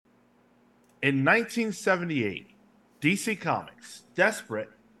In 1978, DC Comics, desperate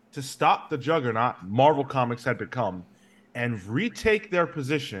to stop the juggernaut Marvel Comics had become and retake their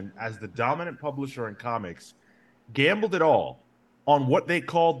position as the dominant publisher in comics, gambled it all on what they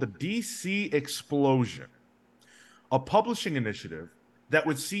called the DC Explosion, a publishing initiative that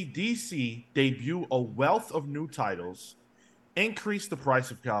would see DC debut a wealth of new titles, increase the price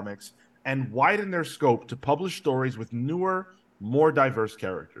of comics, and widen their scope to publish stories with newer, more diverse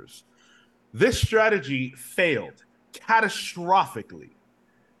characters. This strategy failed catastrophically,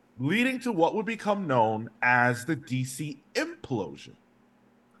 leading to what would become known as the DC implosion.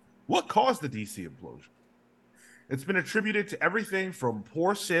 What caused the DC implosion? It's been attributed to everything from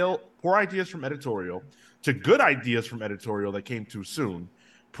poor ideas from editorial to good ideas from editorial that came too soon,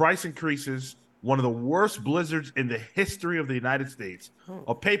 price increases, one of the worst blizzards in the history of the United States,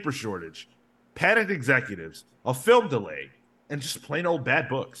 a paper shortage, panicked executives, a film delay, and just plain old bad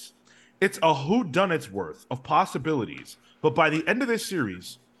books. It's a whodunit's worth of possibilities, but by the end of this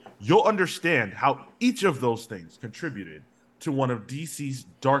series, you'll understand how each of those things contributed to one of DC's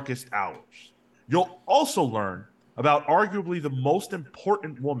darkest hours. You'll also learn about arguably the most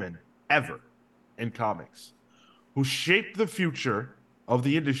important woman ever in comics, who shaped the future of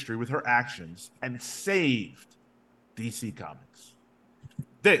the industry with her actions and saved DC Comics.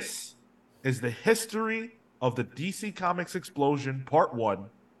 This is the history of the DC Comics explosion, part one,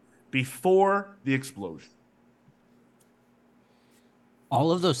 before the explosion.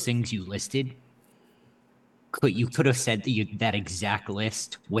 All of those things you listed, you could have said that exact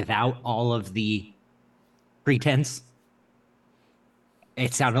list without all of the pretense.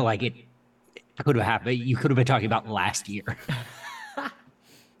 It sounded like it could have happened. You could have been talking about last year.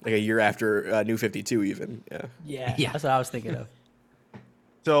 Like a year after New 52, even. Yeah, Yeah. that's what I was thinking of.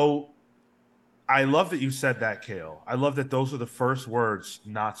 So I love that you said that, Kale. I love that those are the first words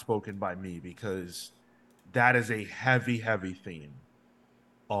not spoken by me, because that is a heavy, heavy theme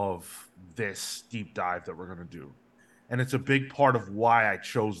of this deep dive that we're going to do. And it's a big part of why I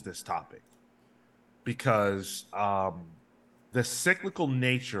chose this topic, because the cyclical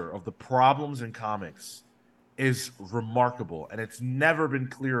nature of the problems in comics is remarkable, and it's never been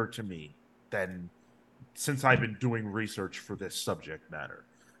clearer to me than since I've been doing research for this subject matter.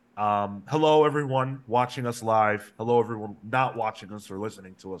 Hello, everyone watching us live. Hello, everyone not watching us or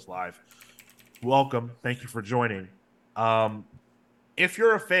listening to us live. Welcome. Thank you for joining. If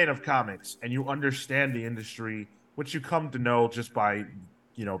you're a fan of comics and you understand the industry, which you come to know just by,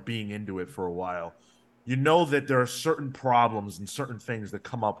 being into it for a while, you know that there are certain problems and certain things that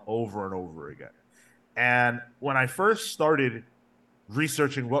come up over and over again. And when I first started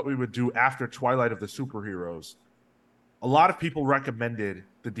researching what we would do after Twilight of the Superheroes, a lot of people recommended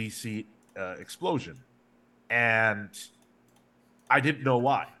the DC explosion. And I didn't know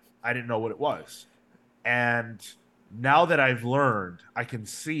why. I didn't know what it was. And now that I've learned, I can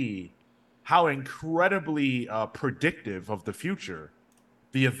see how incredibly predictive of the future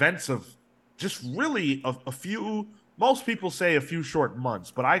the events of just really a few, most people say a few short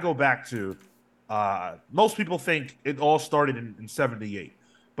months, but I go back to, most people think it all started in 78,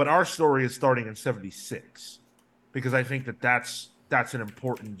 but our story is starting in 76, because I think that's an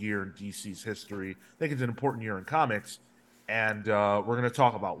important year in DC's history. I think it's an important year in comics, and we're going to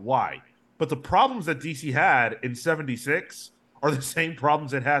talk about why. But the problems that DC had in 76 are the same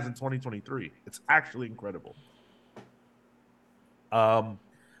problems it has in 2023. It's actually incredible.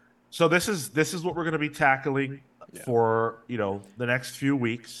 So this is what we're going to be tackling for the next few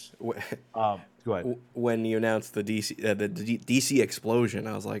weeks. Go ahead. When you announced the DC explosion,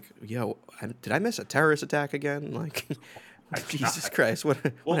 I was like, "Yo, did I miss a terrorist attack again?" Like, Jesus Christ,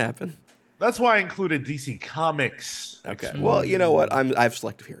 what happened? That's why I included DC Comics. Okay, well, you know what? I have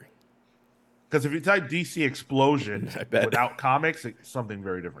selective hearing. Because if you type DC explosion without comics, it's something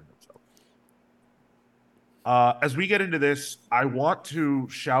very different. So, as we get into this, I want to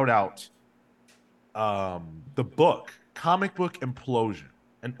shout out the book, Comic Book Implosion,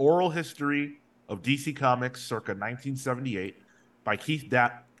 an oral history of DC Comics circa 1978 by Keith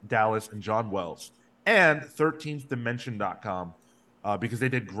Dallas and John Wells, and 13thdimension.com, because they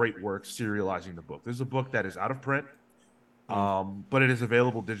did great work serializing the book. This is a book that is out of print, but it is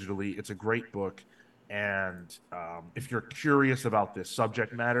available digitally. It's a great book. And if you're curious about this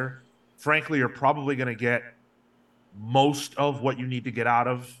subject matter, frankly, you're probably going to get most of what you need to get out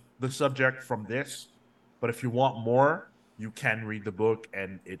of the subject from this. But if you want more, you can read the book,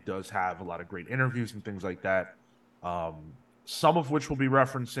 and it does have a lot of great interviews and things like that. Some of which we'll be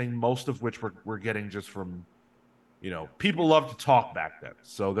referencing, most of which we're getting just from, people love to talk back then.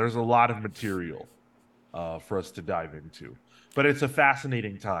 So there's a lot of material for us to dive into. But it's a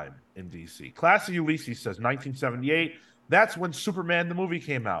fascinating time in DC. Classy Ulysses says 1978. That's when Superman the movie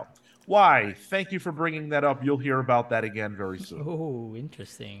came out. Why? Thank you for bringing that up. You'll hear about that again very soon. Oh,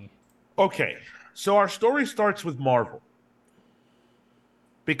 interesting. Okay, so our story starts with Marvel.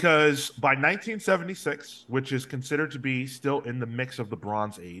 Because by 1976, which is considered to be still in the mix of the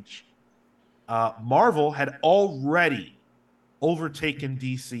Bronze Age, Marvel had already overtaken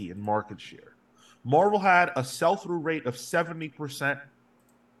DC in market share. Marvel had a sell through rate of 70%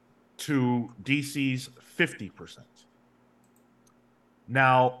 to DC's 50%.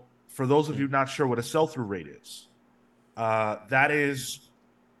 Now, for those of you not sure what a sell through rate is, that is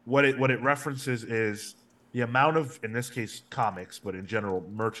what it references is the amount of, in this case, comics, but in general,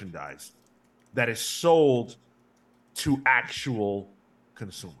 merchandise that is sold to actual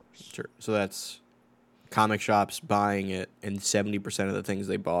consumers. Sure. So that's comic shops buying it, and 70% of the things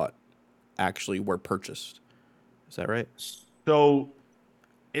they bought actually were purchased. Is that right? So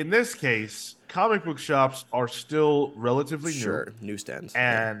in this case, comic book shops are still relatively new, Sure. Newsstands.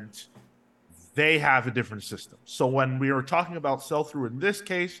 and they have a different system. So when we are talking about sell through in this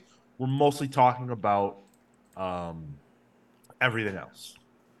case, we're mostly talking about everything else.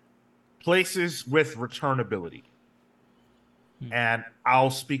 Places with returnability. And I'll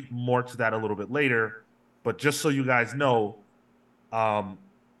speak more to that a little bit later. But just so you guys know,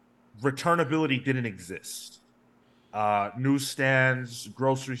 returnability didn't exist. Newsstands,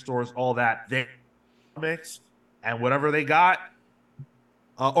 grocery stores, all that, they mix, and whatever they got,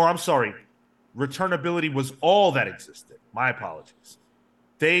 or I'm sorry, returnability was all that existed. My apologies.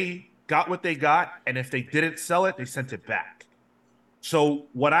 They got what they got, and if they didn't sell it, they sent it back. So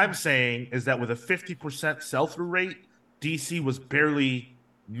what I'm saying is that with a 50% sell-through rate, DC was barely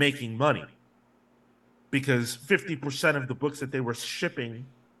making money because 50% of the books that they were shipping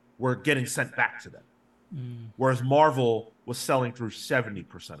were getting sent back to them. Whereas Marvel was selling through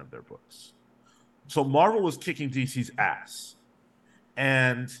 70% of their books. So Marvel was kicking DC's ass.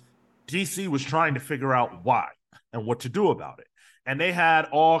 And DC was trying to figure out why and what to do about it. And they had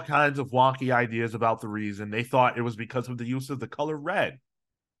all kinds of wonky ideas about the reason. They thought it was because of the use of the color red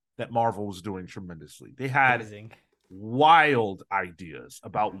that Marvel was doing tremendously. They had wild ideas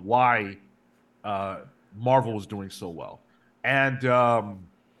about why Marvel was doing so well. And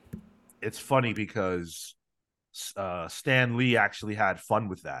it's funny because Stan Lee actually had fun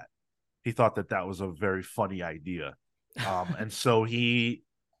with that. He thought that that was a very funny idea. And so he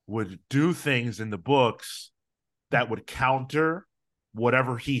would do things in the books that would counter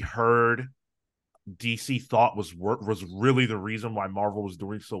whatever he heard DC thought was really the reason why Marvel was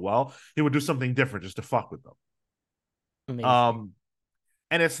doing so well. He would do something different just to fuck with them. Amazing.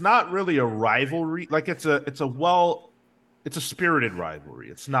 And it's not really a rivalry. Like it's a spirited rivalry.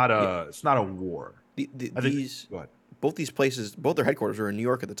 It's not a war. Both these places, both their headquarters were in New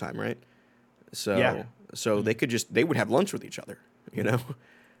York at the time, right? So Yeah. they would have lunch with each other, you know?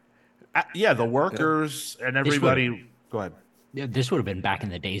 Yeah, the workers and everybody. Go ahead. Yeah, this would have been back in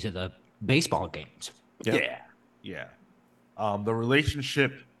the days of the baseball games. Yeah. The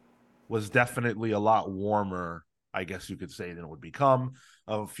relationship was definitely a lot warmer, I guess you could say, than it would become.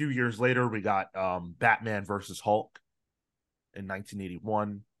 A few years later, we got Batman versus Hulk in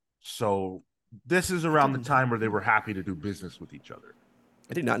 1981. So this is around the time where they were happy to do business with each other.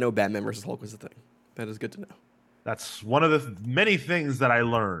 I did not know Batman versus Hulk was a thing. That is good to know. That's one of the many things that I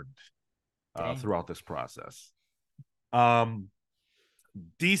learned throughout this process.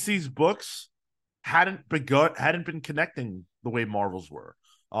 DC's books hadn't been connecting the way Marvel's were.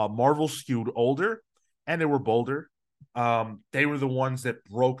 Marvel skewed older and they were bolder. They were the ones that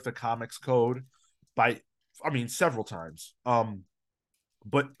broke the comics code several times.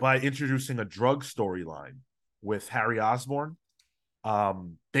 But by introducing a drug storyline with Harry Osborn,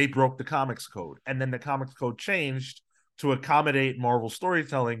 they broke the comics code. And then the comics code changed to accommodate Marvel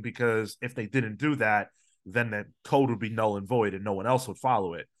storytelling, because if they didn't do that, then the code would be null and void and no one else would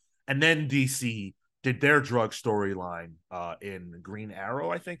follow it. And then DC did their drug storyline in Green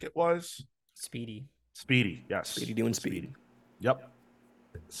Arrow, I think it was. Speedy, yes. Speedy doing Speedy. Yep.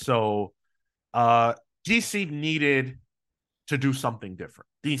 So DC needed to do something different.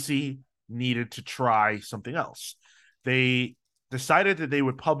 DC needed to try something else. They decided that they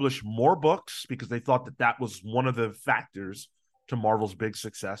would publish more books because they thought that that was one of the factors to Marvel's big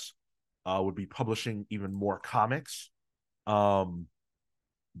success, would be publishing even more comics. But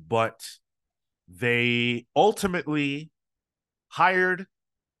they ultimately hired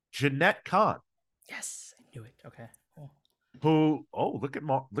Jeanette Kahn. Yes, I knew it. Okay, cool. Who? Oh, look at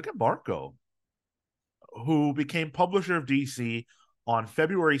Marco, who became publisher of DC on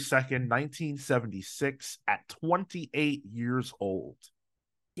February 2nd, 1976, at 28 years old.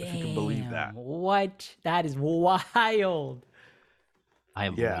 if you can believe that. Damn, what? That is wild. I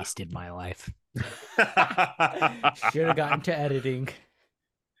have Yeah. wasted my life. Should have gotten to editing.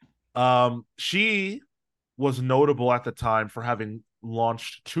 She was notable at the time for having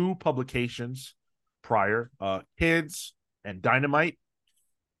launched 2 publications prior, Kids and Dynamite.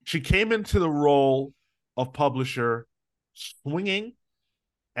 She came into the role of publisher swinging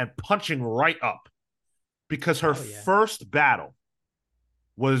and punching right up because her first battle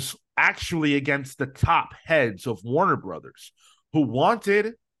was actually against the top heads of Warner Brothers, who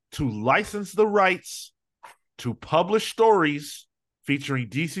wanted to license the rights to publish stories featuring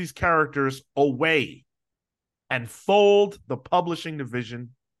DC's characters away and fold the publishing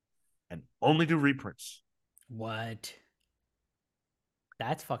division and only do reprints. What?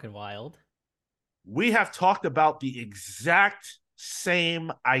 That's fucking wild. We have talked about the exact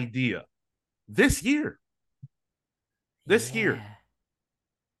same idea this year. This year.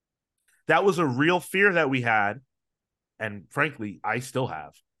 That was a real fear that we had, and frankly, I still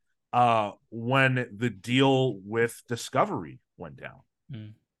have, when the deal with Discovery went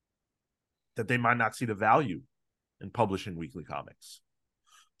down. That they might not see the value in publishing weekly comics.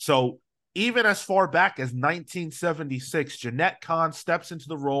 So even as far back as 1976, Jeanette Kahn steps into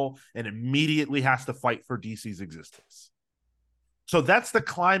the role and immediately has to fight for DC's existence. So that's the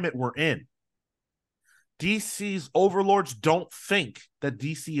climate we're in. DC's overlords don't think that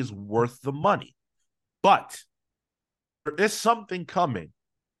DC is worth the money. But there is something coming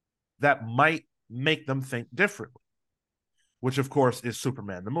that might make them think differently, which, of course, is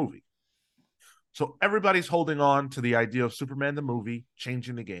Superman the movie. So everybody's holding on to the idea of Superman the movie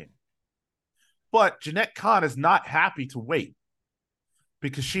changing the game. But Jeanette Kahn is not happy to wait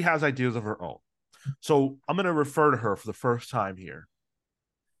because she has ideas of her own. So I'm going to refer to her for the first time here.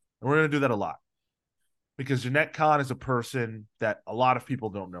 And we're going to do that a lot because Jeanette Kahn is a person that a lot of people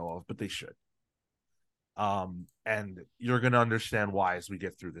don't know of, but they should. And you're going to understand why as we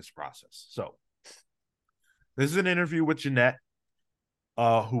get through this process. So this is an interview with Jeanette,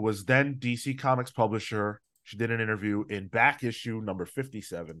 who was then DC Comics publisher. She did an interview in back issue number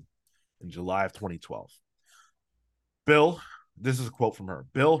 57 in July of 2012. Bill, this is a quote from her.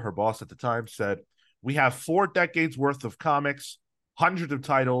 Bill, her boss at the time, said, "We have 4 decades worth of comics, hundreds of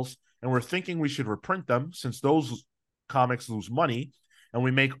titles, and we're thinking we should reprint them since those comics lose money, and we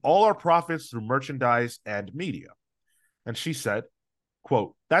make all our profits through merchandise and media." And she said,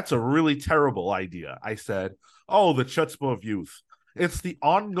 quote, "That's a really terrible idea." I said, "Oh, the chutzpah of youth. It's the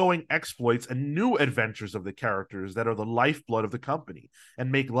ongoing exploits and new adventures of the characters that are the lifeblood of the company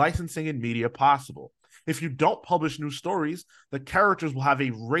and make licensing and media possible. If you don't publish new stories, the characters will have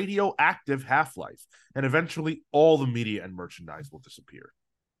a radioactive half-life, and eventually all the media and merchandise will disappear."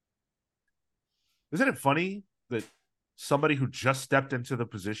 Isn't it funny that somebody who just stepped into the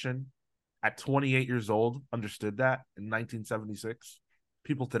position at 28 years old understood that in 1976?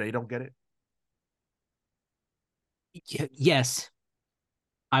 People today don't get it. Yes,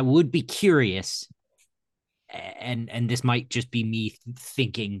 I would be curious, and this might just be me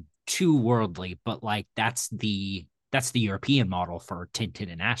thinking too worldly, but like that's the European model for Tintin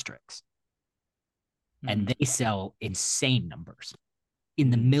and Asterix, and they sell insane numbers in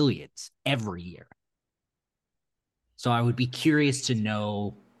the millions every year. So I would be curious to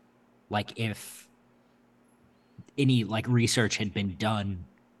know, like, if any like research had been done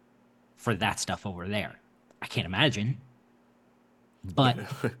for that stuff over there. I can't imagine, but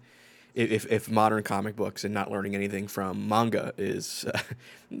if modern comic books and not learning anything from manga is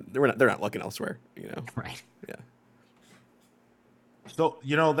they're not looking elsewhere, you know. Right. Yeah. So,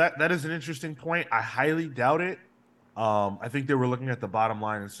 that is an interesting point. I highly doubt it. I think they were looking at the bottom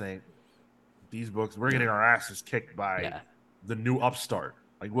line and saying, these books, we're getting our asses kicked by the new upstart.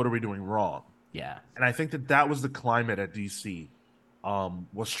 Like, what are we doing wrong? Yeah. And I think that was the climate at DC,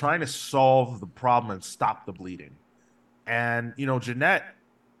 was trying to solve the problem and stop the bleeding. And, Jeanette,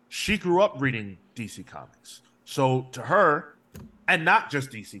 she grew up reading DC Comics. So to her, and not just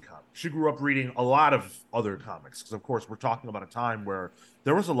DC Comics, she grew up reading a lot of other comics. Because, of course, we're talking about a time where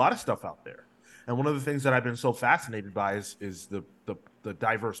there was a lot of stuff out there. And one of the things that I've been so fascinated by is the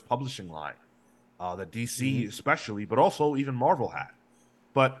diverse publishing line that DC especially, but also even Marvel had.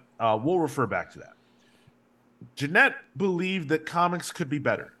 But we'll refer back to that. Jeanette believed that comics could be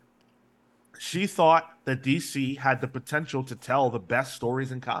better. She thought that DC had the potential to tell the best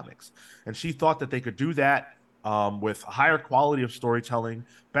stories in comics. And she thought that they could do that with a higher quality of storytelling,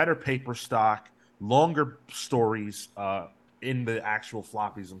 better paper stock, longer stories in the actual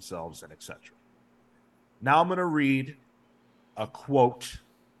floppies themselves, and etc. Now I'm going to read a quote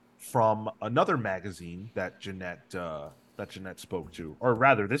from another magazine that Jeanette that Jeanette spoke to, or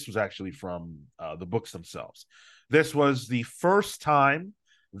rather, this was actually from the books themselves. This was the first time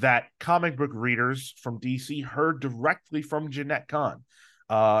that comic book readers from DC heard directly from Jeanette Kahn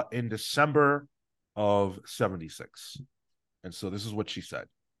in December of '76. And so this is what she said.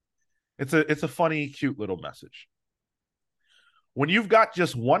 It's a funny, cute little message. When you've got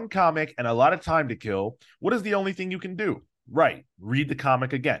just one comic and a lot of time to kill, what is the only thing you can do? Right, read the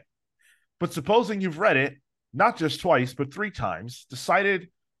comic again. But supposing you've read it, not just twice, but 3 times, decided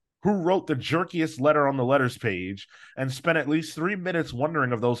who wrote the jerkiest letter on the letters page, and spent at least 3 minutes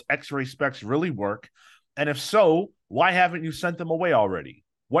wondering if those X-ray specs really work, and if so, why haven't you sent them away already?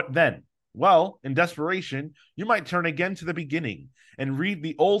 What then? Well, in desperation, you might turn again to the beginning and read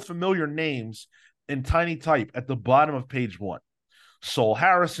the old familiar names in tiny type at the bottom of page 1. Sol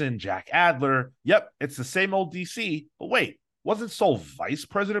Harrison, Jack Adler. Yep, it's the same old DC. But wait, wasn't Sol vice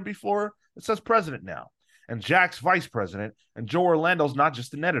president before? It says president now. And Jack's vice president, and Joe Orlando's not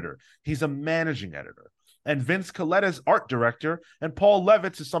just an editor, he's a managing editor. And Vince Coletta's art director, and Paul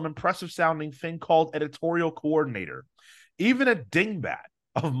Levitz is some impressive sounding thing called editorial coordinator. Even a dingbat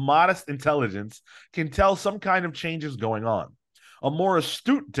of modest intelligence can tell some kind of change is going on. A more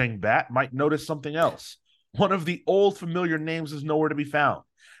astute dingbat might notice something else. One of the old familiar names is nowhere to be found.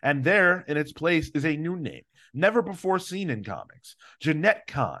 And there, in its place, is a new name, never before seen in comics, Jeanette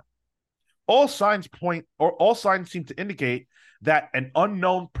Kahn. All signs seem to indicate that an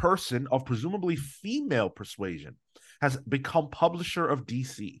unknown person of presumably female persuasion has become publisher of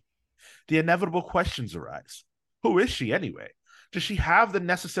DC. The inevitable questions arise. Who is she anyway? Does she have the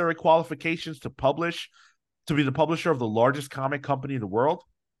necessary qualifications to be the publisher of the largest comic company in the world?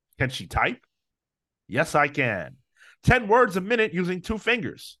 Can she type? Yes, I can. 10 words a minute using 2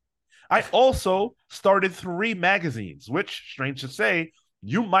 fingers. I also started 3 magazines, which, strange to say,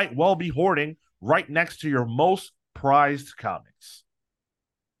 you might well be hoarding right next to your most prized comics.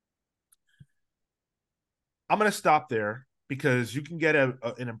 I'm going to stop there because you can get an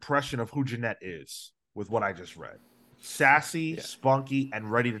impression of who Jeanette is with what I just read. Sassy, spunky,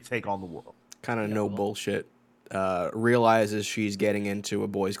 and ready to take on the world. Kind of no bullshit. Realizes she's getting into a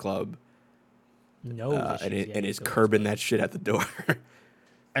boys' club. And is curbing that shit at the door.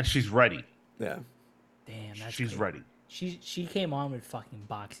 And she's ready. Yeah. Damn, that's she's crazy. ready. She came on with fucking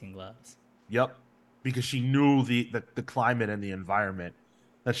boxing gloves. Yep. Because she knew the climate and the environment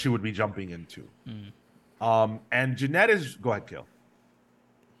that she would be jumping into. And Jeanette is... Go ahead, Kale.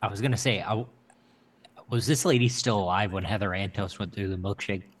 I was going to say, was this lady still alive when Heather Antos went through the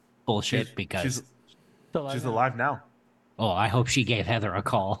milkshake bullshit? She's alive now. Oh, I hope she gave Heather a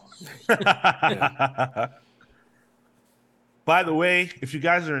call. By the way, if you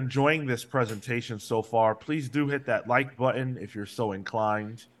guys are enjoying this presentation so far, please do hit that like button if you're so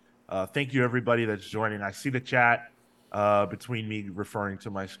inclined. Thank you, everybody that's joining. I see the chat between me referring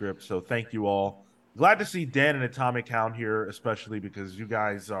to my script, so thank you all. Glad to see Dan and Atomic Hound here, especially because you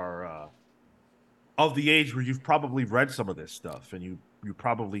guys are of the age where you've probably read some of this stuff, and you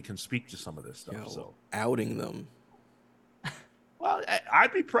probably can speak to some of this stuff. So outing them. Well,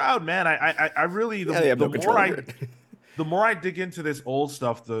 I'd be proud, man. I really the more I dig into this old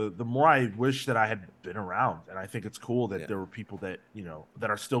stuff, the more I wish that I had been around. And I think it's cool that there were people that that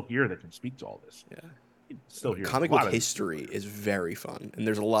are still here that can speak to all this. Yeah, still here. Comic book history is very fun, and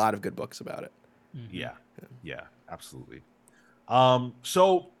there's a lot of good books about it. Yeah, absolutely.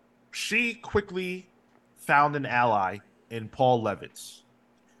 So she quickly found an ally in Paul Levitz,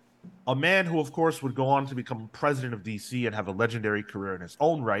 a man who, of course, would go on to become president of DC and have a legendary career in his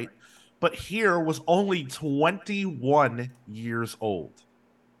own right, but here was only 21 years old,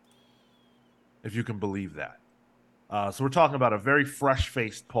 if you can believe that. So we're talking about a very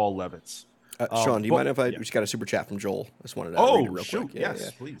fresh-faced Paul Levitz. Sean, do you mind if we just got a super chat from Joel? I just wanted to read it real quick.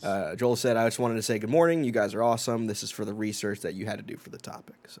 Yes, please. Joel said, I just wanted to say good morning. You guys are awesome. This is for the research that you had to do for the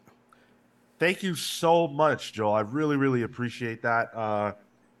topic. So, thank you so much, Joel. I really, really appreciate that.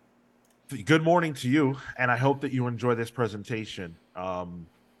 Good morning to you, and I hope that you enjoy this presentation.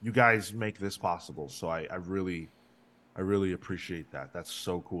 You guys make this possible, so I really appreciate that. That's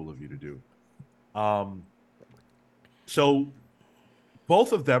so cool of you to do. So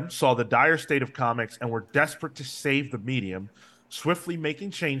both of them saw the dire state of comics and were desperate to save the medium, swiftly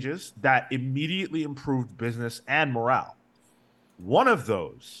making changes that immediately improved business and morale. One of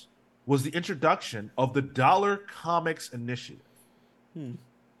those was the introduction of the Dollar Comics Initiative.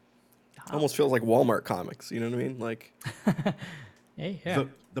 Almost feels like Walmart comics. You know what I mean? Like,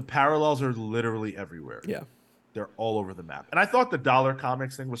 the parallels are literally everywhere. Yeah, they're all over the map. And I thought the Dollar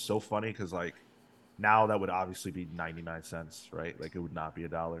Comics thing was so funny because, like, now that would obviously be 99 cents, right? Like, it would not be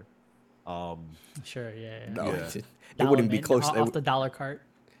 $1. Sure, yeah, yeah. No, Yeah. it wouldn't be close. Off the dollar cart.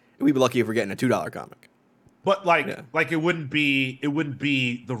 We'd be lucky if we're getting a $2 comic. But Yeah. like it wouldn't be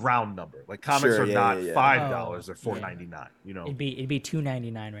the round number. Like comics Sure, are yeah, not yeah, yeah. $5 or Yeah. $4.99. You know. It'd be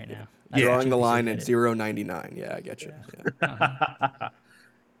 $2.99 right now. That's Yeah. the Drawing the cheapest line you'll at get it. $0.99. Yeah, I get you.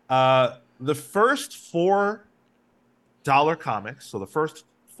 Yeah. The first $4 comics, so the first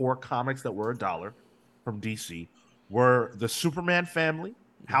 4 comics that were $1 from DC were the Superman Family,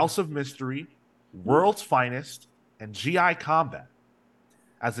 House of Mystery, World's Finest, and GI Combat,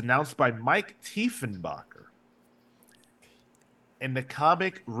 as announced by Mike Tiefenbacher in the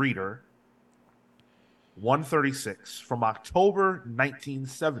Comic Reader 136 from October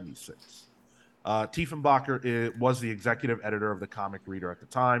 1976. Tiefenbacher was the executive editor of the Comic Reader at the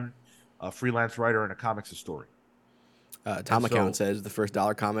time, a freelance writer and a comics historian. Tom And account so says the first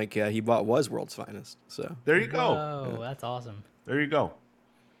dollar comic he bought was World's Finest. So there you go. Whoa, that's awesome. There you go.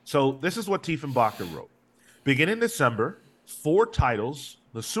 So this is what Tiefenbacher wrote. Beginning December, 4 titles,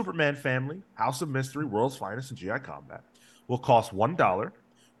 The Superman Family, House of Mystery, World's Finest, and GI Combat, will cost $1,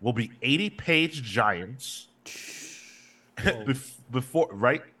 will be 80-page giants. Before,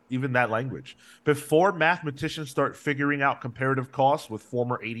 right? Even that language. Before mathematicians start figuring out comparative costs with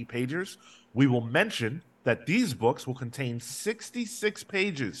former 80-pagers, we will mention that these books will contain 66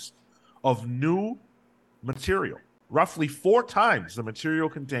 pages of new material, roughly 4 times the material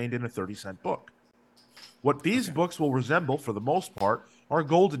contained in a 30-cent book. What these books will resemble, for the most part, are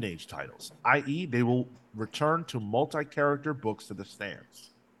Golden Age titles, i.e., they will return to multi-character books to the stands.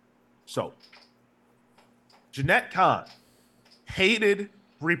 So, Jeanette Kahn hated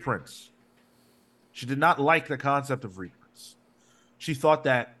reprints. She did not like the concept of reprints. She thought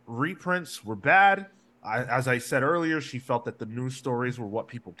that reprints were bad. As I said earlier, she felt that the news stories were what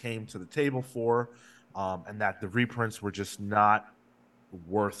people came to the table for, and that the reprints were just not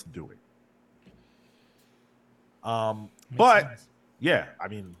worth doing. But sense. yeah, I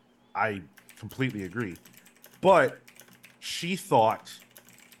mean, I completely agree. But she thought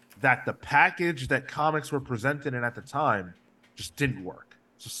that the package that comics were presented in at the time just didn't work.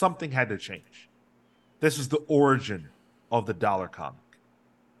 So something had to change. This is the origin of the dollar comic.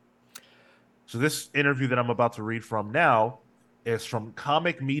 So this interview that I'm about to read from now is from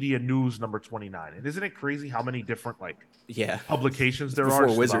Comic Media News number 29. And isn't it crazy how many different yeah, publications there before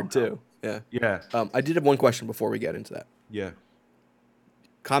are? Wizard too. Yeah. Yeah. I did have one question before we get into that. Yeah.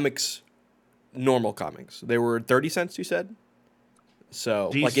 Comics, normal comics. They were 30 cents. You said. So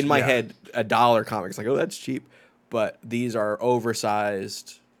These- like in my yeah. head, $1 comics like, oh, that's cheap, but these are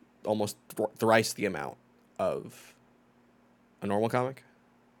oversized, almost thrice the amount of a normal comic.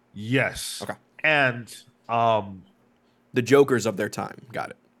 Yes. Okay. And The Jokers of their time.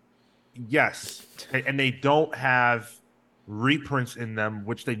 Got it. yes. And they don't have reprints in them,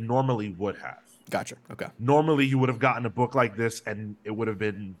 which they normally would have. Gotcha. Okay. Normally you would have gotten a book like this and it would have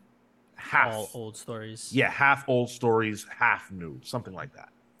been half All old stories. Yeah, half old stories, half new, something like that.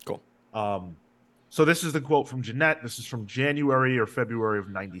 Cool. So this is the quote from Jeanette. This is from January or February of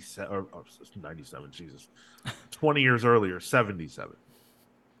 97, or 97, Jesus. 20 years earlier, 77.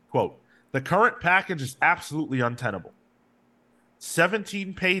 Quote, the current package is absolutely untenable.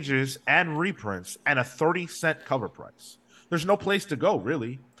 17 pages and reprints and a 30-cent cover price. There's no place to go,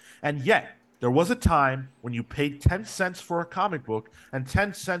 really. And yet, there was a time when you paid 10 cents for a comic book and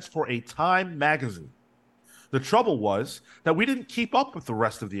 10 cents for a Time magazine. The trouble was that we didn't keep up with the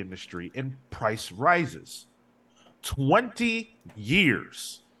rest of the industry in price rises. 20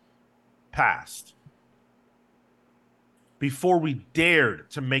 years passed before we dared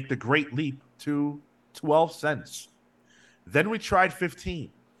to make the great leap to 12 cents. Then we tried 15,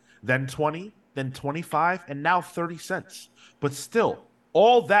 then 20, then 25, and now 30 cents. But still,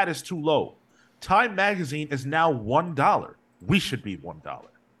 all that is too low. Time magazine is now $1. We should be $1.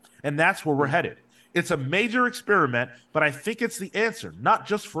 And that's where we're headed. It's a major experiment, but I think it's the answer, not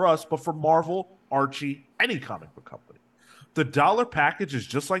just for us, but for Marvel, Archie, any comic book company. The dollar package is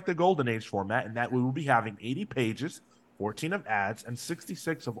just like the Golden Age format in that we will be having 80 pages, 14 of ads, and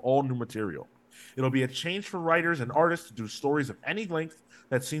 66 of all new material. It'll be a change for writers and artists to do stories of any length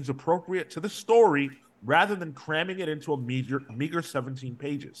that seems appropriate to the story rather than cramming it into a meager 17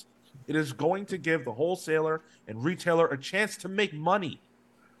 pages. It is going to give the wholesaler and retailer a chance to make money.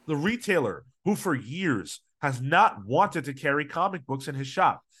 The retailer, who for years has not wanted to carry comic books in his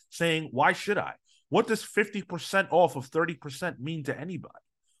shop, saying, why should I? What does 50% off of 30% mean to anybody?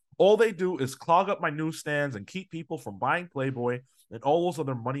 All they do is clog up my newsstands and keep people from buying Playboy and all those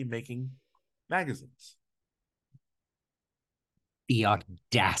other money-making magazines. The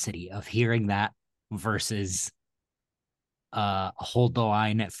audacity of hearing that versus hold the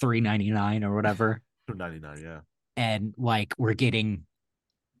line at $3.99 or whatever. $2.99, yeah. And like we're paying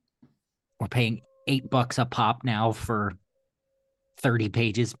 $8 a pop now for 30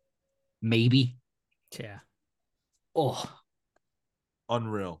 pages, maybe. Yeah. Oh,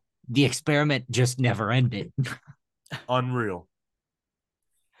 Unreal. the experiment just never ended. Unreal.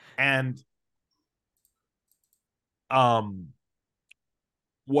 And um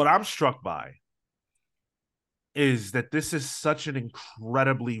what I'm struck by is that this is such an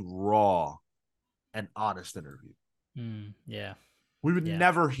incredibly raw and honest interview. Yeah. We would Yeah.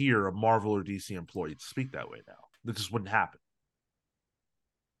 never hear a Marvel or DC employee speak that way now. This just wouldn't happen.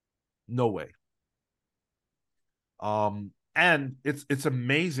 No way. And it's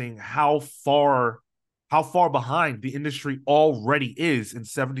amazing how far behind the industry already is in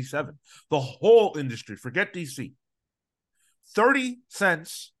 77. The whole industry, forget DC. 30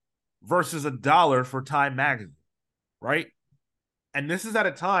 cents versus $1 for Time magazine, right? And this is at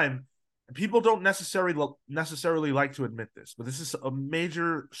a time people don't necessarily like to admit this, but this is a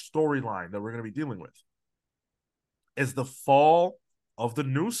major storyline that we're going to be dealing with. Is the fall of the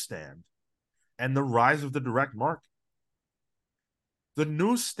newsstand and the rise of the direct market. The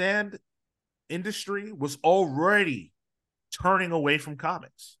newsstand industry was already turning away from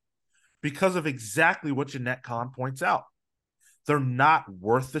comics because of exactly what Jeanette Kahn points out. They're not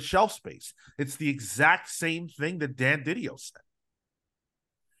worth the shelf space. It's the exact same thing that Dan Didio said.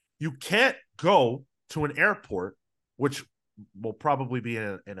 You can't go to an airport, which will probably be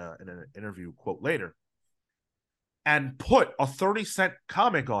in an interview quote later, and put a 30-cent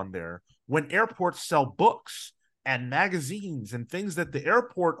comic on there when airports sell books and magazines and things that the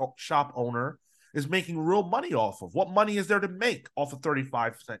airport shop owner is making real money off of. What money is there to make off a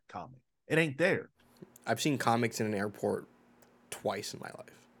 35-cent comic? It ain't there. I've seen comics in an airport twice in my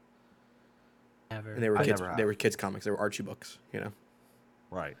life. Never. And they were I kids. never have. They were kids comics. They were Archie books. You know.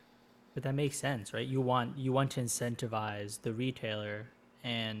 Right. But that makes sense, right? You want to incentivize the retailer,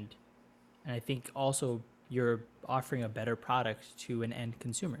 and I think also you're offering a better product to an end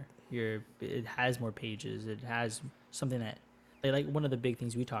consumer. It has more pages. It has something that like one of the big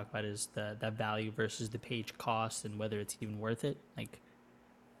things we talk about is that value versus the page cost and whether it's even worth it. Like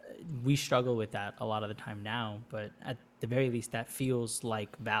we struggle with that a lot of the time now, but at the very least that feels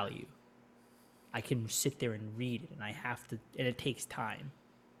like value. I can sit there and read it, and I have to, and it takes time.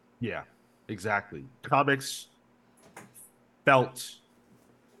 Yeah, exactly. Comics felt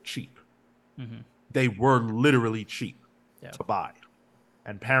cheap. Mm-hmm. They were literally cheap Yeah. to buy.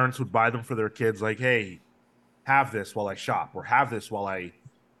 And parents would buy them for their kids, like, hey, have this while I shop, or have this while I,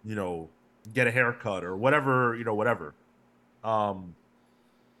 get a haircut, or whatever, whatever.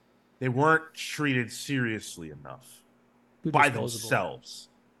 They weren't treated seriously enough Too by disposable. themselves.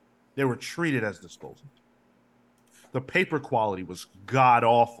 They were treated as disposable. The paper quality was god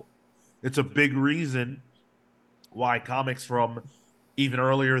awful. It's a big reason why comics from even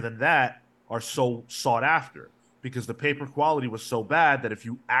earlier than that are so sought after, because the paper quality was so bad that if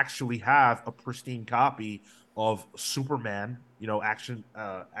you actually have a pristine copy of Superman, action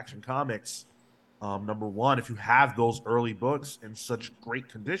comics, number one, if you have those early books in such great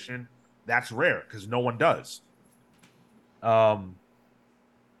condition, that's rare because no one does. I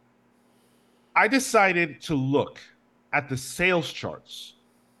decided to look at the sales charts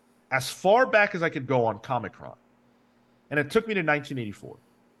as far back as I could go on Comic-Con, and it took me to 1984.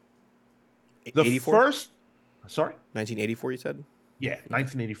 The 84? first, sorry? 1984, you said? Yeah,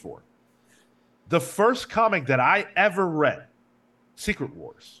 1984. The first comic that I ever read, Secret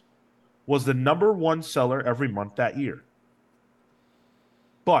Wars, was the number one seller every month that year.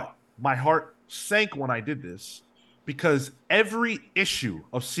 But my heart sank when I did this because every issue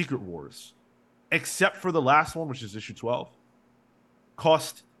of Secret Wars, except for the last one, which is issue 12,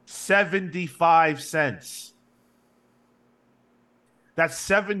 cost 75 cents. That's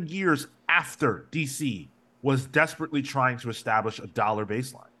 7 years after DC was desperately trying to establish a dollar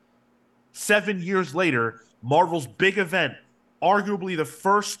baseline. 7 years later, Marvel's big event, arguably the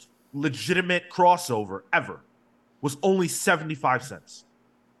first legitimate crossover ever, was only 75 cents.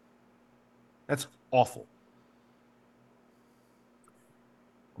 That's awful.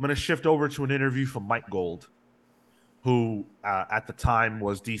 I'm going to shift over to an interview from Mike Gold, who at the time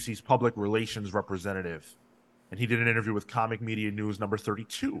was DC's public relations representative. And he did an interview with Comic Media News number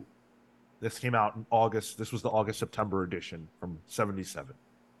 32. This came out in August. This was the August-September edition from 77.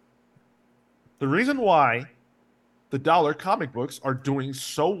 The reason why the dollar comic books are doing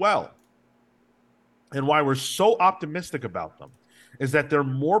so well and why we're so optimistic about them is that they're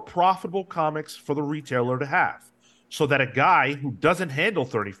more profitable comics for the retailer to have, so that a guy who doesn't handle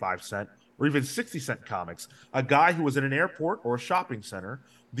 35 cent or even 60-cent comics, a guy who was in an airport or a shopping center,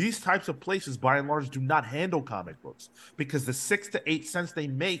 these types of places by and large do not handle comic books because the 6 to 8 cents they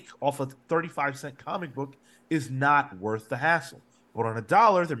make off a 35-cent comic book is not worth the hassle. But on a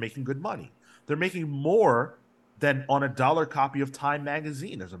dollar, they're making good money. They're making more than on a dollar copy of Time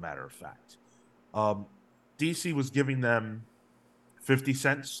magazine, as a matter of fact. DC was giving them 50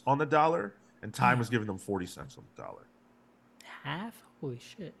 cents on the dollar, and Time was giving them 40 cents on the dollar. Half? Holy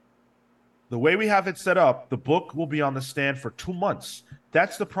shit. The way we have it set up, the book will be on the stand for 2 months.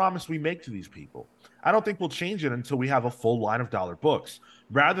 That's the promise we make to these people. I don't think we'll change it until we have a full line of dollar books,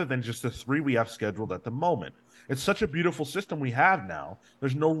 rather than just the 3 we have scheduled at the moment. It's such a beautiful system we have now,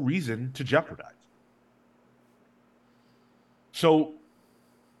 there's no reason to jeopardize. So,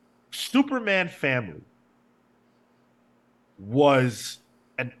 Superman Family was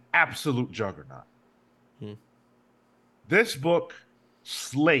an absolute juggernaut. This book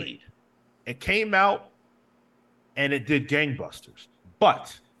slayed. It came out and it did gangbusters.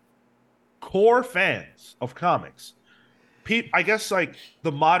 But core fans of comics, I guess like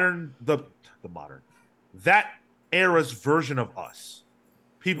the modern, that era's version of us,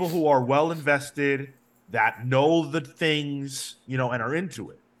 people who are well invested, that know the things, and are into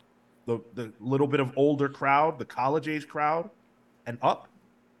it. The little bit of older crowd, the college age crowd, and up,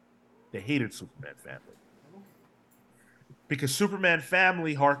 they hated Superman Family. Because Superman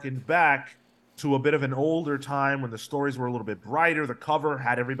Family harkened back to a bit of an older time when the stories were a little bit brighter. The cover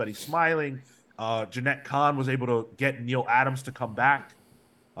had everybody smiling. Jeanette Kahn was able to get Neil Adams to come back.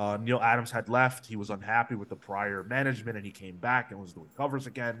 Neil Adams had left. He was unhappy with the prior management, and he came back and was doing covers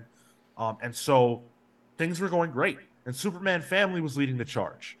again. And so things were going great. And Superman Family was leading the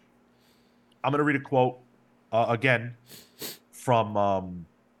charge. I'm going to read a quote again from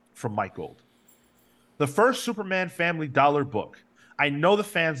Mike Gold. The first Superman Family dollar book. I know the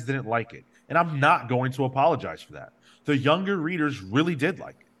fans didn't like it, and I'm not going to apologize for that. The younger readers really did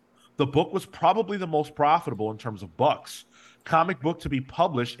like it. The book was probably the most profitable in terms of bucks. Comic book to be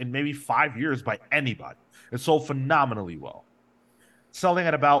published in maybe 5 years by anybody. It sold phenomenally well, selling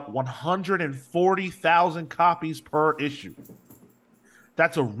at about 140,000 copies per issue.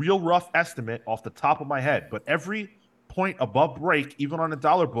 That's a real rough estimate off the top of my head, but every point above break, even on a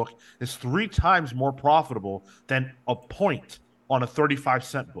dollar book, is 3 times more profitable than a point on a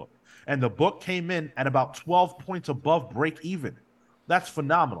 35-cent book. And the book came in at about 12 points above break even. That's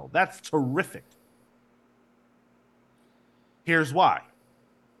phenomenal. That's terrific. Here's why.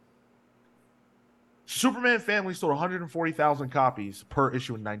 Superman Family sold 140,000 copies per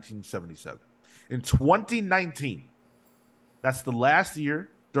issue in 1977. In 2019, that's the last year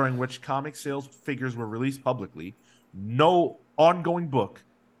during which comic sales figures were released publicly, no ongoing book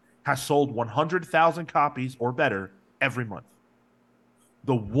has sold 100,000 copies or better every month.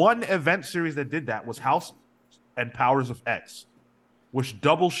 The one event series that did that was House and Powers of X, which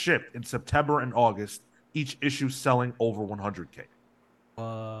double shipped in September and August, each issue selling over 100K.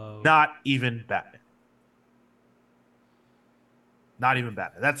 Whoa. Not even Batman. Not even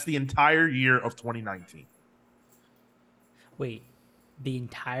Batman. That's the entire year of 2019. Wait, the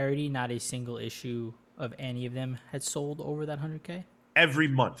entirety, not a single issue of any of them had sold over that 100K? Every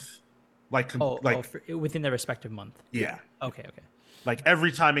month. Within their respective month. Yeah. Okay. Like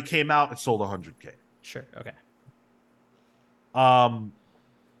every time it came out, it sold 100K. Sure, okay.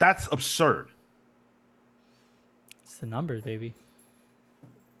 That's absurd. It's the numbers, baby.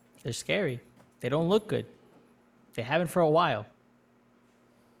 They're scary. They don't look good. They haven't for a while.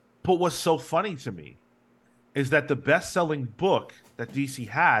 But what's so funny to me is that the best-selling book that DC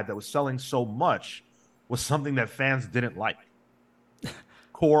had that was selling so much was something that fans didn't like.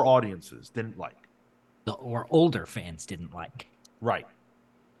 Core audiences didn't like. Or older fans didn't like. Right.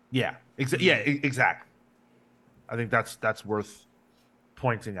 Yeah. Exactly. I think that's worth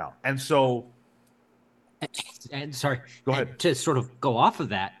pointing out. And so, and sorry, go ahead. To sort of go off of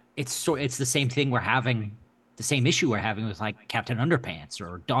that, it's the same thing we're having, the same issue we're having with like Captain Underpants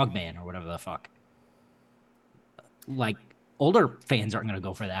or Dogman or whatever the fuck. Like older fans aren't going to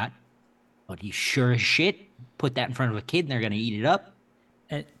go for that, but you sure as shit put that in front of a kid and they're going to eat it up.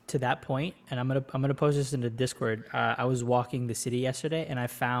 And to that point, and I'm gonna post this in the Discord. I was walking the city yesterday, and I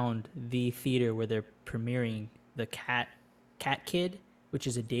found the theater where they're premiering the Cat Kid, which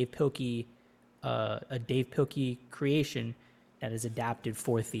is a Dave Pilkey creation that is adapted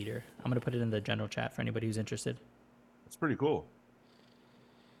for theater. I'm gonna put it in the general chat for anybody who's interested. It's pretty cool.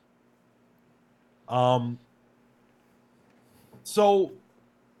 So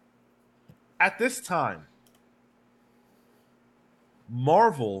at this time,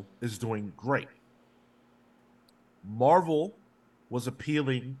 Marvel is doing great. Marvel was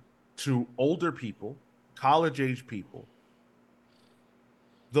appealing to older people, college age people,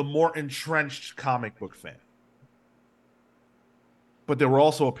 the more entrenched comic book fan. But they were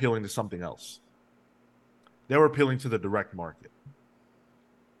also appealing to something else. They were appealing to the direct market.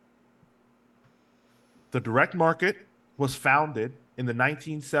 The direct market was founded in the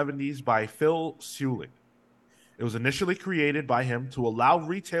 1970s by Phil Seuling. It was initially created by him to allow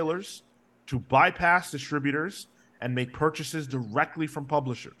retailers to bypass distributors and make purchases directly from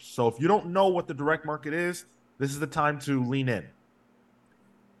publishers. So if you don't know what the direct market is, this is the time to lean in.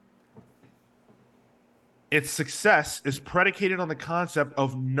 Its success is predicated on the concept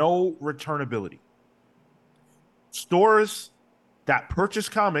of no returnability. Stores that purchase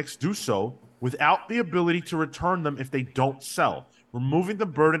comics do so without the ability to return them if they don't sell, removing the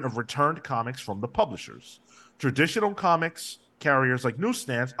burden of returned comics from the publishers. Traditional comics carriers like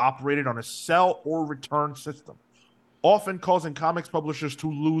newsstands operated on a sell or return system, often causing comics publishers to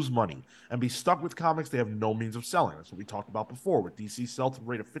lose money and be stuck with comics they have no means of selling. That's what we talked about before with DC's sell-through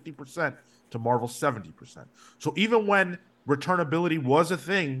rate of 50% to Marvel's 70%. So even when returnability was a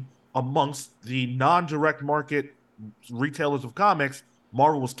thing amongst the non-direct market retailers of comics,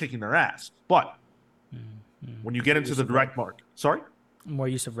 Marvel was kicking their ass. But when you get into the direct market, sorry? More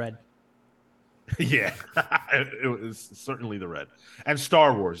use of red. Yeah, it was certainly the red. And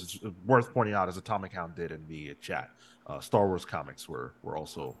Star Wars, it's worth pointing out, as Atomic Hound did in the chat. Star Wars comics were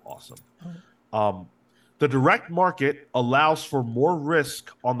also awesome. The direct market allows for more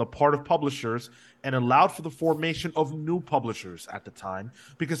risk on the part of publishers and allowed for the formation of new publishers at the time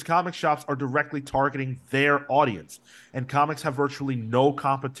because comic shops are directly targeting their audience, and comics have virtually no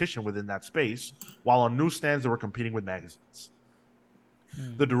competition within that space, while on newsstands they were competing with magazines.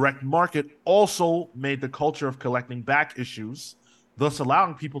 The direct market also made the culture of collecting back issues, thus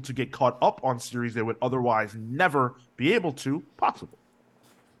allowing people to get caught up on series they would otherwise never be able to, possible.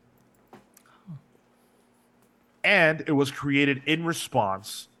 And it was created in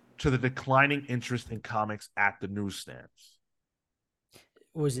response to the declining interest in comics at the newsstands.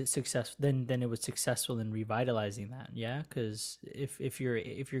 Was it successful? Then it was successful in revitalizing that, yeah. Because if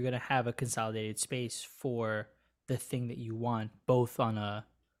you're gonna have a consolidated space for the thing that you want, both on a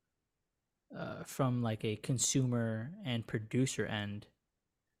from like a consumer and producer end.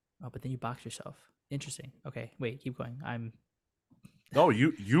 Oh, but then you box yourself. Interesting. Okay, wait, keep going. No,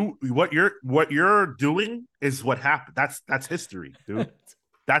 you what you're doing is what happened. That's history, dude.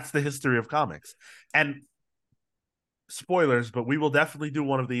 That's the history of comics. And spoilers, but we will definitely do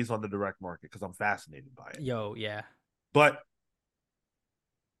one of these on the direct market because I'm fascinated by it. Yo, yeah. But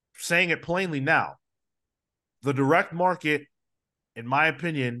saying it plainly now, the direct market, in my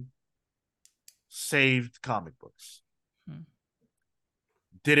opinion, saved comic books.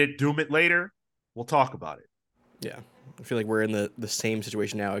 Did it doom it later? We'll talk about it. Yeah. I feel like we're in the same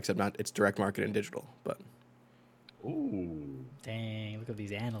situation now, except not it's direct market and digital. But ooh, dang! Look at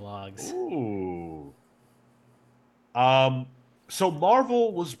these analogs. Ooh. So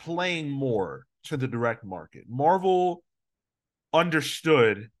Marvel was playing more to the direct market. Marvel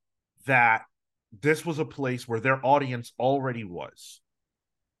understood that this was a place where their audience already was.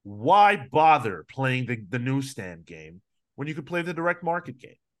 Why bother playing the newsstand game when you could play the direct market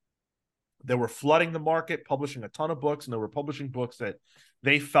game? They were flooding the market, publishing a ton of books, and they were publishing books that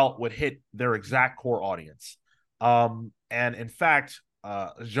they felt would hit their exact core audience. And in fact,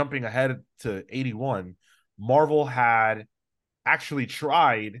 jumping ahead to 81, Marvel had actually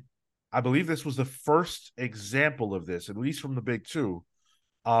tried, I believe this was the first example of this, at least from the big two,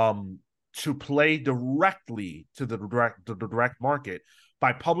 to play directly to the direct market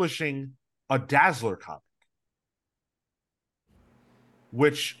by publishing a Dazzler comic,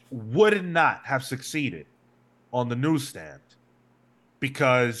 which would not have succeeded on the newsstand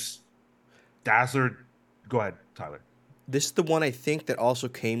because Dazzler. Go ahead, Tyler. This is the one I think that also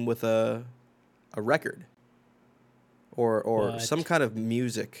came with a record or What? some kind of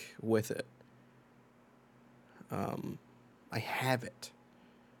music with it. I have it.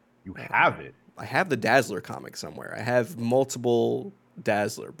 You have it. I have the Dazzler comic somewhere. I have multiple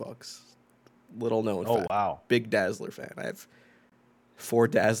Dazzler books. Little known fact. Wow. Big Dazzler fan. I have 4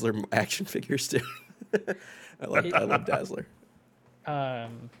 Dazzler action figures too. I love Dazzler.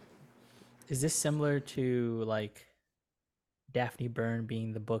 Is this similar to like Daphne Byrne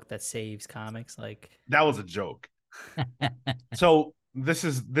being the book that saves comics? Like that was a joke. So this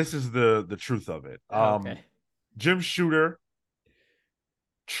is the truth of it. Okay. Jim Shooter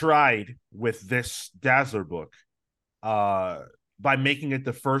tried with this Dazzler book by making it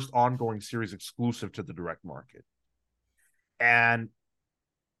the first ongoing series exclusive to the direct market. And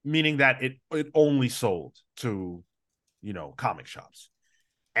meaning that it only sold to, comic shops.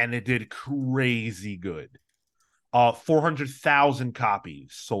 and it did crazy good. 400,000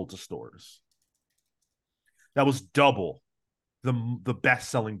 copies sold to stores. That was double the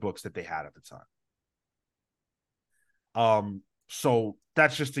best-selling books that they had at the time. So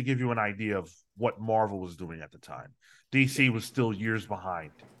that's just to give you an idea of what Marvel was doing at the time. DC was still years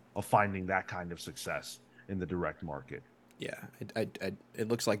behind of finding that kind of success in the direct market. Yeah, it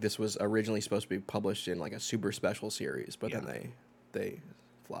looks like this was originally supposed to be published in like a super special series, but then they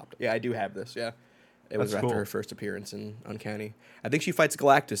flopped. Yeah, I do have this. Yeah, it was That's after cool. her first appearance in Uncanny. I think she fights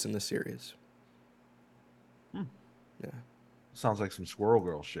Galactus in this series. Yeah, Sounds like some Squirrel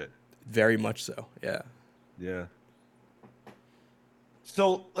Girl shit. very much so. Yeah. Yeah.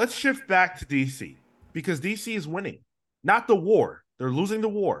 So let's shift back to DC because DC is winning. Not the war. They're losing the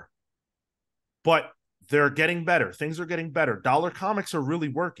war. But they're getting better. Things are getting better. Dollar comics are really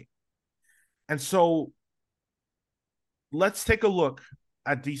working. And so let's take a look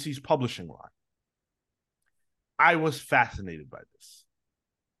at DC's publishing line. I was fascinated by this.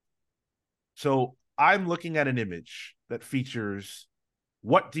 So I'm looking at an image that features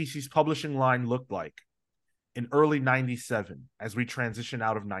what DC's publishing line looked like in early 97 as we transition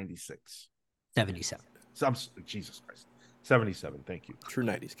out of 96. 77. So Jesus Christ. 77. Thank you. True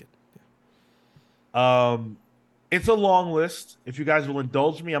 90s kid. It's a long list. If you guys will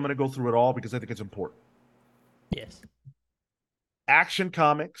indulge me, I'm going to go through it all because I think it's important. Yes. Action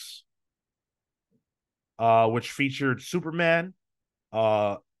Comics, which featured Superman,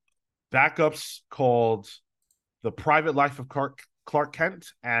 backups called The Private Life of Clark Kent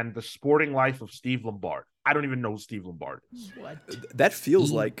and The Sporting Life of Steve Lombard. I don't even know who Steve Lombard is. What? That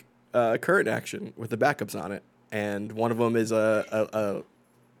feels like current action with the backups on it, and one of them is a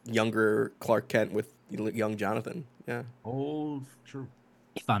younger Clark Kent with young Jonathan. Yeah. Oh, true.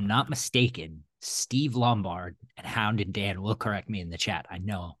 If I'm not mistaken, Steve Lombard, and Hound and Dan will correct me in the chat. I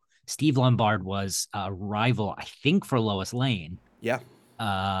know Steve Lombard was a rival, I think, for Lois Lane. Yeah.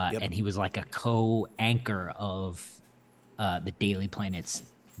 And he was like a co-anchor of the Daily Planet's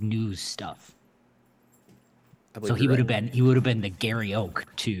news stuff. So he would have been the Gary Oak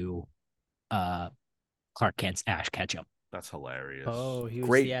to Clark Kent's Ash Ketchum. That's hilarious. Oh, he was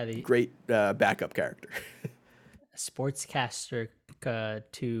great backup character. Sportscaster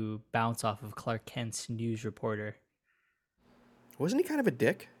to bounce off of Clark Kent's news reporter. Wasn't he kind of a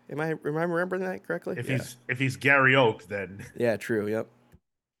dick? Am I remembering that correctly? If he's Gary Oak, then yeah, true. Yep.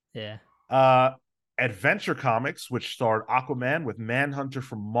 Yeah. Adventure Comics, which starred Aquaman with Manhunter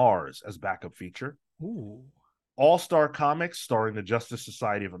from Mars as backup feature. Ooh. All-Star Comics starring the Justice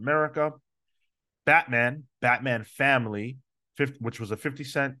Society of America. Batman Family, which was a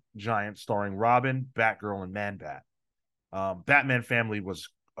 50-cent giant starring Robin, Batgirl, and Man-Bat. Batman Family was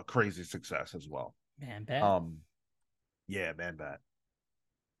a crazy success as well. Man-Bat? Yeah, Man-Bat.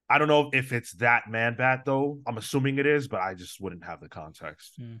 I don't know if it's that Man-Bat, though. I'm assuming it is, but I just wouldn't have the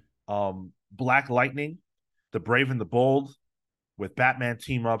context. Black Lightning, The Brave and the Bold, with Batman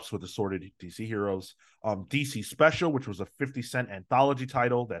team-ups with assorted DC heroes. DC Special, which was a 50-cent anthology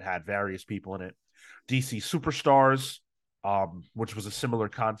title that had various people in it. DC Superstars, which was a similar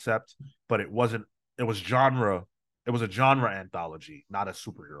concept, but it was a genre anthology, not a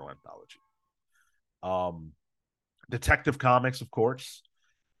superhero anthology. Detective Comics, of course,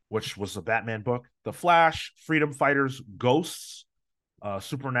 which was a Batman book. The Flash, Freedom Fighters, Ghosts,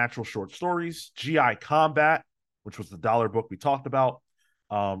 Supernatural short stories. GI Combat, which was the dollar book we talked about.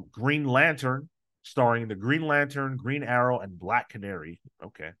 Green Lantern, starring the Green Lantern, Green Arrow, and Black Canary.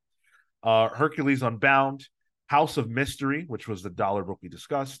 Okay. Hercules Unbound, House of Mystery, which was the dollar book we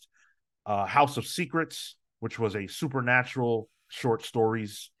discussed. House of Secrets, which was a supernatural short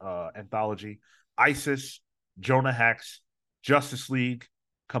stories anthology. Isis, Jonah Hex, Justice League,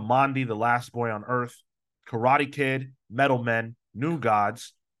 Kamandi, the Last Boy on Earth, Karate Kid, Metal Men, New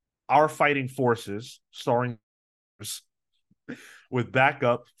Gods, Our Fighting Forces, starring with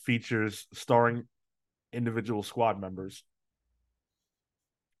backup features starring individual squad members.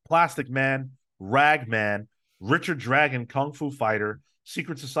 Plastic Man, Rag Man, Richard Dragon, Kung Fu Fighter,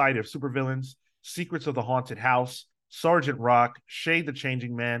 Secret Society of Supervillains, Secrets of the Haunted House, Sergeant Rock, Shade the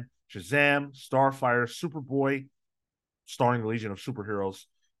Changing Man, Shazam, Starfire, Superboy, starring the Legion of Superheroes,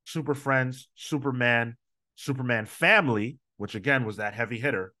 Super Friends, Superman, Superman Family, which again was that heavy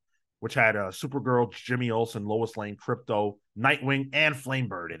hitter, which had Supergirl, Jimmy Olsen, Lois Lane, Crypto, Nightwing, and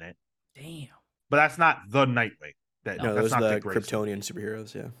Flamebird in it. Damn. But that's not the Nightwing. No, those are the Kryptonian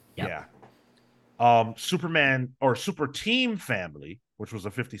superheroes. Yeah. Yep. Yeah. Superman or Super Team Family, which was a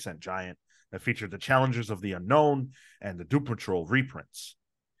 50-cent giant that featured the Challengers of the Unknown and the Doom Patrol reprints.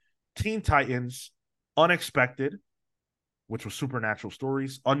 Teen Titans, Unexpected, which was supernatural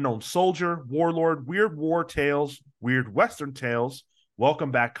stories, Unknown Soldier, Warlord, Weird War Tales, Weird Western Tales,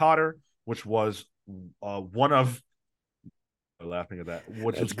 Welcome Back, Cotter, which was one of laughing at that,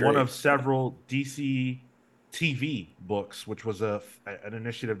 which That's was one great. of several DC TV books, which was an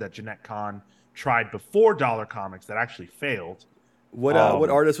initiative that Jeanette Kahn tried before Dollar Comics that actually failed. What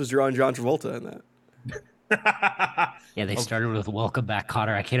artist was drawing John Travolta in that? Yeah, they Of- started with Welcome Back,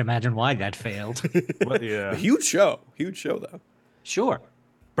 Cotter. I can't imagine why that failed. but yeah, Huge show though. Sure.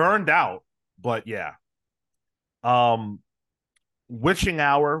 burned out, but yeah. Um, Witching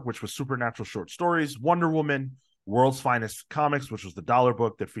Hour, which was supernatural short stories, Wonder Woman, World's Finest Comics, which was the dollar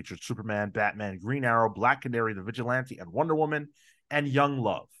book that featured Superman, Batman, Green Arrow, Black Canary, the Vigilante, and Wonder Woman, and Young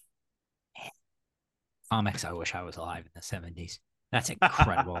Love. Comics, I wish I was alive in the 70s. That's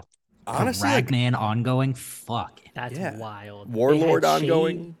incredible. Honestly, From like, Ragman ongoing, fuck. That's Yeah. wild. Warlord They had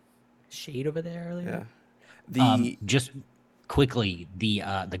ongoing. Shade over there earlier. Yeah. Just quickly, the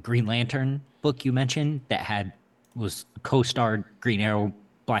Green Lantern book you mentioned that was co-starred Green Arrow,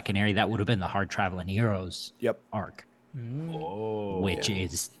 Black Canary, that would have been the Hard Traveling Heroes Yep. arc, Oh, which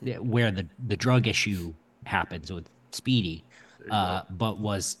is where the drug issue happens with Speedy, but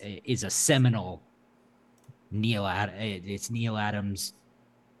is a seminal it's Neil Adams,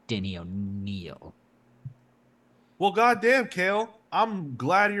 Denny O'Neil. well, goddamn, Kale, I'm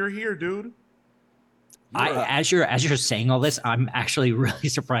glad you're here, dude. As you're saying all this, I'm actually really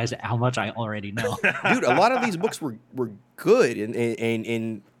surprised at how much I already know. Dude, a lot of these books were good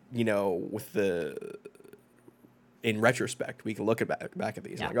in with in retrospect, we can look back at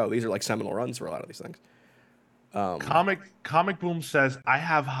these and like, oh, these are like seminal runs for a lot of these things. Comic Boom says I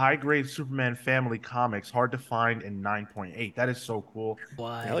have high grade Superman family comics, hard to find in 9.8. That is so cool.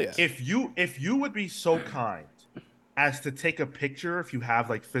 What? Hell yeah. If you would be so kind as to take a picture if you have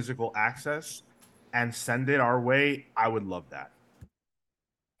like physical access and send it our way, I would love that.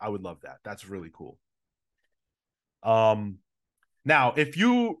 I would love that. That's really cool. Now if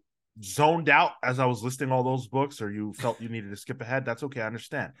you zoned out as I was listing all those books or you felt you needed to skip ahead, that's okay. I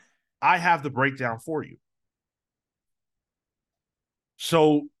understand. I have the breakdown for you.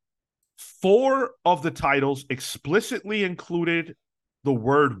 So 4 of the titles explicitly included the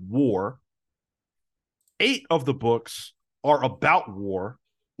word war. 8 of the books are about war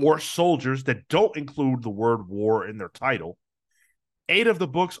or soldiers that don't include the word war in their title. 8 of the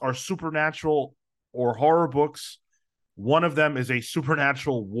books are supernatural or horror books. One of them is a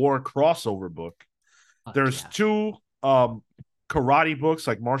supernatural war crossover book. There's 2 karate books,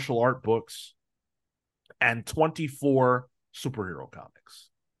 like martial art books, and 24 superhero comics.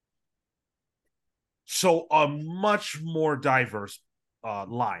 So a much more diverse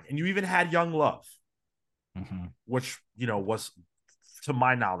line. And you even had Young Love, which, was, to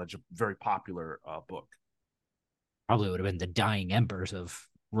my knowledge, a very popular book. Probably would have been the dying embers of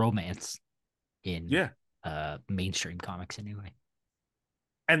romance in mainstream comics anyway.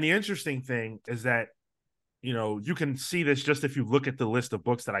 And the interesting thing is that, you can see this just if you look at the list of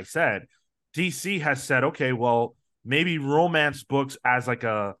books that I said. DC has said, okay, well, maybe romance books as like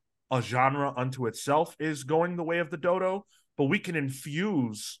a genre unto itself is going the way of the dodo, but we can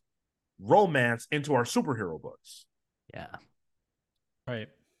infuse romance into our superhero books. Yeah. Right.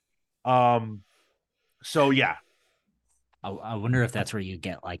 So yeah. I wonder if that's where you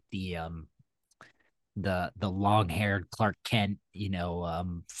get like the long-haired Clark Kent,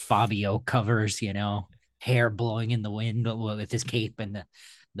 Fabio covers, hair blowing in the wind with his cape, and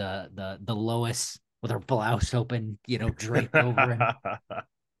the Lois with her blouse open, draped over him.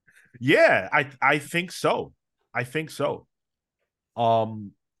 Yeah, I think so. I think so.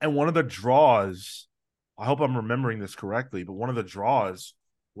 And one of the draws, I hope I'm remembering this correctly, but one of the draws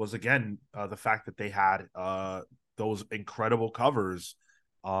was again the fact that they had those incredible covers.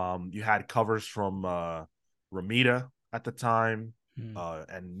 You had covers from Ramita at the time,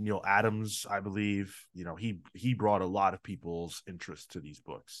 and Neil Adams, I believe. He brought a lot of people's interest to these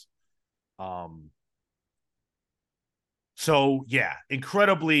books. So yeah,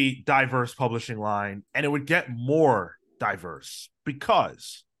 incredibly diverse publishing line, and it would get more diverse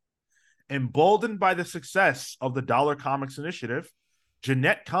because, emboldened by the success of the Dollar Comics initiative,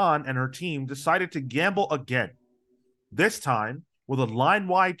 Jeanette Kahn and her team decided to gamble again. This time with a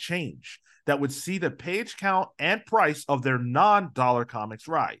line-wide change that would see the page count and price of their non-Dollar Comics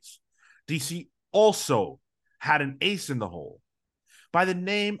rise. DC also had an ace in the hole by the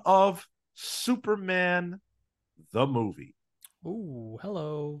name of Superman the movie. Ooh,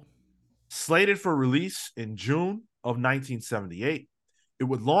 hello. Slated for release in June of 1978, it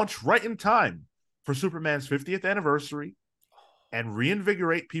would launch right in time for Superman's 50th anniversary and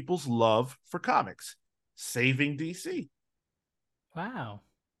reinvigorate people's love for comics, saving DC. Wow.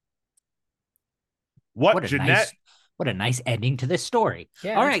 What What a Jeanette? nice, what a nice ending to this story.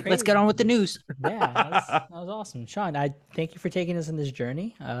 Yeah, All that's right, let's crazy. get on with the news. Yeah, that was awesome. Sean, I thank you for taking us on this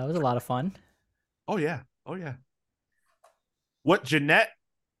journey. It was a lot of fun. Oh yeah, oh yeah. What Jeanette,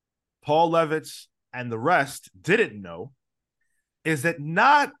 Paul Levitz, and the rest didn't know is that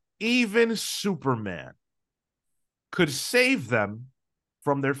not even Superman could save them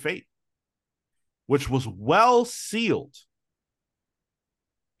from their fate, which was well sealed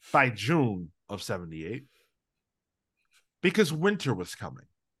by June of 78, because winter was coming.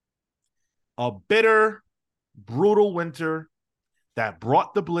 A bitter, brutal winter that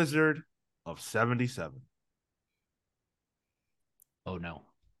brought the blizzard of 77. Oh no.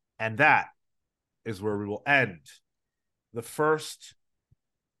 And that is where we will end the first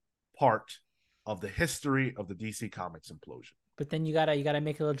part of the history of the DC Comics implosion. But then you gotta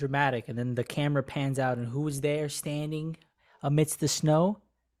make it a little dramatic, and then the camera pans out, and who's there standing amidst the snow?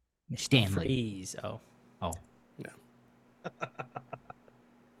 Mr. Stanley. Freeze. Oh, Oh, No.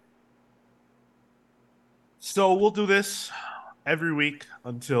 So we'll do this every week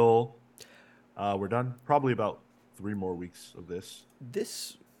until we're done. Probably about 3 more weeks of this.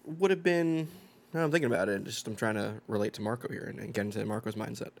 This would have been. Now I'm thinking about it. I'm trying to relate to Marco here and get into Marco's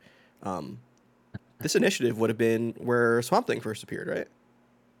mindset. This initiative would have been where Swamp Thing first appeared, right?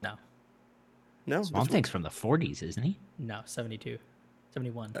 no, No. Swamp this Thing's from the 40s, isn't he? no, 72,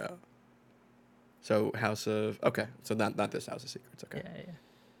 71. one- So House of. Okay. So not this House of Secrets. Okay.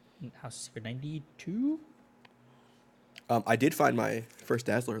 Yeah. House of Secret 92. I did find my first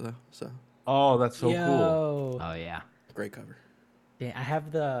Dazzler though. So Oh, that's so cool. Yo. Oh yeah. great cover. Yeah, I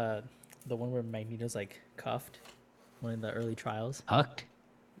have the one where Magneto's like cuffed. One of the early trials. Hucked.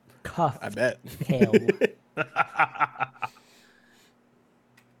 Cuffed. I bet. Tail.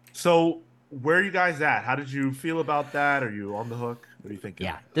 So where are you guys at? How did you feel about that? Are you on the hook? What are you thinking?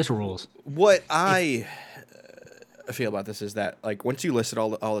 Yeah, this rules. What I feel about this is that like once you listed all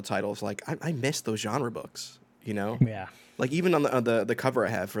the titles, like I miss those genre books. You know. Yeah. Like even on the cover I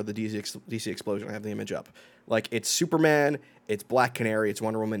have for the DC Explosion, I have the image up. Like it's Superman, it's Black Canary, it's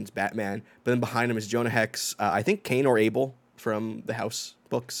Wonder Woman, it's Batman. But then behind him is Jonah Hex, I think Cain or Abel from the House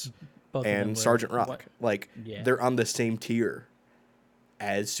books, Both of them and were- Sergeant Rock. what- Like Yeah. they're on the same tier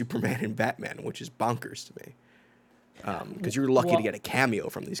as Superman and Batman, which is bonkers to me. Because you're lucky to Well- get a cameo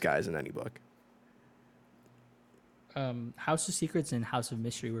from these guys in any book. House of Secrets and House of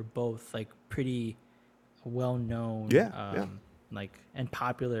Mystery were both like pretty well known, Yeah. like and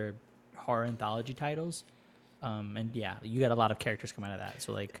popular horror anthology titles. And yeah, you got a lot of characters come out of that.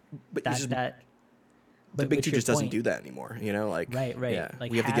 So like But that just- that. The Big to Two your just doesn't point- do that anymore, you know. Like Right. Yeah,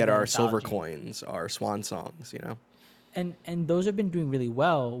 Like, we have to have get an our silver anthology. coins, our swan songs, you know. And those have been doing really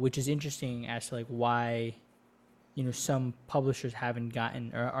well, which is interesting as to like why, some publishers haven't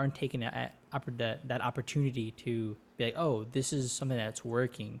gotten or aren't taking that opportunity to be like, oh, this is something that's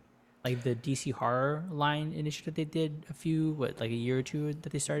working. Like the DC horror line initiative they did like a year or two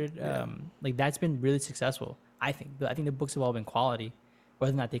that they started. Like that's been really successful. I think. I think the books have all been quality.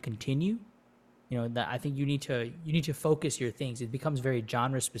 Whether or not they continue, that I think you need to focus your things. It becomes very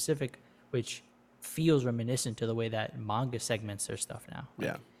genre specific, which feels reminiscent to the way that manga segments their stuff now. Like,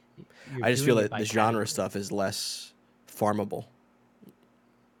 Yeah. you're I just feel doing it that by the genre category. stuff is less farmable.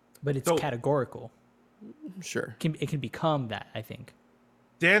 But it's So- categorical. Sure. It can become that, I think.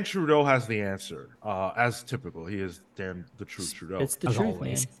 Dan Trudeau has the answer. As typical, he is Dan the true Trudeau. It's the As truth,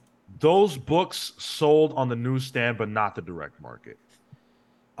 always. man. Those books sold on the newsstand, but not the direct market.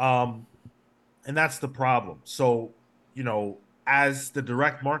 And that's the problem. So, as the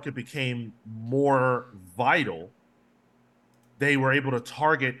direct market became more vital, they were able to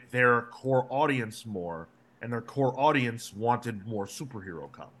target their core audience more, and their core audience wanted more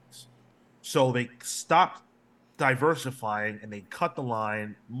superhero comics. So they stopped diversifying and they cut the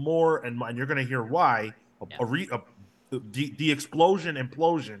line more and more. And you're going to hear why. The explosion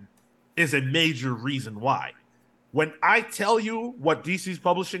implosion is a major reason why. When I tell you what DC's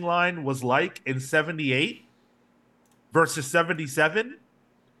publishing line was like in 78 versus 77,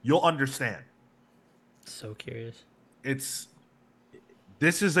 you'll understand. So curious.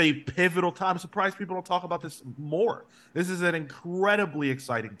 This is a pivotal time. I'm surprised people don't talk about this more. This is an incredibly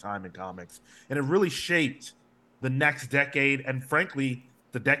exciting time in comics, and it really shaped the next decade and, frankly,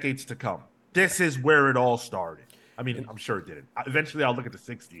 the decades to come. This is where it all started. I mean, I'm sure it didn't. Eventually, I'll look at the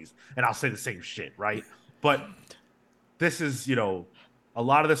 60s, and I'll say the same shit, right? But this is, a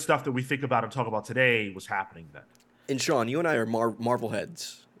lot of the stuff that we think about and talk about today was happening then. And Sean, you and I are Marvel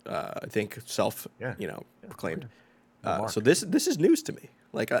heads. I think Yeah. proclaimed. Mark. So this is news to me.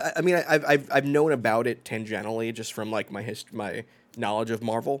 Like I mean I've known about it tangentially just from like my knowledge of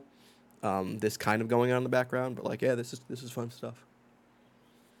Marvel. This kind of going on in the background, but like, yeah, this is fun stuff.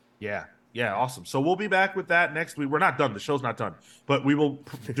 Yeah. Yeah, awesome. So we'll be back with that next week. We're not done. The show's not done, but we will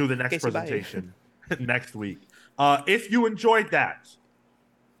do the next Casey, bye. presentation next week. If you enjoyed that,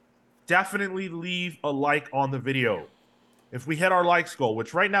 definitely leave a like on the video. If we hit our likes goal,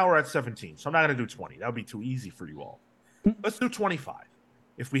 which right now we're at 17, so I'm not going to do 20. That would be too easy for you all. Let's do 25.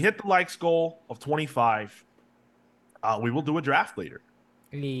 If we hit the likes goal of 25, we will do a draft later.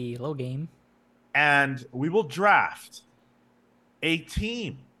 Low game. And we will draft a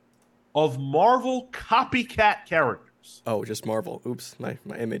team of Marvel copycat characters. Oh, just Marvel. Oops, my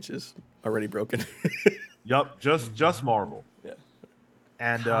image is already broken. Yup, just Marvel. Yeah.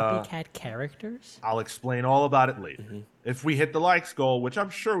 And Copycat characters? I'll explain all about it later. If we hit the likes goal, which I'm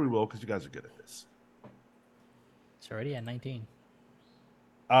sure we will because you guys are good at this. It's already at 19.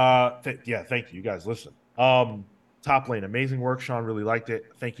 Yeah, thank you. You guys listen. Top lane, amazing work. Sean really liked it.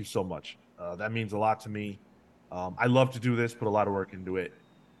 Thank you so much. That means a lot to me. I love to do this, put a lot of work into it.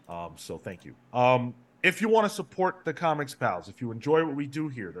 So thank you. If you want to support the Comics Pals, if you enjoy what we do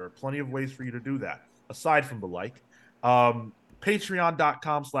here, there are plenty of ways for you to do that, aside from the like.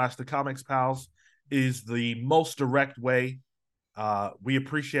 Patreon.com/the Comics Pals is the most direct way. We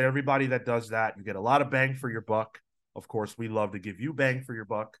appreciate everybody that does that. You get a lot of bang for your buck. Of course, we love to give you bang for your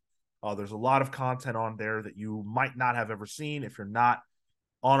buck. There's a lot of content on there that you might not have ever seen if you're not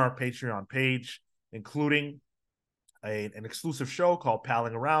on our Patreon page, including an exclusive show called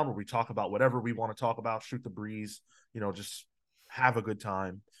Palling Around, where we talk about whatever we want to talk about, shoot the breeze, just have a good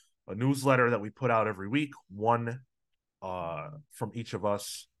time. A newsletter that we put out every week, one from each of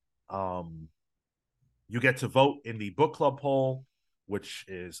us. You get to vote in the book club poll, which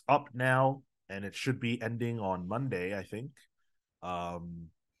is up now, and it should be ending on Monday, I think.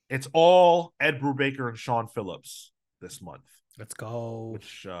 It's all Ed Brubaker and Sean Phillips this month. Let's go.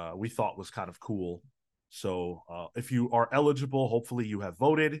 Which we thought was kind of cool. So if you are eligible, hopefully you have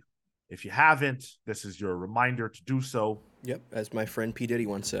voted. If you haven't, this is your reminder to do so. Yep, as my friend P. Diddy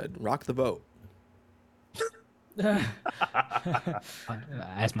once said, rock the vote.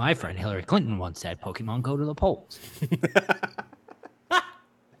 As my friend Hillary Clinton once said, Pokemon go to the polls.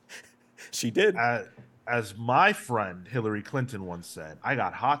 She did. As my friend Hillary Clinton once said, I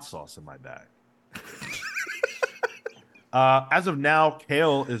got hot sauce in my bag. As of now,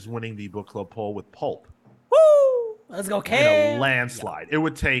 Kale is winning the book club poll with Pulp. Woo! Let's go, In Kale. a landslide. It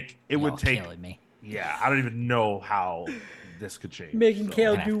would take. Killing me. Yeah, I don't even know how this could change. Making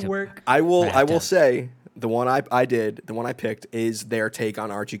Kale I do have to- work. I will Right. say the one I picked is their take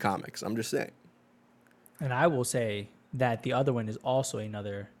on Archie comics. I'm just saying. And I will say that the other one is also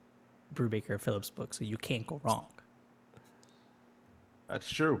another Brubaker Phillips book, so you can't go wrong. That's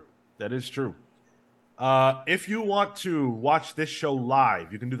true. That is true. If you want to watch this show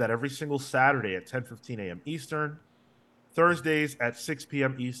live, you can do that every single Saturday at 10:15 a.m. Eastern, Thursdays at 6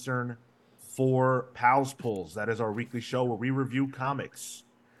 p.m. Eastern for Pals Pulls. That is our weekly show where we review comics.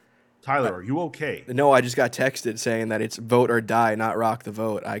 Tyler, are you okay? No, I just got texted saying that it's vote or die, not rock the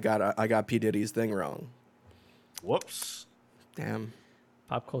vote. I got P. Diddy's thing wrong. Whoops. Damn.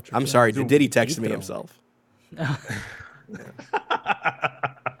 Pop culture. I'm film. sorry. Dude, Diddy texted me throw. himself. I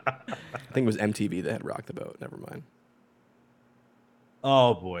think it was MTV that had rocked the boat. Never mind.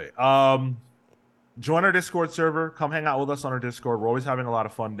 Oh boy. Join our Discord server. Come hang out with us on our Discord. We're always having a lot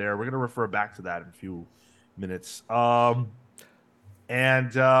of fun there. We're gonna refer back to that in a few minutes. And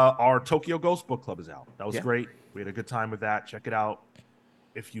our Tokyo Ghost book club is out. That was great. We had a good time with that. Check it out.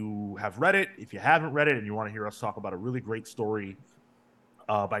 If you have read it, if you haven't read it, and you want to hear us talk about a really great story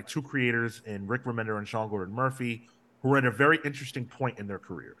by two creators in Rick Remender and Sean Gordon Murphy, who are at a very interesting point in their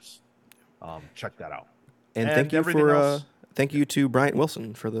careers. Check that out. And thank you everything for else- thank you to Bryant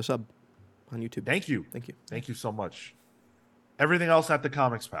Wilson for the sub on YouTube. Thank you. Thank you. Thank you so much. Everything else at the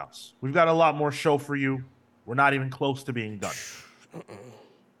Comics Pals. We've got a lot more show for you. We're not even close to being done.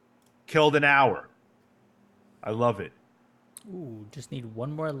 Killed an hour. I love it. Ooh, just need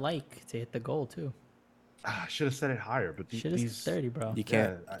one more like to hit the goal too. I should have said it higher, but Should have 30, bro. You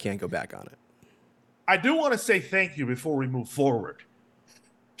can't go back on it. I do want to say thank you before we move forward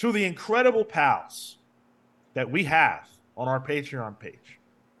to the incredible pals that we have on our Patreon page.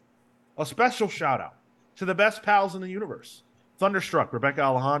 A special shout out to the best pals in the universe, Thunderstruck, Rebecca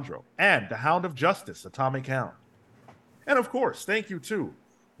Alejandro, and the Hound of Justice, Atomic Hound. And of course, thank you to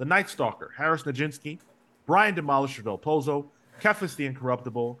the Night Stalker, Harris Najinski, Brian Demolisher Del Pozo, Kefis the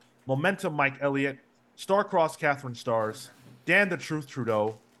Incorruptible, Momentum Mike Elliott, Starcross Catherine Stars, Dan the Truth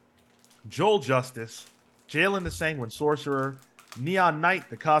Trudeau, Joel Justice, Jalen the Sanguine Sorcerer, Neon Knight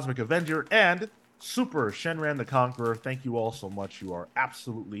the Cosmic Avenger, and Super Shenran the Conqueror. Thank you all so much. You are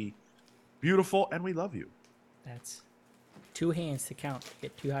absolutely beautiful, and we love you. That's 2 hands to count.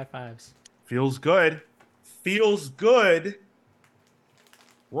 Get 2 high fives. Feels good. Feels good.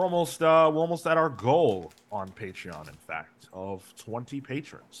 We're almost at our goal on Patreon, in fact, of 20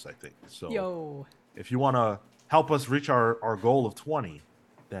 patrons, I think. So Yo. if you want to help us reach our goal of 20,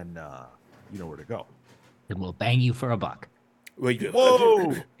 then you know where to go. Then we'll bang you for $1. Wait,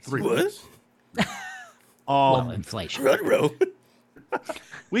 Whoa! 3 What? bucks. Well, inflation. Bro.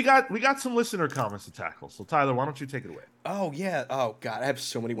 We got some listener comments to tackle. So Tyler, why don't you take it away? Oh yeah. Oh god, I have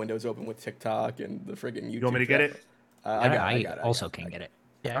so many windows open with TikTok and the friggin' YouTube. You want me to get it? I also can get it.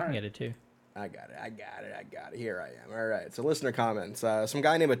 Yeah, I can get it too. I got it. Here I am. All right. So listener comments. Some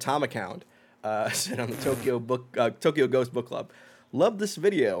guy named Atomic Hound said on the Tokyo Ghost Book Club, "Love this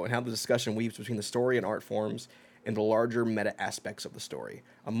video and how the discussion weaves between the story and art forms and the larger meta aspects of the story.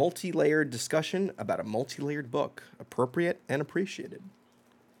 A multi-layered discussion about a multi-layered book, appropriate and appreciated."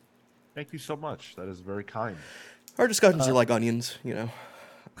 Thank you so much. That is very kind. Our discussions are like onions, you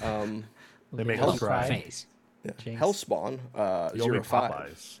know. They make Help us cry. Face. Yeah. Jinx. Hellspawn You owe me 05.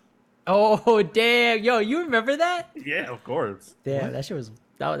 Popeyes. Oh damn! Yo, you remember that? Yeah, of course. Damn, that shit was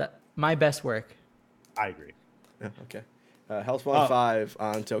my best work. I agree. Yeah, okay. Hellspawn 5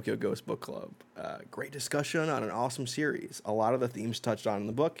 on Tokyo Ghost Book Club. Great discussion on an awesome series. A lot of the themes touched on in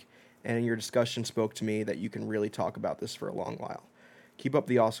the book, and in your discussion spoke to me that you can really talk about this for a long while. Keep up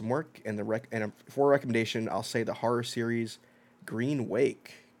the awesome work, and for a recommendation, I'll say the horror series Green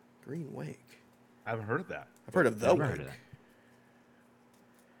Wake. Green Wake. I haven't heard of that. I've heard of The Never Wake. heard of that.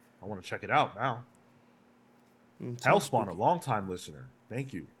 I want to check it out now. Sounds Hellspawn, a spooky. long-time listener.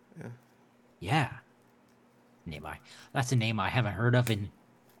 Thank you. Yeah. That's a name I haven't heard of in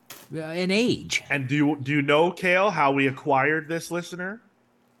an age. And do you know, Kale, how we acquired this listener?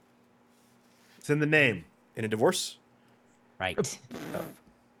 It's in the name. In a divorce? Right.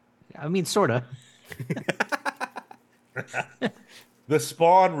 I mean, sort of. The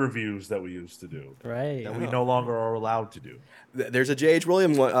Spawn reviews that we used to do. Right. That we no longer are allowed to do. There's a J.H.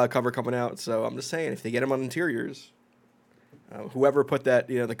 Williams cover coming out, so I'm just saying, if they get him on interiors, whoever put that,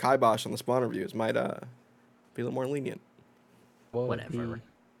 the kibosh on the Spawn reviews might be a little more lenient. Well, Whatever.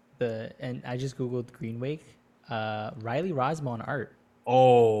 And I just googled Green Wake. Riley Rosmo on art.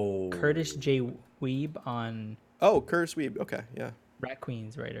 Oh. Curtis J. Weeb on Oh, Curtis Weeb. Okay, yeah. Rat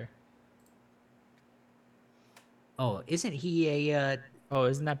Queens writer. Oh, isn't he a Oh,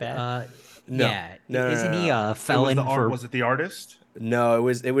 isn't that bad? No. yeah, No, no, isn't no, he no. a felon for Was it the artist? No,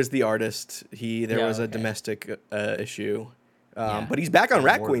 it was the artist. There Yeah, was a okay. domestic issue, Yeah. but he's back on Yeah,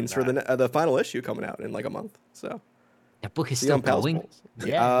 Rat more than Queens for the final issue coming out in like a month. So that book is see still on Pals going? Polls.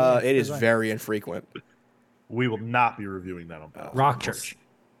 Yeah, it is still going. very infrequent. We will not be reviewing that on Pal. Rock Church.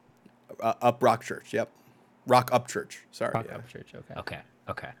 Up Rock Church. Yep, Rock Up Church. Sorry. Rock yeah. Up Church. Okay.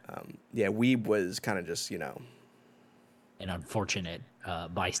 Okay. Yeah, Weeb was kind of just An unfortunate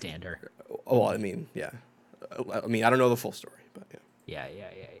bystander. well, I mean, yeah. I mean, I don't know the full story, but yeah.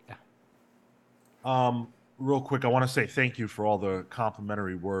 Yeah. Real quick, I want to say thank you for all the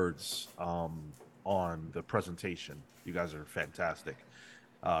complimentary words on the presentation. You guys are fantastic.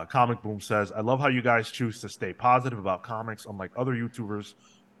 Comic Boom says, I love how you guys choose to stay positive about comics, unlike other YouTubers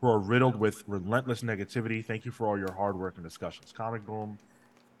who are riddled with relentless negativity. Thank you for all your hard work and discussions. Comic Boom,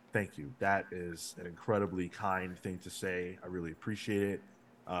 thank you. That is an incredibly kind thing to say. I really appreciate it.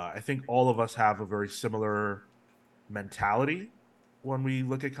 I think all of us have a very similar mentality when we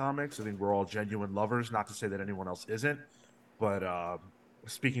look at comics. I think we're all genuine lovers, not to say that anyone else isn't. But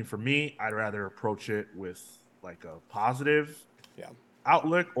speaking for me, I'd rather approach it with like a positive Yeah.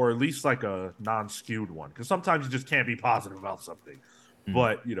 outlook, or at least like a non-skewed one. Because sometimes you just can't be positive about something.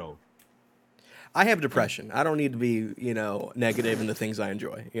 But, I have depression. I don't need to be, negative in the things I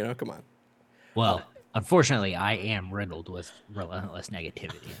enjoy. Come on. Well, unfortunately, I am riddled with relentless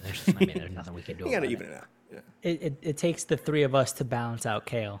negativity. There's nothing we can do You gotta about even it. it out. Yeah. It takes the three of us to balance out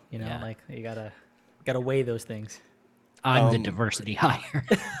Kale. Yeah. Like you gotta weigh those things. I'm the diversity hire.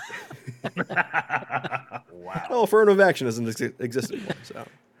 wow. Oh, affirmative action doesn't exist anymore. So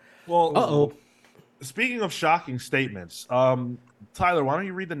Well, Uh-oh. speaking of shocking statements, Tyler, why don't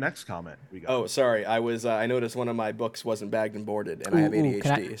you read the next comment we got? Oh, sorry. I noticed one of my books wasn't bagged and boarded, and I have ADHD,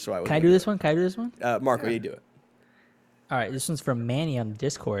 Can I do this one? Can I do this one? Marco, you do it. All right, this one's from Manny on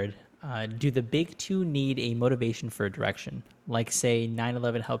Discord. Do the big two need a motivation for direction? Like, say,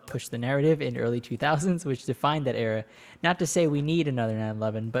 9/11 helped push the narrative in early 2000s, which defined that era. Not to say we need another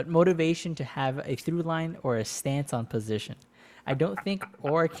 9/11, but motivation to have a through line or a stance on position. I don't think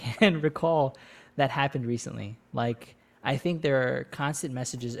or can recall that happened recently. Like, I think there are constant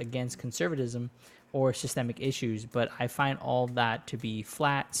messages against conservatism or systemic issues, but I find all that to be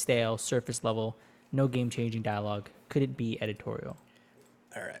flat, stale, surface level, no game changing dialogue. Could it be editorial?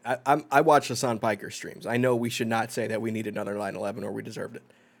 All right. I watch Hassan Piker streams. I know we should not say that we need another 9/11 or we deserved it.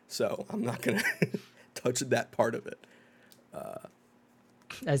 So I'm not going to touch that part of it.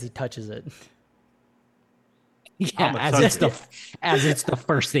 As he touches it. Yeah, I'm a as touch it's the as it's the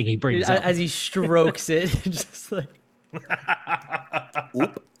first thing he brings up. As he strokes it, just like.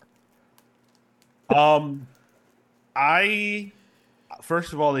 Oop. I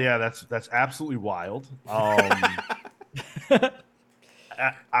first of all, yeah, that's absolutely wild.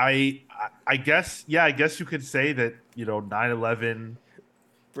 I I guess, yeah, I guess you could say that, 9/11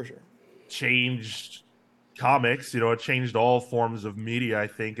 For sure. changed comics. It changed all forms of media, I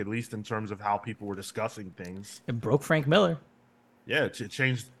think, at least in terms of how people were discussing things. It broke Frank Miller. Yeah, it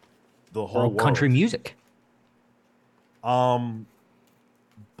changed the whole World world. country music. But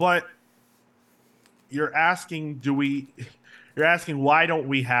you're asking, you're asking why don't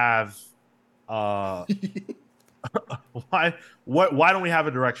we have why don't we have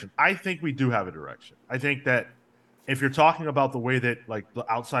a direction? I think we do have a direction. I think that if you're talking about the way that like the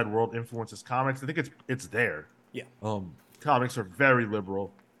outside world influences comics, I think it's there. Yeah. Comics are very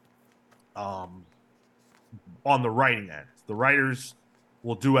liberal on the writing end. The writers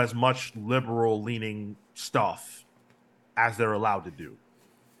will do as much liberal leaning stuff as they're allowed to do.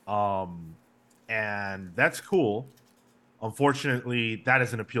 And that's cool. Unfortunately, that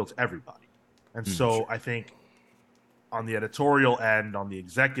doesn't appeal to everybody. And so I think on the editorial end, on the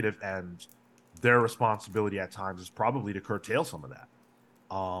executive end, their responsibility at times is probably to curtail some of that.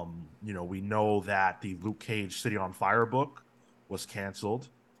 We know that the Luke Cage City on Fire book was canceled.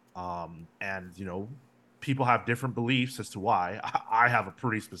 And people have different beliefs as to why. I have a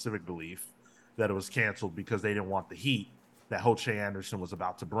pretty specific belief that it was canceled because they didn't want the heat that Hoche Anderson was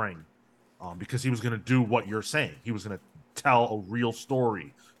about to bring. Because he was going to do what you're saying. He was going to tell a real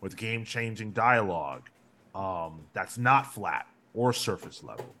story with game-changing dialogue that's not flat or surface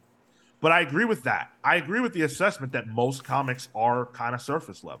level. But I agree with that. I agree with the assessment that most comics are kind of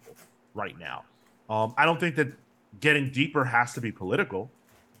surface level right now. I don't think that getting deeper has to be political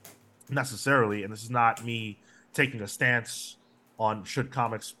necessarily, and this is not me taking a stance on should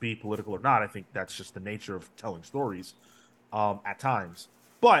comics be political or not. I think that's just the nature of telling stories at times.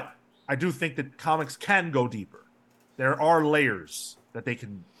 But I do think that comics can go deeper. There are layers that they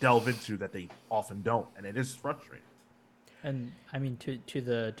can delve into that they often don't, and it is frustrating. And I mean, to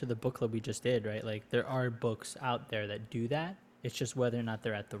the book club we just did, right? Like there are books out there that do that. It's just whether or not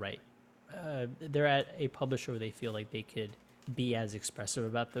they're at the right. They're at a publisher where they feel like they could be as expressive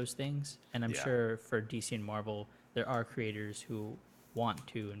about those things. And I'm sure for DC and Marvel, there are creators who want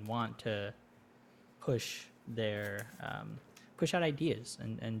to push their push out ideas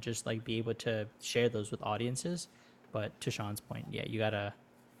and just like be able to share those with audiences. But to Sean's point, yeah, you gotta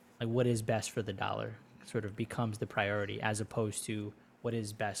like what is best for the dollar sort of becomes the priority as opposed to what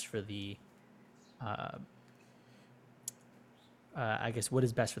is best for the I guess what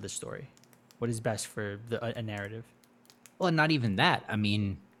is best for the story, what is best for a narrative. Well, and not even that. I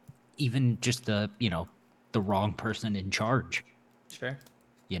mean, even just the wrong person in charge. Sure.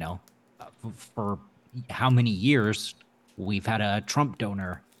 For how many years we've had a Trump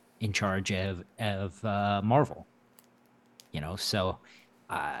donor in charge of Marvel. So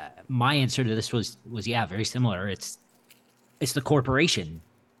my answer to this was yeah, very similar. It's the corporation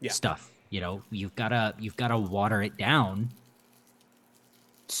stuff. You've gotta water it down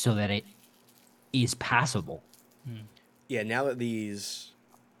so that it is passable. Yeah, now that these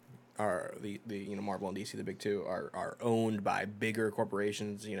are the Marvel and DC, the big two, are owned by bigger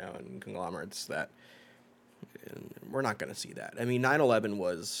corporations, and conglomerates, that we're not going to see that. I mean, 9/11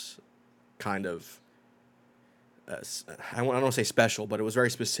 was kind of I don't want to say special, but it was a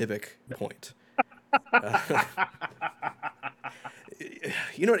very specific point.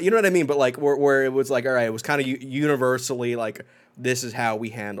 You know what I mean? But like where it was like, all right, it was kind of universally like this is how we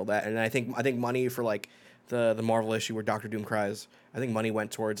handle that. And I think money for like the Marvel issue where Doctor Doom cries, I think money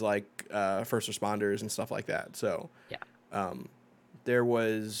went towards like first responders and stuff like that. So Yeah. There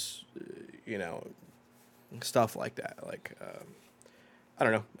was stuff like that. Like I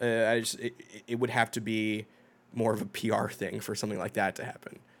don't know. I just it would have to be more of a PR thing for something like that to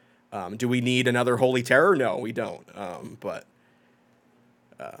happen. Do we need another Holy Terror? No, we don't. But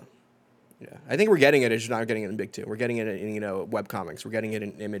yeah, I think we're getting it. It's just not getting it in big two. We're getting it in web comics. We're getting it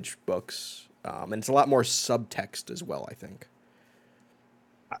in image books, and it's a lot more subtext as well, I think.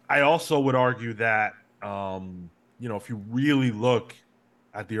 I also would argue that if you really look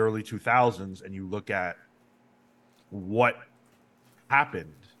at the early 2000s and you look at what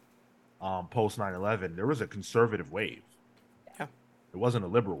happened post 9/11, there was a conservative wave. Yeah. It wasn't a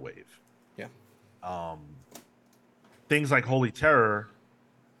liberal wave. Yeah. Things like Holy Terror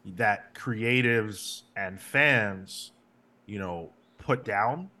that creatives and fans, put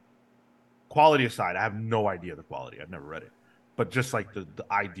down. Quality aside, I have no idea the quality. I've never read it. But just like the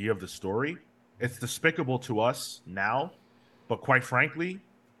idea of the story, it's despicable to us now. But quite frankly,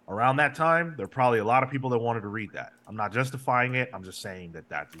 around that time, there are probably a lot of people that wanted to read that. I'm not justifying it. I'm just saying that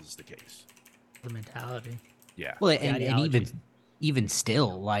that is the case. The mentality. Yeah. Well, The and ideology. even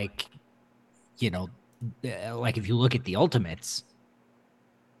still, like, like if you look at the Ultimates,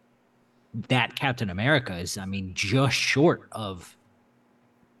 that Captain America is, I mean, just short of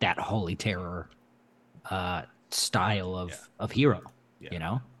that Holy Terror style of hero.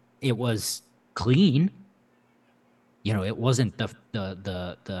 Yeah. It was clean. It wasn't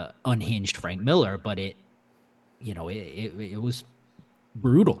the unhinged Frank Miller, but it was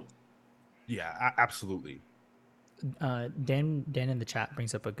brutal. Yeah, absolutely. Dan in the chat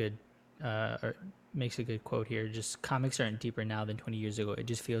brings up a good or makes a good quote here. Just comics aren't deeper now than 20 years ago. It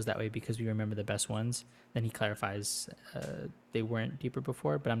just feels that way because we remember the best ones. Then he clarifies they weren't deeper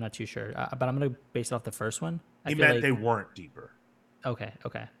before, but I'm not too sure. But I'm gonna base it off the first one. He meant they weren't deeper. Okay.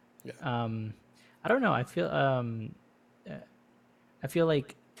 Yeah. I don't know. I feel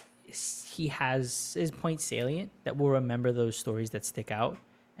like he has his point salient that we'll remember those stories that stick out,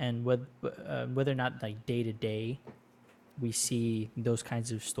 and whether or not like day to day we see those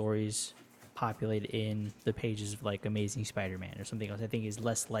kinds of stories populate in the pages of like Amazing Spider-Man or something else, I think is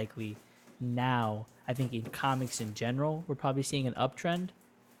less likely now. I think in comics in general, we're probably seeing an uptrend,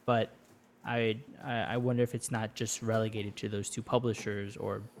 but I wonder if it's not just relegated to those two publishers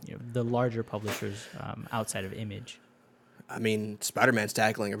or the larger publishers outside of Image. I mean, Spider-Man's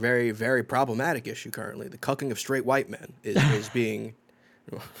tackling a very, very problematic issue currently. The cucking of straight white men is being...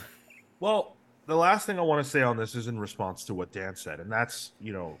 Well, the last thing I want to say on this is in response to what Dan said, and that's,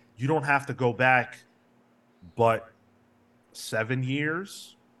 you don't have to go back but 7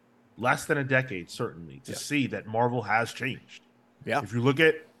 years, less than a decade, certainly, to see that Marvel has changed. Yeah. If you look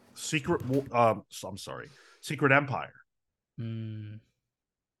at Secret Empire.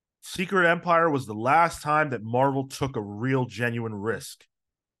 Secret Empire was the last time that Marvel took a real, genuine risk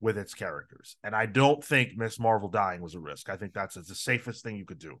with its characters. And I don't think Miss Marvel dying was a risk. I think that's the safest thing you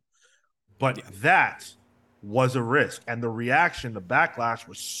could do. But that was a risk. And the reaction, the backlash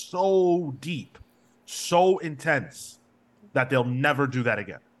was so deep, so intense that they'll never do that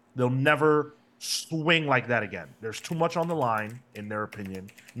again. They'll never swing like that again. There's too much on the line, in their opinion,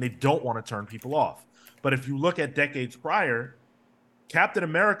 and they don't want to turn people off. But if you look at decades prior, Captain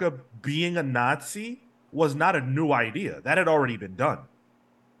America being a Nazi was not a new idea. That had already been done.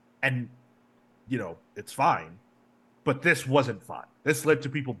 And, it's fine. But this wasn't fine. This led to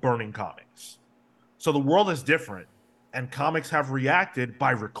people burning comics. So the world is different, and comics have reacted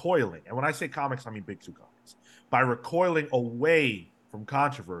by recoiling. And when I say comics, I mean Big Two comics. By recoiling away from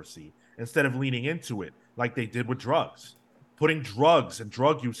controversy instead of leaning into it like they did with drugs. Putting drugs and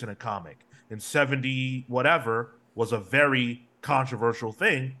drug use in a comic in 70 whatever was a very controversial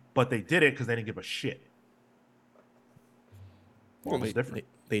thing, but they did it because they didn't give a shit. Well,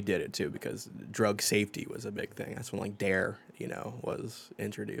 they did it too because drug safety was a big thing. That's when like Dare, was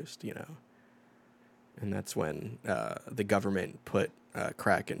introduced, and that's when the government put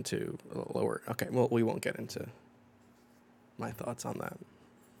crack into lower. Okay, well, we won't get into my thoughts on that.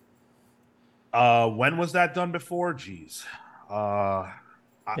 When was that done before? Jeez,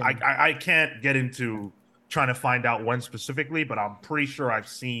 I can't get into trying to find out when specifically, but I'm pretty sure I've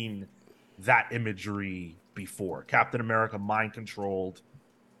seen that imagery before. Captain America mind controlled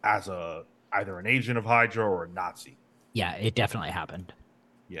as either an agent of Hydra or a Nazi. Yeah, it definitely happened.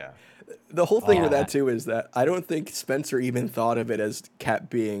 Yeah. The whole thing with that too is that I don't think Spencer even thought of it as Cap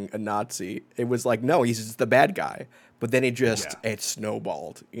being a Nazi. It was like, no, he's just the bad guy. But then it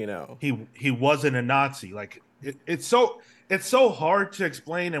snowballed, He wasn't a Nazi. Like it's so hard to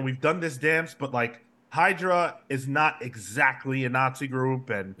explain, and we've done this dance, but like Hydra is not exactly a Nazi group,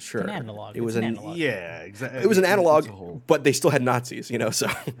 and sure, an analog. It was an analog. Yeah, exactly. It was an analog, but they still had Nazis, So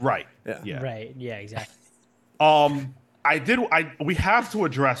right, yeah, right, yeah, exactly. We have to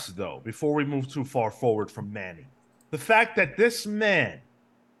address though before we move too far forward from Manny, the fact that this man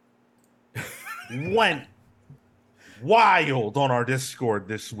went wild on our Discord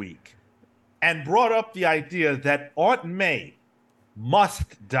this week and brought up the idea that Aunt May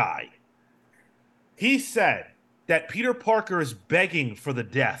must die. He said that Peter Parker is begging for the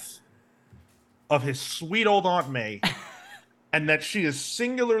death of his sweet old Aunt May and that she is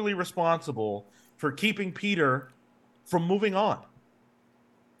singularly responsible for keeping Peter from moving on.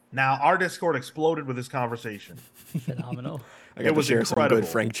 Now, our Discord exploded with this conversation. Phenomenal. I got to was share some good incredible.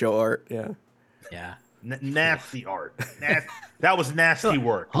 Frank Cho art. Yeah. Yeah. Nasty art. That was nasty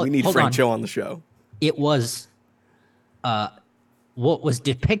work. Hold- We need hold Frank on. Cho on the show. It was what was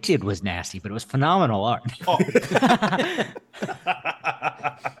depicted was nasty, but it was phenomenal art.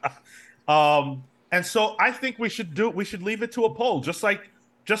 And so I think we should leave it to a poll, just like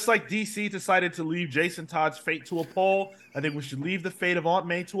DC decided to leave Jason Todd's fate to a poll. I think we should leave the fate of Aunt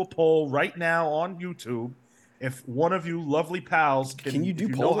May to a poll right now on YouTube. If one of you lovely pals Can you do if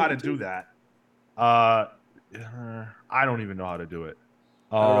you polls know how on to do YouTube? that, I don't even know how to do it.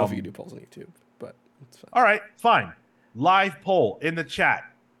 I don't know if you can do polls on YouTube, but it's fine. All right, fine. Live poll in the chat.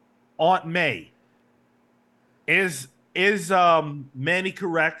 Aunt May, is Manny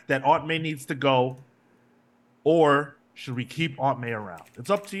correct that Aunt May needs to go, or should we keep Aunt May around? It's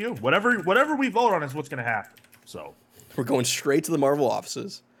up to you. Whatever we vote on is what's going to happen. So We're going straight to the Marvel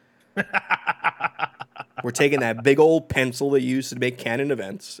offices. We're taking that big old pencil they used to make canon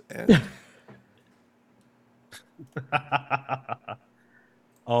events. And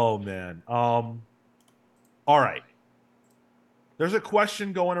oh man. All right. There's a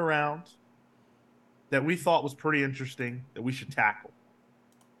question going around that we thought was pretty interesting that we should tackle.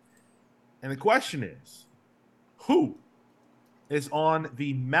 And the question is, who is on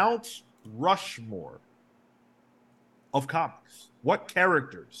the Mount Rushmore of comics? What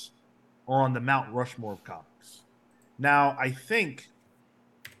characters are on the Mount Rushmore of comics? Now, I think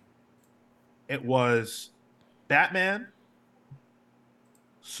it was Batman,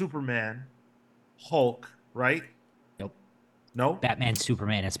 Superman, Hulk, right? Nope. No? Batman,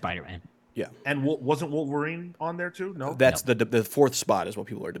 Superman, and Spider-Man. yeah, And wasn't Wolverine on there too? No? that's the fourth spot is what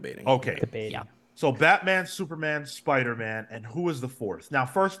people are debating. Okay. Debating. Yeah. So Batman, Superman, Spider-Man, and who is the fourth? Now,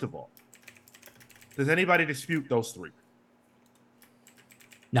 first of all, does anybody dispute those three?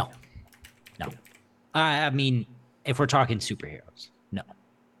 No. I mean, if we're talking superheroes, no.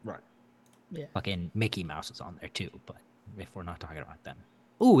 Right. Yeah. Fucking Mickey Mouse is on there too, but if we're not talking about them.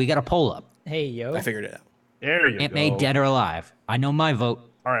 Ooh, we got a poll up. Hey, yo. I figured it out. There you Aunt go. May, dead or alive? I know my vote.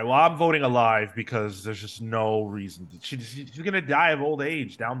 All right. Well, I'm voting alive because there's just no reason. She's going to die of old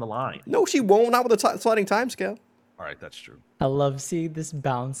age down the line. No, she won't. Not with the sliding time scale. All right. That's true. I love seeing this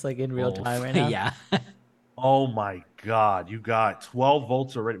bounce like in real time right now. Yeah. Oh my God. You got 12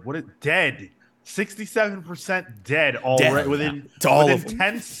 votes already. What is dead? 67% dead already Dead. within, It's all within of them.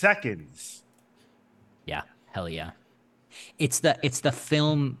 10 seconds. Yeah. Hell yeah. It's the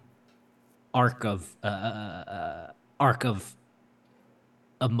film arc of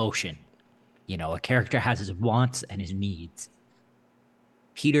emotion. You know, a character has his wants and his needs.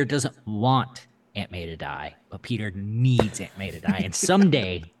 Peter doesn't want Aunt May to die, but Peter needs Aunt May to die. And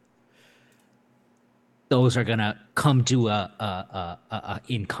someday those are gonna come to a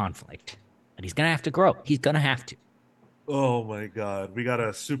in conflict. And he's gonna have to grow. He's gonna have to. Oh my God. We got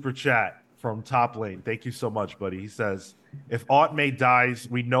a super chat from Top Lane. Thank you so much, buddy. He says, if Aunt May dies,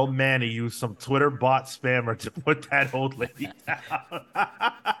 we know Manny used some Twitter bot spammer to put that old lady down.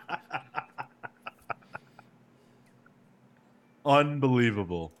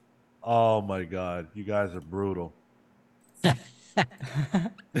 Unbelievable. Oh my God. You guys are brutal.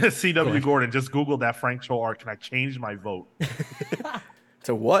 CW Gordon, just Googled that Frank Cho art. Can I change my vote?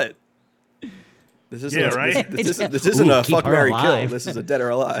 To what? This isn't Yeah, right? This isn't Ooh, a keep fuck, her marry, kill. alive. This is a dead or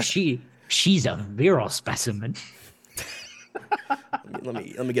alive. She's a virile specimen.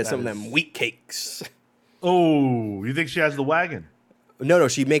 Let me get some of them wheat cakes. Oh, you think she has the wagon? No,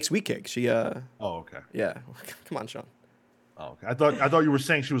 she makes wheat cakes. She Oh, okay. yeah. Come on, Sean. Oh, okay. I thought you were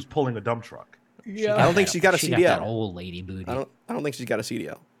saying she was pulling a dump truck. Yeah. I don't think she's got a She CDL. got that old lady booty. I don't think she's got a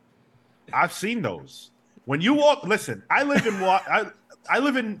CDL. I've seen those. When you walk, listen. I live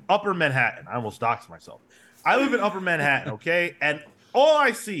in Upper Manhattan. I almost doxed myself. I live in Upper Manhattan, okay, and all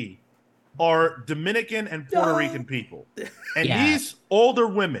I see are Dominican and Puerto Rican people, and Yeah. these older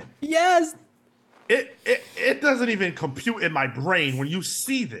women. Yes. It doesn't even compute in my brain when you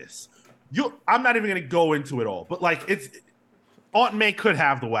see this. I'm not even gonna go into it all, but like Aunt May could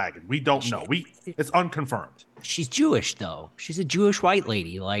have the wagon. We don't know. It's unconfirmed. She's Jewish though. She's a Jewish white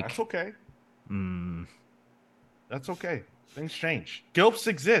lady. Like That's okay. That's okay. Things change. Gilfs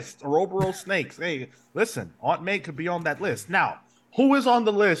exist. Ouroboros snakes. Hey, listen, Aunt May could be on that list. Now, who is on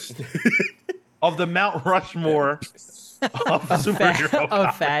the list of the Mount Rushmore of superhero? Of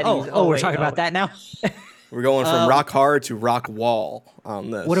fatties. oh, we're wait, talking about that now. We're going from rock hard to rock wall on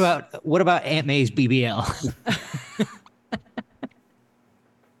this. What about Aunt May's BBL?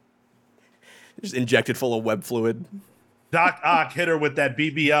 Just injected full of web fluid? Doc Ock hit her with that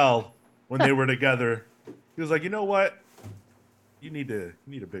BBL when they were together. He was like, you know what? You need a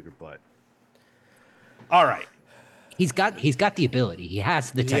bigger butt. All right. He's got the ability. He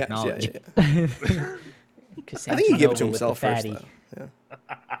has the Yeah, technology. yeah. I think he gave it to Constantinople with the himself first, fatty. though.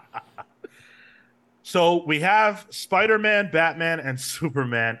 Yeah. So we have Spider-Man, Batman, and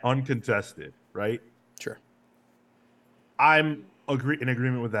Superman uncontested, right? Sure. I'm in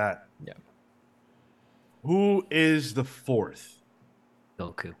agreement with that. Yeah. Who is the fourth?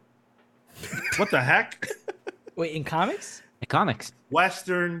 Goku. What the heck? Wait, in comics? The comics.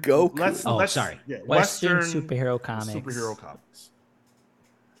 Western Goku. Sorry. Yeah, Western superhero comics. Superhero comics.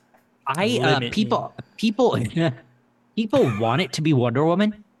 Limit me. People want it to be Wonder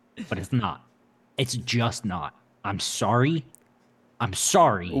Woman, but it's not. It's just not. I'm sorry. Why? It's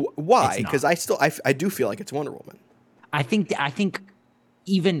not. Because I do feel like it's Wonder Woman. I think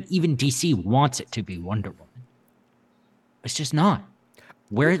even DC wants it to be Wonder Woman. It's just not.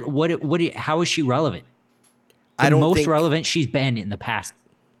 How is she relevant? The I don't most think relevant she's been in the past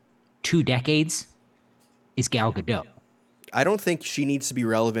 2 decades is Gal Gadot. I don't think she needs to be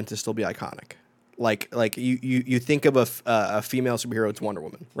relevant to still be iconic. Like you think of a female superhero, it's Wonder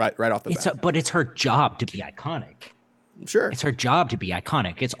Woman, right off the bat. But it's her job to be iconic. Sure. It's her job to be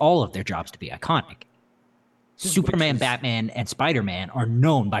iconic. It's all of their jobs to be iconic. Superman, Batman, and Spider-Man are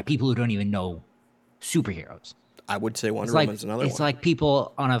known by people who don't even know superheroes. I would say Wonder It's like Woman's another one. it's like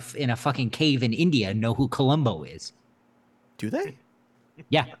people in a fucking cave in India know who Columbo is. Do they?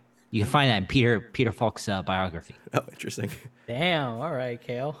 Yeah, you can find that in Peter Falk's biography. Oh, interesting. Damn. All right,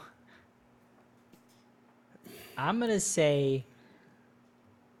 Kale. I'm gonna say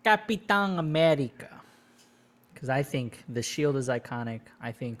Capitan America because I think the shield is iconic.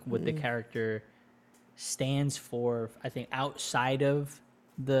 I think what the character stands for, I think outside of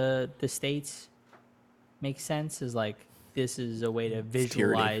the states makes sense. Is like this is a way to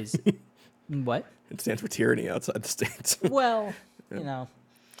visualize what It stands for tyranny outside the states. well, you know,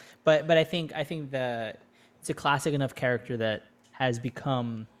 but I think it's a classic enough character that has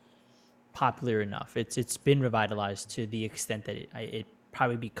become popular enough. It's been revitalized to the extent that it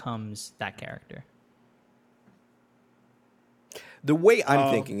probably becomes that character. The way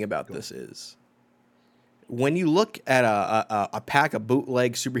I'm thinking about this is when you look at a pack of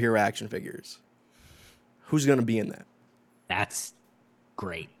bootleg superhero action figures, who's going to be in that? That's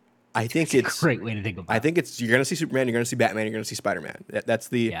great. I think It's a great way to think about it. I think it's you're going to see Superman, you're going to see Batman, you're going to see Spider-Man. That's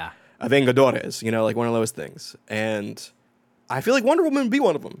the Yeah. Vengadores, like one of those things. And I feel like Wonder Woman would be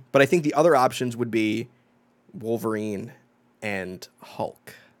one of them. But I think the other options would be Wolverine and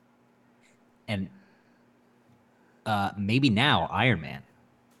Hulk. And maybe now Iron Man.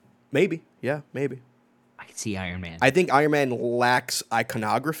 Maybe. Yeah, maybe. I could see Iron Man. I think Iron Man lacks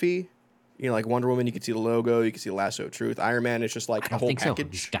iconography. Like Wonder Woman, you can see the logo, you can see the lasso of truth. Iron Man is just like I a don't whole think so. package.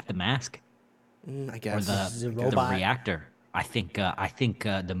 He's got the mask I or guess. He's a the robot. reactor. I think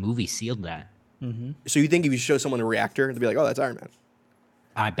the movie sealed that. So you think if you show someone a reactor, they'll be like, "Oh, that's Iron Man."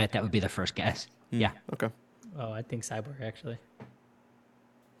 I bet that would be the first guess. Yeah. Okay. Oh, I think Cyborg actually.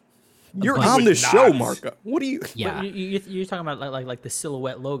 You're But- on would this show, not. Marco. What do you? Yeah. But you're talking about like the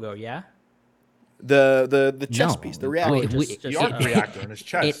silhouette logo, yeah? The chest No. piece, the reactor. Wait, just- The just- arc reactor in his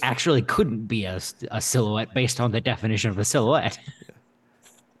chest. It actually couldn't be a silhouette based on the definition of a silhouette.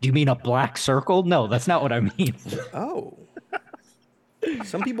 Do you mean a black circle? No, that's not what I mean. Oh.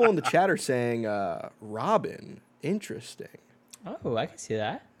 Some people in the chat are saying Robin. Interesting. Oh, I can see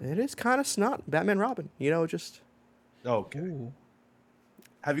that. It is kind of snot. Batman Robin. Just. Okay. Ooh.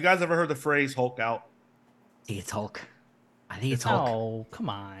 Have you guys ever heard the phrase Hulk out? I think it's Hulk. I think it's Hulk. Oh, come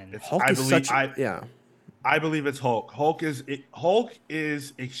on. It's, Hulk I is believe, such. Yeah. I believe it's Hulk. Hulk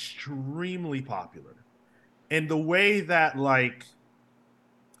is extremely popular in the way that like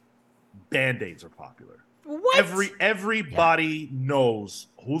Band-Aids are popular. What? Everybody knows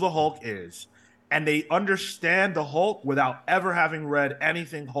who the Hulk is, and they understand the Hulk without ever having read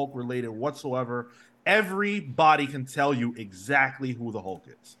anything Hulk related whatsoever. Everybody can tell you exactly who the Hulk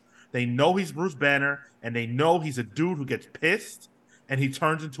is. They know he's Bruce Banner, and they know he's a dude who gets pissed and he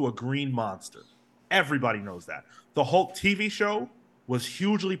turns into a green monster. Everybody knows that. The Hulk TV show was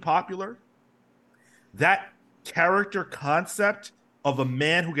hugely popular. That character concept of a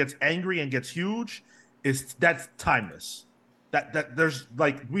man who gets angry and gets huge that's timeless. That there's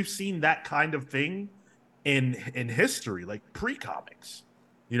like we've seen that kind of thing in history, like pre-comics.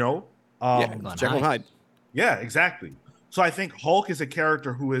 Yeah. Glenn Jekyll and Hyde. Yeah, exactly. So I think Hulk is a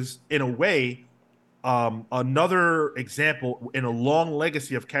character who is, in a way, another example in a long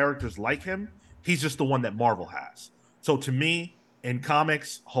legacy of characters like him. He's just the one that Marvel has. So to me, in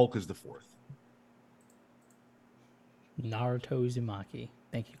comics, Hulk is the fourth. Naruto Uzumaki.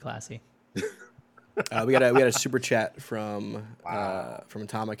 Thank you, Classy. We got a super chat from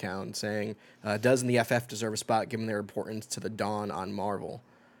Tom Account saying, "Doesn't the FF deserve a spot given their importance to the Dawn on Marvel?"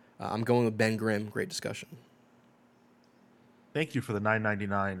 I'm going with Ben Grimm. Great discussion. Thank you for the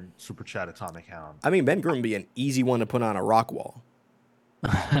 $9.99 super chat, Atomic Hound. I mean, Ben Grimm would be an easy one to put on a rock wall.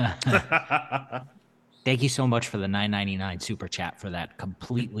 Thank you so much for the $9.99 super chat for that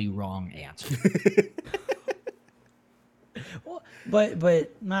completely wrong answer. Well,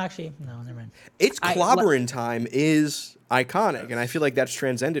 but no, actually, no, never mind. It's clobbering time is iconic, and I feel like that's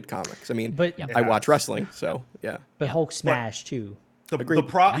transcended comics. I mean, But I watch wrestling, so yeah. but Hulk smash too.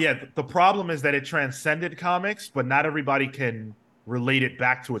 The problem is that it transcended comics, but not everybody can relate it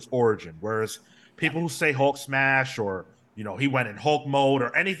back to its origin. Whereas people who say Hulk smash or he went in Hulk mode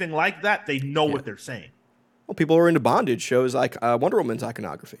or anything like that, they know what they're saying. Well, people who are into bondage shows like Wonder Woman's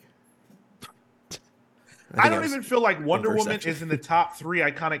iconography. I don't even feel like Wonder Woman is in the top 3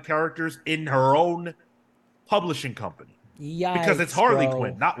 iconic characters in her own publishing company. Yikes, Because it's Harley bro.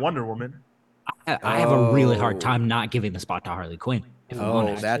 Quinn, not Wonder Woman. I have a really hard time not giving the spot to Harley Quinn. If I'm Oh,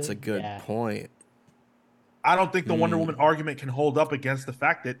 honest. that's a good point. I don't think the Wonder Woman argument can hold up against the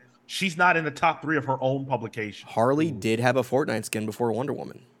fact that she's not in the top 3 of her own publication. Harley did have a Fortnite skin before Wonder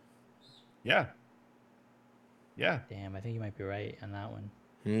Woman. Yeah. Yeah. Damn, I think you might be right on that one.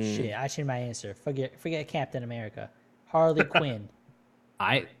 Shit, I changed my answer. Forget Captain America. Harley Quinn.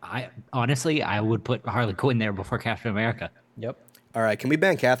 I honestly, I would put Harley Quinn there before Captain America. Yep. All right, can we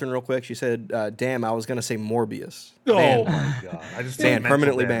ban Catherine real quick? She said, "Damn, I was gonna say Morbius." Oh Ban. my god! I just Ban, mental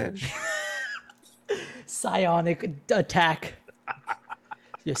permanently damage. Psionic attack.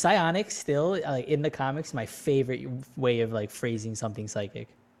 Yo, psionic still in the comics my favorite way of phrasing something psychic.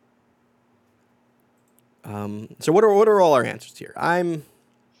 So what are all our answers here? I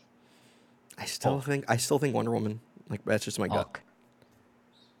still think Wonder Woman. Like that's just my gut. Hulk.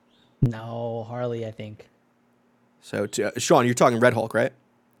 No, Harley, I think. So Sean, you're talking Red Hulk, right?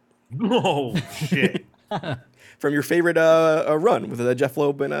 Oh shit! From your favorite run with Jeff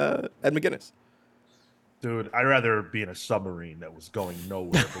Loeb and Ed McGuinness. Dude, I'd rather be in a submarine that was going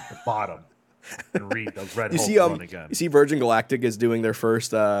nowhere but the bottom and read the Red You Hulk see, run again. you see, Virgin Galactic is doing their first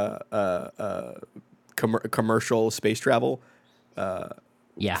commercial space travel.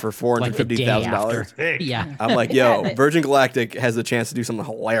 Yeah. For like the day $450,000. after. Big. Yeah. I'm like, yo, Virgin Galactic has the chance to do something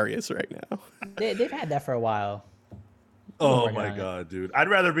hilarious right now. They've had that for a while. Oh working my on it. god, dude! I'd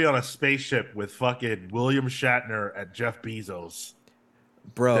rather be on a spaceship with fucking William Shatner and Jeff Bezos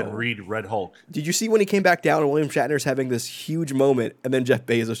than Bro, read Red Hulk. did you see when he came back down and William Shatner's having this huge moment and then Jeff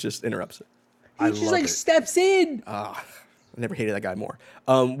Bezos just interrupts it? I He just love it. steps in. I never hated that guy more.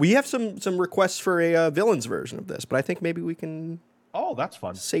 We have some requests for a villains version of this, but I think maybe we can. Oh, that's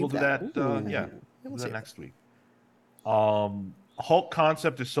fun. Save we'll do that. that. Ooh. Yeah, We'll we'll do save that next week. Hulk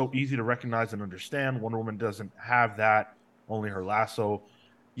concept is so easy to recognize and understand. Wonder Woman doesn't have that. Only her lasso.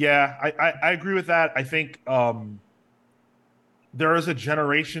 Yeah, I agree with that. I think there is a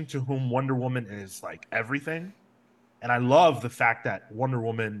generation to whom Wonder Woman is like everything, and I love the fact that Wonder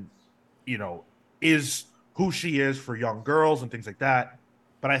Woman, is who she is for young girls and things like that.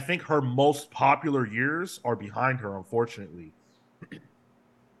 But I think her most popular years are behind her, unfortunately.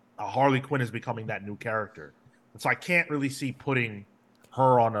 Harley Quinn is becoming that new character. And so I can't really see putting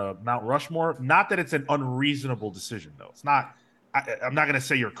her on a Mount Rushmore. Not that it's an unreasonable decision, though. It's not. I'm not going to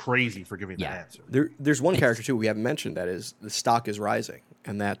say you're crazy for giving that answer. There's one character too we haven't mentioned that is the stock is rising,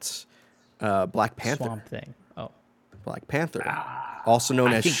 and that's Black Panther. Swamp Thing. Oh. Black Panther, also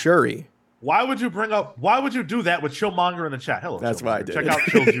known as think- Shuri. Why would you do that with Chillmonger in the chat? Hello, That's Chillmonger. why I did Check it. out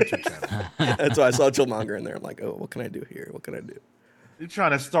Chill's YouTube channel. That's why I saw Killmonger in there. I'm like, oh, what can I do here? What can I do? You're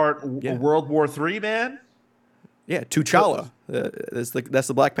trying to start a World War III, man? Yeah, T'Challa. That's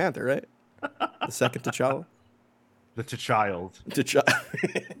the Black Panther, right? The second T'Challa. The T'Child.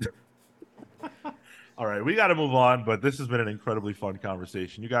 T'Challa. All right, we got to move on, but this has been an incredibly fun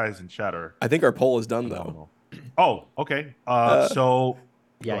conversation. You guys in chat are I think our poll is done though. phenomenal. Oh, okay. So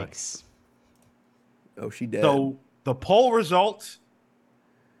Yikes. Oh, she dead. So the poll result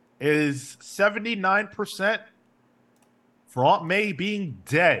is 79% for Aunt May being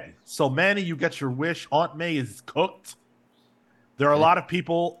dead. So Manny, you get your wish. Aunt May is cooked. There are a lot of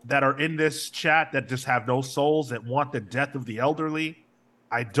people that are in this chat that just have no souls, that want the death of the elderly.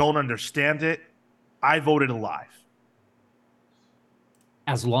 I don't understand it. I voted alive.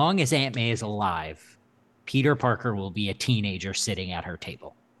 As long as Aunt May is alive, Peter Parker will be a teenager sitting at her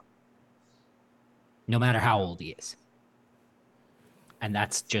table. No matter how old he is. And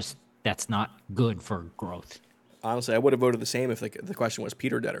that's not good for growth. Honestly, I would have voted the same if the question was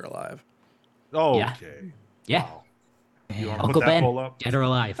Peter dead or alive. Okay. Yeah. Wow. You want to put Uncle that Ben, poll up? dead or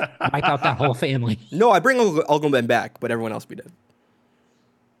alive. Wipe out that whole family. No, I bring Uncle Ben back, but everyone else be dead.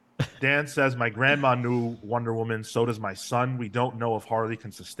 Dan says, my grandma knew Wonder Woman. So does my son. We don't know if Harley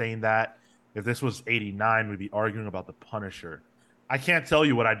can sustain that. If this was 89, we'd be arguing about the Punisher. I can't tell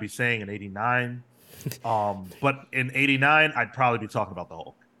you what I'd be saying in 89. But in 89, I'd probably be talking about the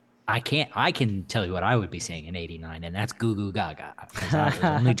Hulk. I can tell you what I would be saying in 89, and that's goo goo gaga. Because I was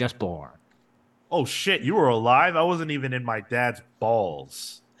only just born. Oh shit, you were alive? I wasn't even in my dad's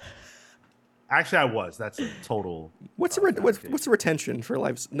balls. Actually, I was. That's a total. What's the retention for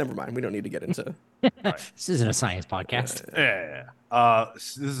lives? Never mind. We don't need to get into. This isn't a science podcast. Yeah.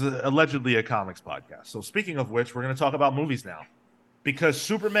 This is allegedly a comics podcast. So speaking of which, we're going to talk about movies now, because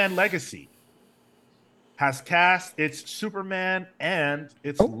Superman Legacy has cast its Superman and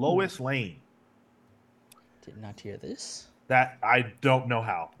its Lois Lane. Did not hear this. That I don't know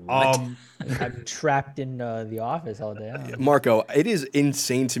how. I'm trapped in the office all day. Marco, it is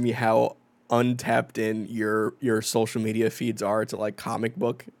insane to me how untapped in your social media feeds are to like comic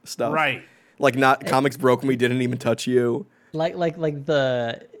book stuff. Right. Like not comics broke me, didn't even touch you. Like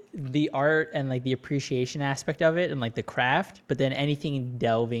the art and like the appreciation aspect of it and like the craft, but then anything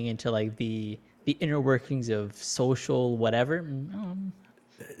delving into like the inner workings of social whatever.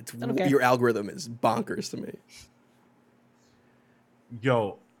 Okay. Your algorithm is bonkers to me.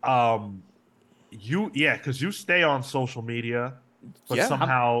 Yo, because you stay on social media, but Yeah.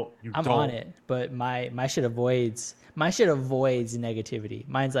 somehow I'm don't. on it, but my shit avoids negativity.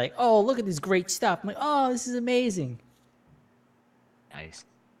 Mine's like, oh, look at this great stuff. I'm like, oh, this is amazing. Nice.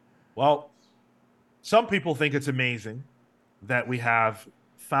 Well, some people think it's amazing that we have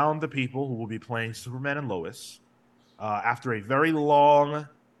found the people who will be playing Superman and Lois. After a very long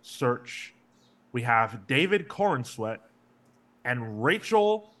search, we have David Corenswet and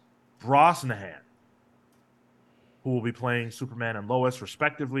Rachel Brosnahan, who will be playing Superman and Lois,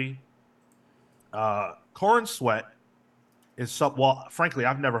 respectively. Corenswet is well, frankly,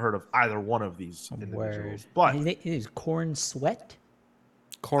 I've never heard of either one of these individuals. But his name is Corn Sweat.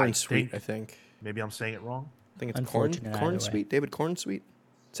 I think. Maybe I'm saying it wrong. I think it's Unfortunate Corn either way. Sweet. David Corn Sweet.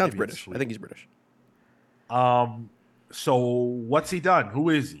 Sounds Maybe British. it's I think he's British. So what's he done? Who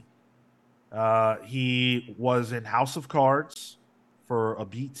is he? He was in House of Cards for a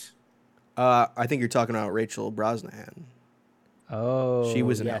beat. I think you're talking about Rachel Brosnahan. Oh, She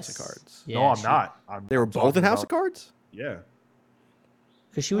was in yes. House of Cards. No, I'm not. They were both in House of Cards. Cards? Yeah.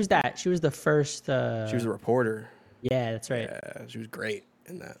 Because she was the first. She was a reporter. Yeah, that's right. Yeah, she was great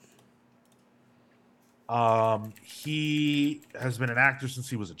in that. He has been an actor since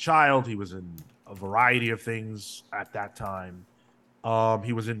he was a child. He was in a variety of things at that time.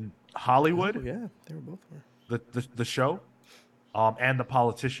 He was in Hollywood. Oh, yeah, they were both. The show, and The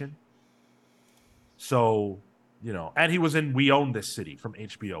Politician. So, and he was in We Own This City from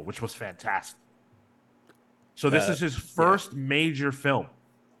HBO, which was fantastic. So this is his first major film.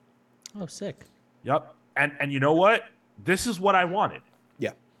 Oh, sick. Yep. And you know what? This is what I wanted.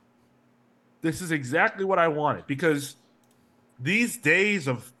 Yeah. This is exactly what I wanted, because these days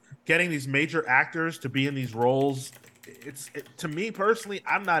of getting these major actors to be in these roles, to me personally,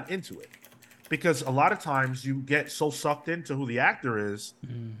 I'm not into it, because a lot of times you get so sucked into who the actor is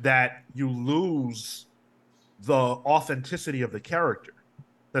that you lose the authenticity of the character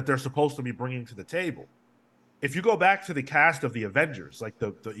that they're supposed to be bringing to the table. If you go back to the cast of the Avengers, like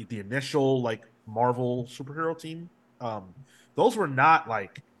the initial like Marvel superhero team, those were not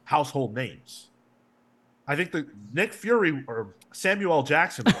like household names. I think the Nick Fury or Samuel L.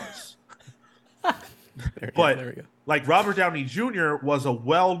 Jackson was. But there we go. like Robert Downey Jr. was a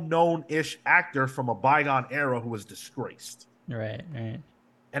well-known-ish actor from a bygone era who was disgraced. Right.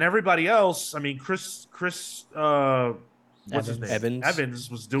 And everybody else, I mean, Chris what's his name? Evans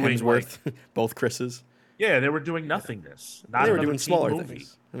was doing Hemsworth, both Chris's. Yeah, they were doing nothingness. Not they were another doing teen smaller movie.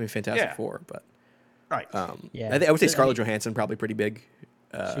 things. I mean, Fantastic Yeah. Four, but Right. Yeah. I would say Scarlett Johansson probably pretty big.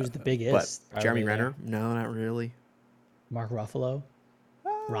 She was the biggest. But Jeremy probably, Renner, no, not really. Mark Ruffalo.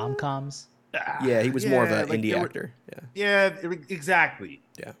 Rom-coms. Yeah, he was more of an like indie they were- actor. exactly.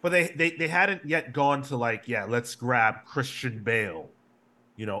 Yeah. But they hadn't yet gone to like, let's grab Christian Bale,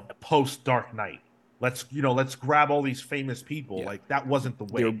 post Dark Knight. Let's grab all these famous people. Yeah. Like that wasn't the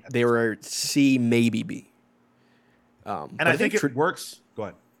way. They were C, maybe B. And I think it works. Go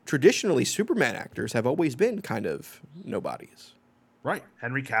ahead. Traditionally, Superman actors have always been kind of nobodies. Right.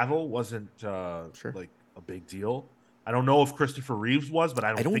 Henry Cavill wasn't Sure. like a big deal. I don't know if Christopher Reeves was, but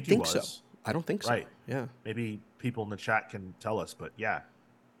I don't think he was. so. I don't think so. Right. Yeah. Maybe people in the chat can tell us, but yeah.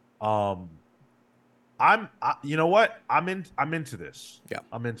 You know what? I'm into this. Yeah.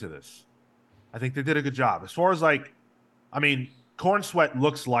 I'm into this. I think they did a good job. As far as like I mean, Corn Sweat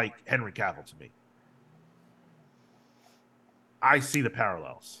looks like Henry Cavill to me. I see the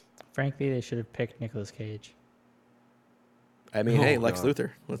parallels. Frankly, they should have picked Nicolas Cage. I mean, hey, Oh, Lex God.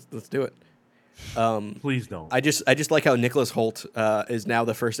 Luthor. Let's do it. Please don't. I just like how Nicholas Hoult is now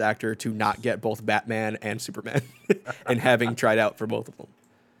the first actor to not get both Batman and Superman, and having tried out for both of them.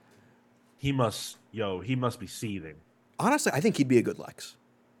 He must be seething. Honestly, I think he'd be a good Lex.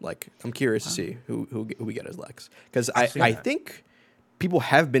 Like, I'm curious to see who we get as Lex, because I've seen I that. think people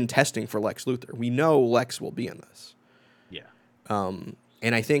have been testing for Lex Luthor. We know Lex will be in this. Yeah.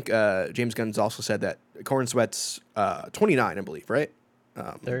 And I think James Gunn's also said that Corn Sweat's 29, I believe, right?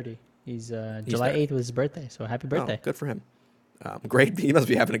 30. He's July 8th was his birthday, so happy birthday. Oh, good for him. Great. He must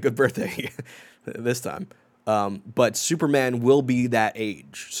be having a good birthday this time. But Superman will be that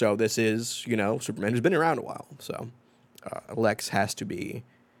age. So this is, Superman who's been around a while. So Lex has to be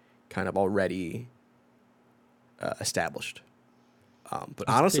kind of already established. But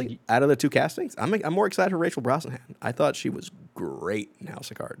honestly, good. out of the two castings, I'm more excited for Rachel Brosnahan. I thought she was great in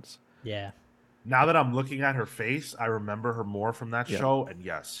House of Cards. Yeah. Now that I'm looking at her face, I remember her more from that Yeah. show, and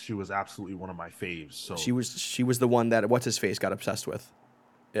yes, she was absolutely one of my faves. So She was the one that what's his face got obsessed with.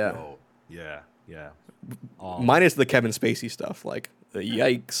 Yeah. oh, yeah. Minus the Kevin Spacey stuff, like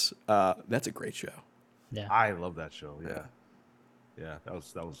yikes. That's a great show. Yeah. I love that show. Yeah, that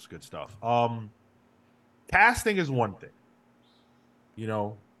was good stuff. Casting is one thing.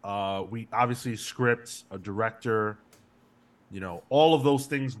 We obviously scripts, a director, all of those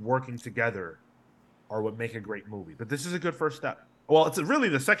things working together are what make a great movie. But this is a good first step. Well, it's really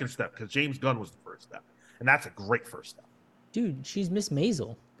the second step because James Gunn was the first step, and that's a great first step. Dude, she's Miss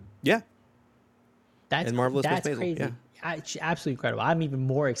Maisel. Yeah. That's And Marvelous Miss that's Maisel, crazy. She's absolutely incredible. I'm even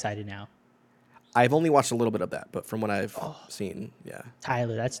more excited now. I've only watched a little bit of that, but from what I've seen, yeah.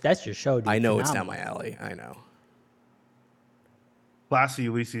 Tyler, that's your show, dude. I know it's down Phenomenal. my alley. I know. Classy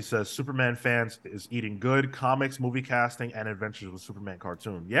Ulysses says Superman fans is eating good comics, movie casting, and Adventures with Superman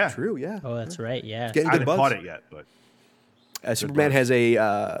cartoon. Yeah, True, yeah. Oh, that's right. Yeah. Getting I good haven't buzz. caught it yet, but Superman buzz. has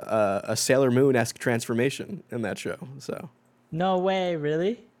a Sailor Moon-esque transformation in that show, so No way,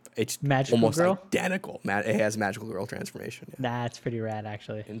 really? it's Magical almost Girl? identical. It has Magical Girl transformation, yeah. That's pretty rad,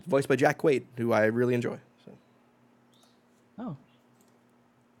 actually. And voiced by Jack Quaid, who I really enjoy. So. Oh,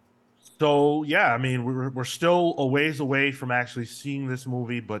 So yeah, I mean we're still a ways away from actually seeing this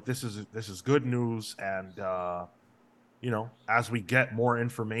movie, but this is good news, and as we get more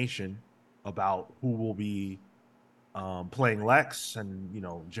information about who will be playing Lex and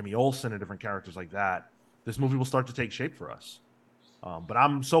Jimmy Olsen and different characters like that, this movie will start to take shape for us. But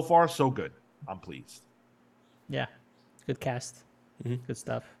I'm so far so good. I'm pleased. yeah. Good cast. Good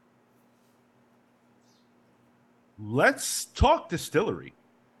stuff. Let's talk distillery.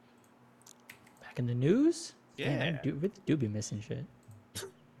 Back in the news? Yeah. Man, I do be missing shit.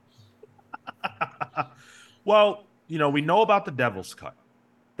 Well, we know about the Devil's Cut.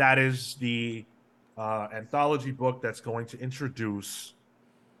 That is the anthology book that's going to introduce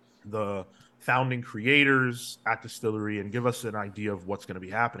the founding creators at Distillery and give us an idea of what's going to be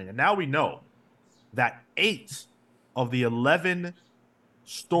happening. And now we know that 8 of the 11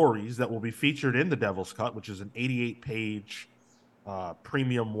 stories that will be featured in the Devil's Cut, which is an 88-page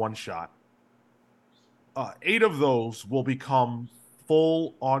premium one-shot, 8 of those will become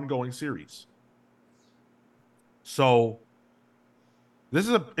full ongoing series. So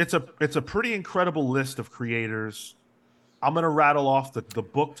it's a pretty incredible list of creators. I'm going to rattle off the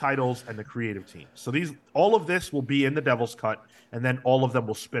book titles and the creative team. So all of this will be in the Devil's Cut, and then all of them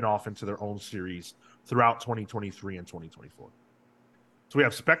will spin off into their own series throughout 2023 and 2024. So we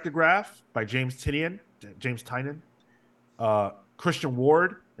have Spectrograph by James Tynion, Christian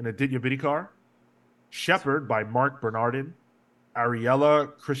Ward and Aditya Bidikar, Shepherd by Mark Bernardin,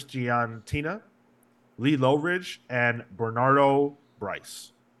 Ariella Christiantina, Lee Lowridge, and Bernardo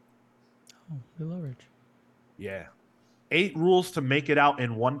Bryce. Oh, Lil Ridge. Yeah. 8 Rules to Make It Out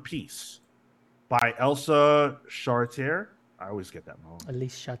in One Piece by Elsa Chartier. I always get that wrong.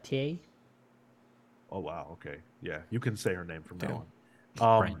 Elise Chatier. Oh, wow. Okay. Yeah. You can say her name from now Yeah.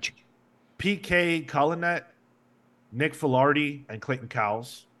 on. French. P.K. Cullinet, Nick Filardi, and Clayton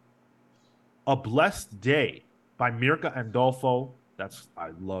Cowles. A Blessed Day by Mirka Andolfo. I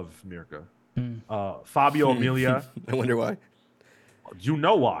love Mirka. Fabio Emilia. I wonder why. You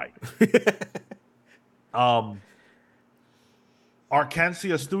know why.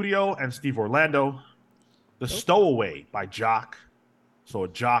 Arcancia Studio and Steve Orlando. The Stowaway by Jock. So a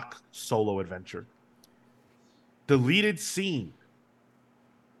Jock solo adventure. Deleted Scene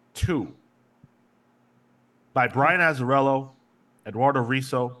 2 by Brian Azzarello, Eduardo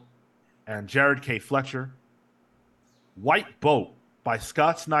Riso, and Jared K. Fletcher. White Boat by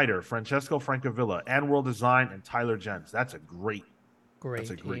Scott Snyder, Francesco Francavilla, and World Design, and Tyler Jens. That's a great Great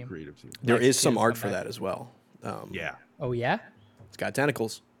team. creative team. There Nice is to some come art for back. that as well. Yeah. Oh yeah. It's got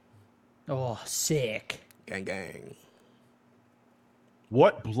tentacles. Oh, sick. Gang, gang.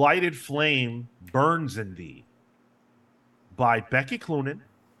 What Blighted Flame Burns in Thee by Becky Cloonan,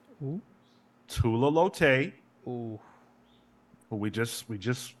 Ooh. Tula Lote, Ooh. who we just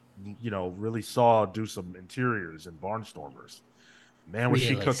really saw do some interiors in Barnstormers. Man, was she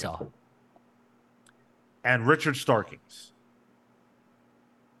Really cooking. so. And Richard Starkings.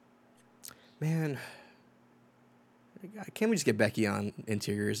 Man, can't we just get Becky on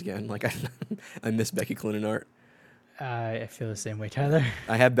interiors again? Like I miss Becky Cloonan art. I feel the same way, Tyler.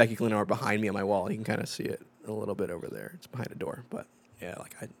 I have Becky Cloonan art behind me on my wall. You can kind of see it a little bit over there. It's behind a door, but yeah,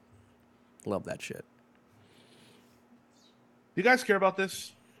 like I love that shit. You guys care about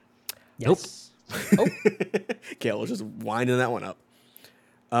this? Nope. Yes. Kale was just winding that one up.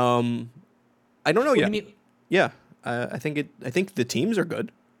 I don't know What do yet. you mean? Yeah, I think the teams are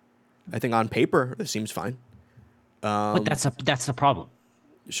good. I think on paper this seems fine. But that's the problem.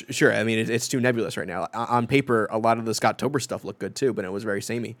 Sure, I mean it's too nebulous right now. On paper, a lot of the Scott Tober stuff looked good too, but it was very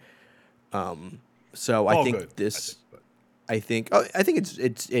samey. So I All think good, this. but- I think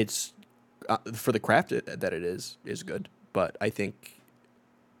it's for the craft that it is good, but I think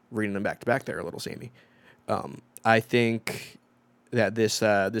reading them back to back they're a little samey. I think that this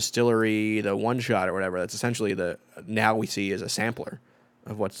distillery, the one shot or whatever, that's essentially now we see as a sampler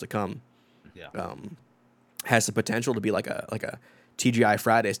of what's to come. Yeah. Has the potential to be like a TGI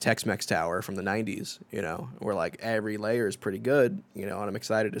Fridays Tex-Mex tower from the 90s, where like every layer is pretty good, and I'm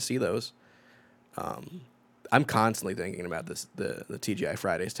excited to see those. I'm constantly thinking about the TGI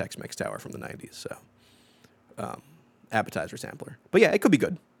Fridays Tex-Mex tower from the 90s, so appetizer sampler. But yeah, it could be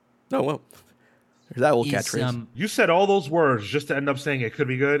good. Oh, well. There's that old catchphrase. You said all those words just to end up saying it could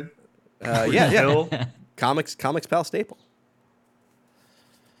be good. Yeah. Still? Comics pal staple.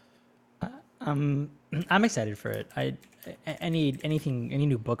 I'm excited for it. Any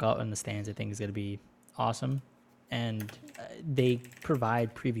new book out in the stands, I think is gonna be awesome, and they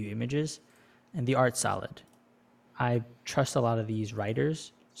provide preview images, and the art's solid. I trust a lot of these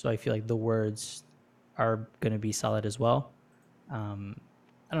writers, so I feel like the words are gonna be solid as well. I don't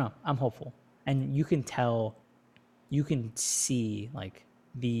know. I'm hopeful, and you can see like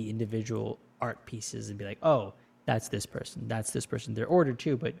the individual art pieces and be like, oh, that's this person, that's this person. They're ordered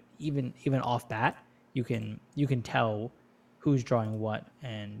too, but even off bat, you can tell who's drawing what,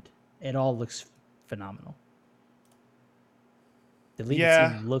 and it all looks phenomenal. The lead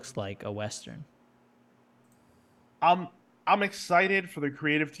scene looks like a Western. I'm excited for the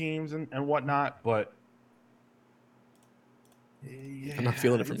creative teams and whatnot, but yeah, I'm not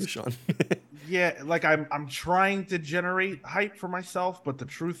feeling it from you, Sean. yeah, like I'm trying to generate hype for myself, but the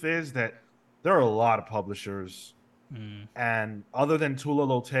truth is that there are a lot of publishers, and other than Tula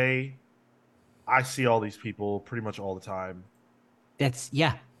Lote, I see all these people pretty much all the time.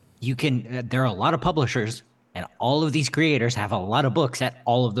 You can. There are a lot of publishers, and all of these creators have a lot of books at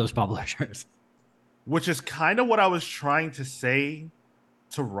all of those publishers. Which is kind of what I was trying to say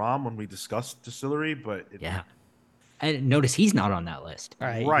to Rom when we discussed Distillery, but Yeah. And notice he's not on that list. All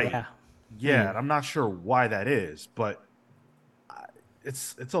right. right. Yeah. And I'm not sure why that is, but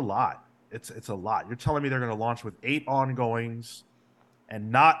it's a lot. It's a lot. You're telling me they're going to launch with 8 ongoings,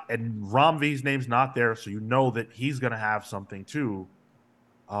 and Rom V's name's not there, so you know that he's going to have something too.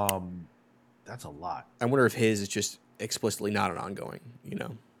 That's a lot. I wonder if his is just explicitly not an ongoing.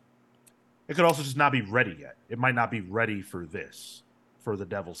 It could also just not be ready yet. It might not be ready for the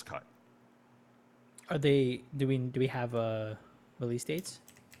Devil's Cut. Are they? Do we have release dates?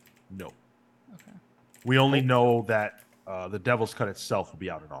 No. Okay. We only know that the Devil's Cut itself will be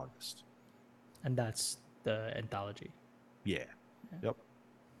out in August. And that's the anthology. Yeah. Yep.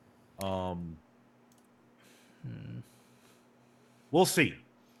 We'll see.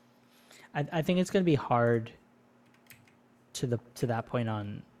 I think it's gonna be hard to that point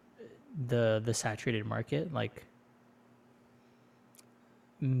on the saturated market. Like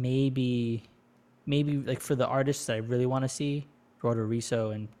maybe like for the artists that I really want to see,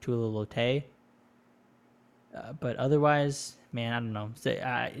 Rodoriso and Tula Lote. But otherwise, man, I don't know.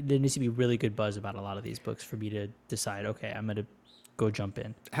 There needs to be really good buzz about a lot of these books for me to decide. Okay, I'm gonna go jump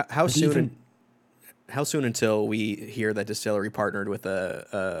in. How soon? How soon until we hear that Distillery partnered with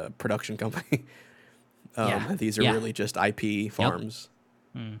a production company? These are really just IP farms.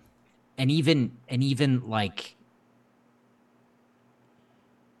 Yep. And even like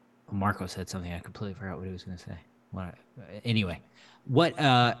Marco said something. I completely forgot what he was going to say. Anyway, what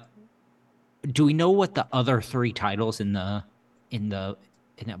Do we know what the other three titles in the in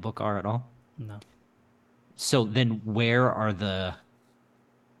that book are at all? No. So then where are the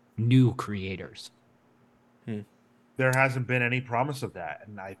new creators? There hasn't been any promise of that,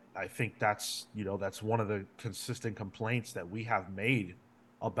 and I think that's that's one of the consistent complaints that we have made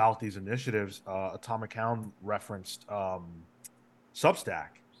about these initiatives. Atomic Hound referenced Substack,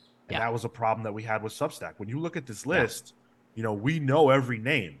 and Yeah. that was a problem that we had with Substack. When you look at this Yeah. list, we know every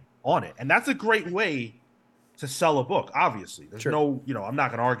name on it, and that's a great way to sell a book. Obviously, there's Sure. no, I'm not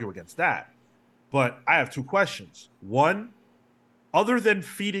going to argue against that. But I have two questions. One, other than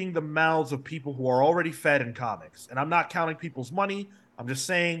feeding the mouths of people who are already fed in comics, and I'm not counting people's money, I'm just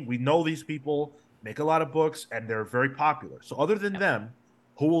saying we know these people make a lot of books and they're very popular. So other than them,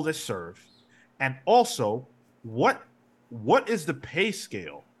 who will this serve? And also, what what is the pay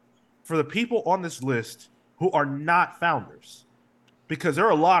scale for the people on this list who are not founders? Because there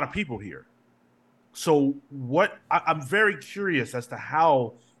are a lot of people here. So I'm very curious as to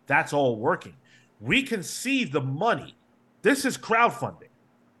how that's all working. We can see the money. This is crowdfunding.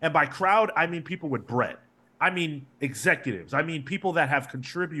 And by crowd, I mean people with bread. I mean executives. I mean people that have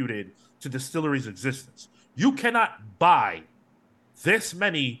contributed to Distillery's existence. You cannot buy this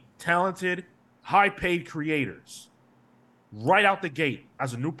many talented, high paid creators right out the gate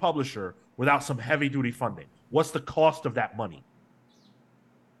as a new publisher without some heavy duty funding. What's the cost of that money?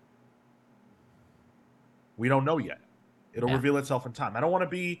 We don't know yet. It'll reveal itself in time. I don't want to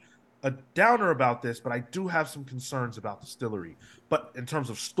be a downer about this, but I do have some concerns about Distillery. But in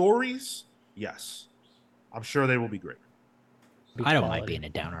terms of stories, yes, I'm sure they will be great. I don't mind being a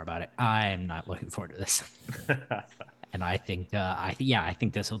downer about it. I'm not looking forward to this. And I think I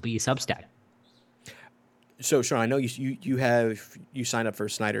think this will be Substack. So, Sean, I know you signed up for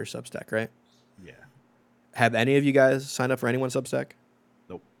Snyder Substack, right? Yeah. Have any of you guys signed up for anyone's Substack?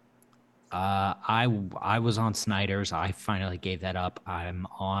 Nope. I was on Snyder's. I finally gave that up. I'm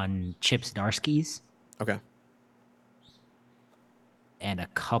on Chip Zdarsky's Okay. and a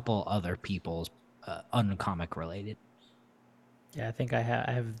couple other people's uncomic related. Yeah, I think I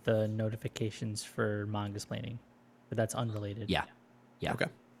have the notifications for manga explaining, but that's unrelated. Yeah. Yeah. Okay.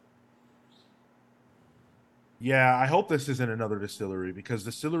 Yeah, I hope this isn't another Distillery because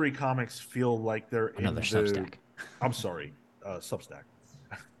Distillery comics feel like they're Another in Substack. I'm sorry, Substack.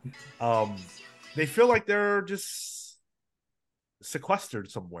 They feel like they're just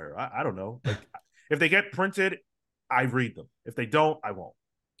sequestered somewhere. I don't know. Like if they get printed, I read them. If they don't, I won't.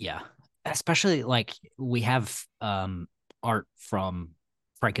 Yeah. Especially like we have art from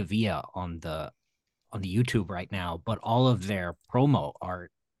Francavilla on the YouTube right now, but all of their promo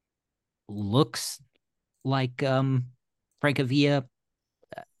art looks like Francavilla,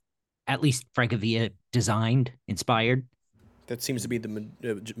 at least Francavilla designed, inspired. That seems to be the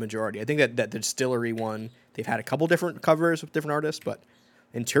majority. I think that the Distillery one, they've had a couple different covers with different artists, but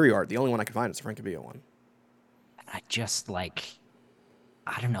interior art, the only one I can find is the Francavilla one. I just like,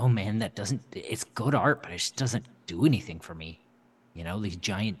 I don't know, man. That doesn't. It's good art, but it just doesn't do anything for me. You know, these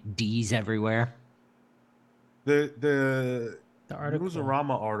giant D's everywhere. The article.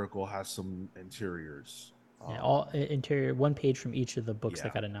 Newsarama article has some interiors. Yeah, all interior, one page from each of the books Yeah.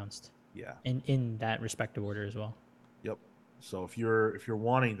 that got announced. Yeah. In that respective order as well. Yep. So if you're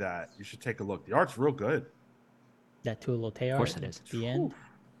wanting that, you should take a look. The art's real good. That Tua Lote art. Of course it is. At the end.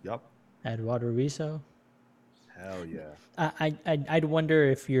 Yep. Eduardo Riso. Hell yeah. I'd wonder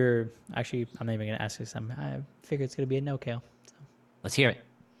if you're actually. I'm not even gonna ask this. I figure it's gonna be a no, Kale. Let's hear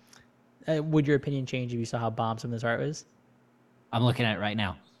it. Would your opinion change if you saw how bomb some of this art was? I'm looking at it right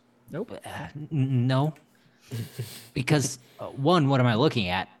now. Nope. No, because one, what am I looking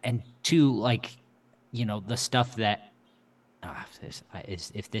at? And two, like, the stuff that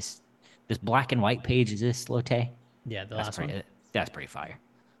if this black and white page is this Lotte? Yeah, the last one. That's pretty fire.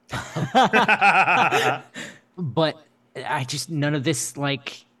 But I just none of this,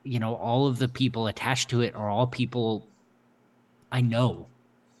 like, all of the people attached to it are all people I know.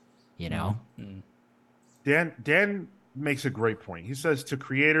 Dan makes a great point. He says to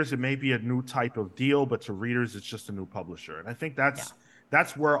creators it may be a new type of deal, but to readers it's just a new publisher. And I think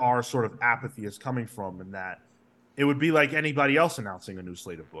that's where our sort of apathy is coming from, in that it would be like anybody else announcing a new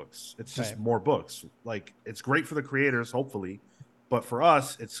slate of books. It's just more books. Like, it's great for the creators, hopefully, but for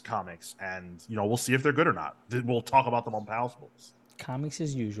us it's comics, and we'll see if they're good or not. We'll talk about them on Pals Books. Comics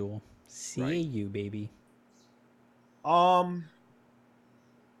as usual. CAU, baby.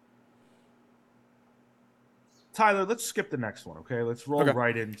 Tyler, let's skip the next one, okay? Let's roll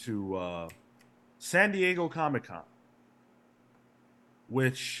right into San Diego Comic-Con,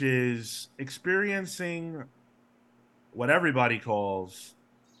 which is experiencing what everybody calls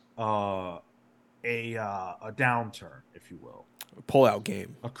a downturn, if you will, Pull-out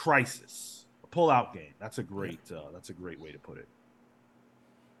game. a crisis, a pull-out game. That's a great way to put it.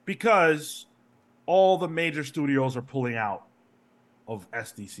 Because all the major studios are pulling out of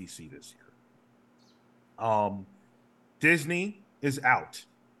SDCC this year. Disney is out.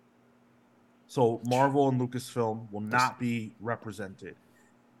 So Marvel and Lucasfilm will not be represented,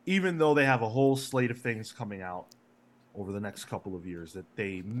 even though they have a whole slate of things coming out over the next couple of years that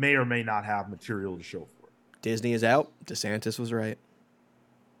they may or may not have material to show for. Disney is out. DeSantis was right.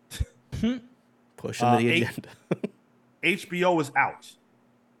 Pushing the agenda. HBO is out.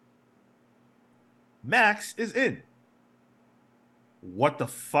 Max is in. What the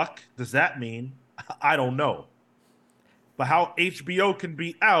fuck does that mean? I don't know. But how HBO can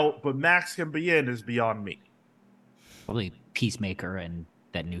be out, but Max can be in is beyond me. Probably Peacemaker and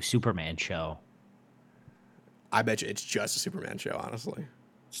that new Superman show. I bet you it's just a Superman show, honestly.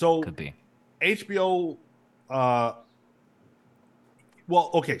 So Could be. HBO,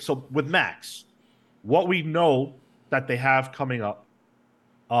 okay, so with Max, what we know that they have coming up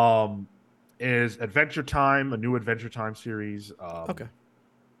is Adventure Time, a new Adventure Time series. Okay.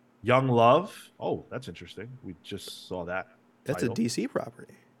 Young Love. Oh, that's interesting. We just saw that. That's title. a DC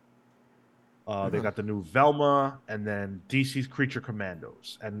property. They got the new Velma and then DC's Creature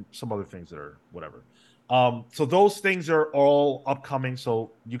Commandos and some other things that are whatever. So those things are all upcoming, so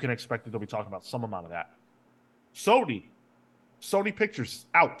you can expect that they'll be talking about some amount of that. Sony Pictures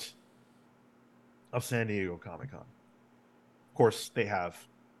out of San Diego Comic-Con. Of course, they have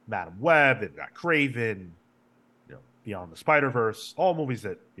Madam Web, they've got Craven, Beyond the Spider-Verse, all movies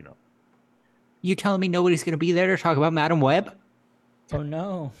that, You telling me nobody's going to be there to talk about Madam Web? Oh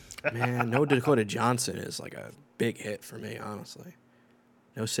no. Man, no Dakota Johnson is like a big hit for me, honestly.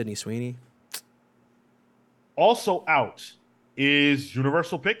 No Sydney Sweeney. Also out is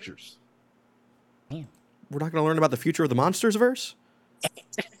Universal Pictures. We're not going to learn about the future of the Monsters verse?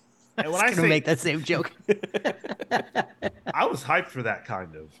 And when I I was say gonna make that same joke. I was hyped for that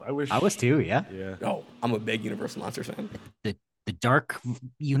kind of. I was too, yeah. Yeah. Oh, I'm a big Universal Monsters fan. The Dark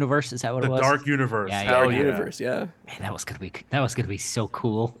Universe, is that what The it was? Dark Universe. Yeah, Dark yeah. Universe, yeah. Man, that was gonna be so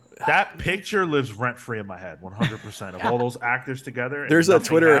cool. That picture lives rent free in my head, 100% of all those actors together. There's a nothing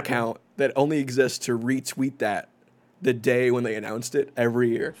Twitter happened. account that only exists to retweet that the day when they announced it every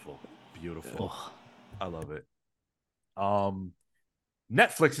year. Beautiful. I love it.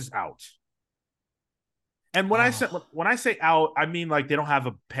 Netflix is out. And when I say out, I mean like they don't have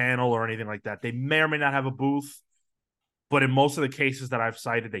a panel or anything like that. They may or may not have a booth, but in most of the cases that I've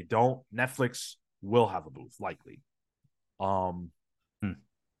cited, they don't. Netflix will have a booth, likely.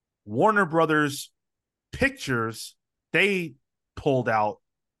 Warner Brothers Pictures, they pulled out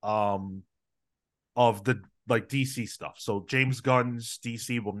of the like DC stuff. So James Gunn's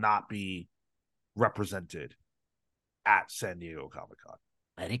DC will not be represented at San Diego Comic-Con.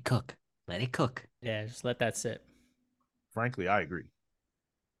 Let it cook. Let it cook. Yeah, just let that sit. Frankly, I agree.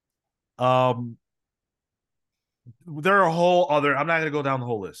 There are a whole other, I'm not going to go down the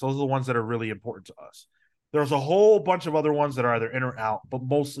whole list. Those are the ones that are really important to us. There's a whole bunch of other ones that are either in or out, but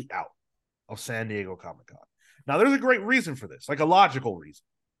mostly out of San Diego Comic-Con. Now, there's a great reason for this, like a logical reason,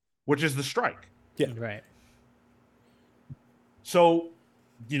 which is the strike. Yeah. Right. So,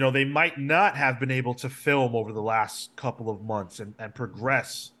 they might not have been able to film over the last couple of months and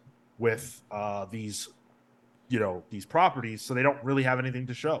progress with these properties, so they don't really have anything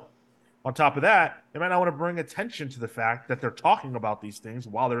to show. On top of that, they might not want to bring attention to the fact that they're talking about these things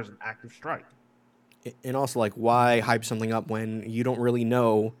while there's an active strike. And also, like, why hype something up when you don't really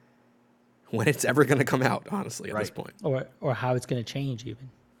know when it's ever going to come out, honestly, at this point. Or how it's going to change even.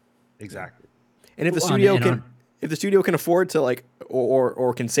 Exactly. And if the studio can afford to, like,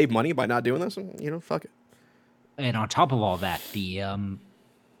 or can save money by not doing this, fuck it. And on top of all that, the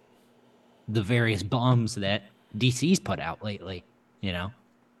various bombs that DC's put out lately,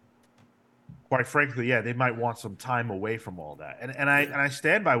 Quite frankly, yeah, they might want some time away from all that. And I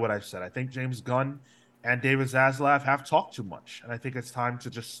stand by what I've said. I think James Gunn and David Zaslav have talked too much, and I think it's time to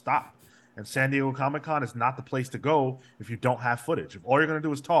just stop. And San Diego Comic-Con is not the place to go if you don't have footage. If all you're going to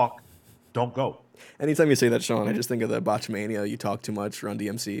do is talk, don't go. Anytime you say that, Sean, I just think of the Botchmania, you talk too much, Run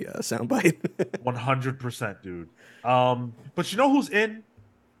DMC soundbite. 100%, dude. But you know who's in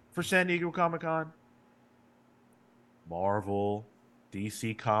for San Diego Comic-Con? Marvel,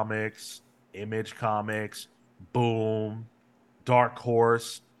 DC Comics, Image Comics, Boom, Dark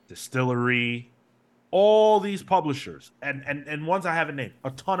Horse, Distillery, all these publishers, and ones I haven't named,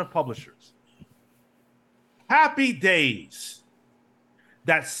 a ton of publishers. Happy days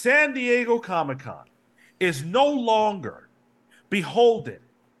that San Diego Comic-Con is no longer beholden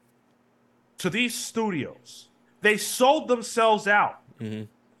to these studios. They sold themselves out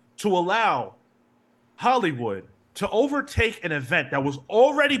to allow Hollywood to overtake an event that was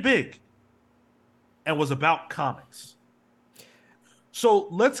already big and was about comics. So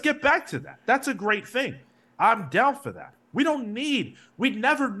let's get back to that. That's a great thing. I'm down for that. We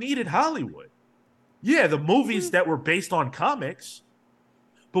never needed Hollywood. Yeah, the movies that were based on comics,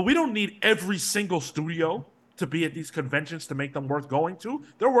 but we don't need every single studio to be at these conventions to make them worth going to.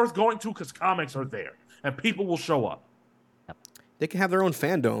 They're worth going to because comics are there and people will show up. They can have their own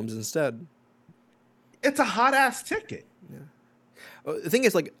fandoms instead. It's a hot ass ticket. The thing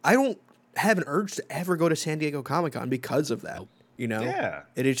is, like, I don't have an urge to ever go to San Diego Comic-Con because of that. You know, Yeah.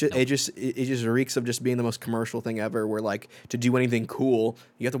 it just reeks of just being the most commercial thing ever. Where, like, to do anything cool,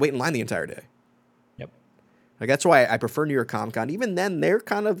 you have to wait in line the entire day. Yep. Like, that's why I prefer New York Comic Con. Even then, they're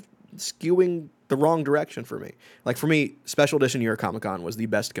kind of skewing the wrong direction for me. Like, for me, Special Edition New York Comic Con was the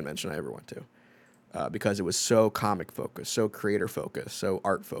best convention I ever went to because it was so comic focused, so creator focused, so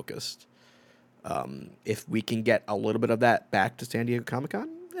art focused. If we can get a little bit of that back to San Diego Comic Con,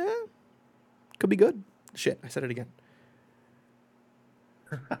 could be good. Shit, I said it again.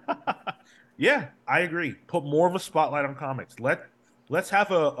 Yeah, I agree. Put more of a spotlight on comics. Let's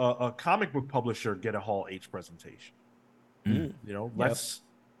have a comic book publisher get a Hall H presentation. You know, let's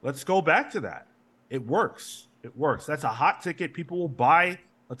go back to that. It works. It works. That's a hot ticket. People will buy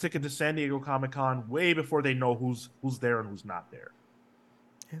a ticket to San Diego Comic-Con way before they know who's there and who's not there.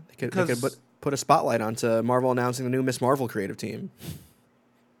 Yeah, they could put a spotlight onto Marvel announcing the new Miss Marvel creative team.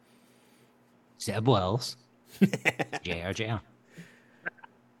 Zeb Wells. JRJR.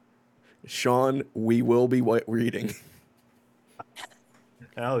 Sean, we will be reading.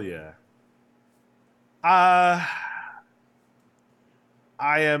 Hell yeah. I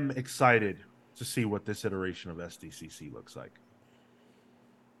am excited to see what this iteration of SDCC looks like.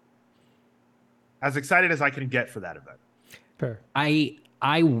 As excited as I can get for that event. Sure. I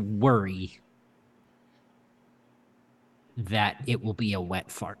worry that it will be a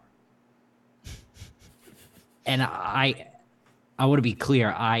wet fart. And I want to be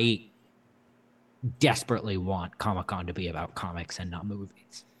clear, I desperately want Comic-Con to be about comics and not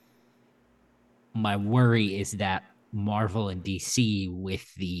movies. My worry is that Marvel and DC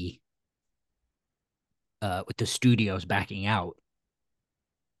with the studios backing out,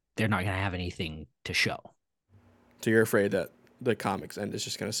 they're not going to have anything to show. So you're afraid that the comics end is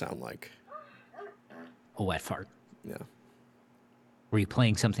just going to sound like a wet fart. Yeah. Were you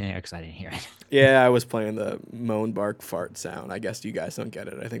playing something there? Because I didn't hear it. Yeah, I was playing the moan, bark, fart sound. I guess you guys don't get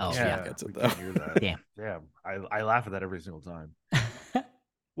it. I think yeah, gets it, we though. can hear that. Damn. Damn. I laugh at that every single time.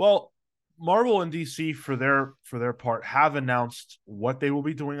 Well, Marvel and DC for their part have announced what they will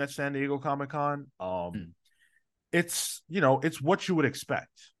be doing at San Diego Comic-Con. It's what you would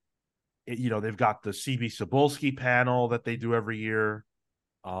expect. They've got the CB Cebulski panel that they do every year,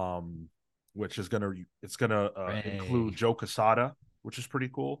 which is gonna include Joe Quesada, which is pretty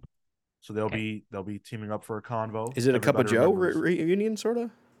cool. So they'll be teaming up for a convo. Is it a Cup of Joe reunion, sort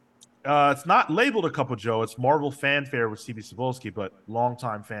of? It's not labeled a Cup of Joe. It's Marvel Fanfare with CB Cebulski, but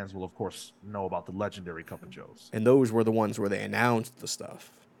longtime fans will, of course, know about the legendary Cup of Joes. And those were the ones where they announced the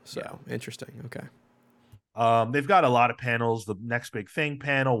stuff. So, Interesting. Okay. They've got a lot of panels. The Next Big Thing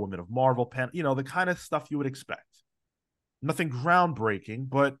panel, Women of Marvel panel, the kind of stuff you would expect. Nothing groundbreaking,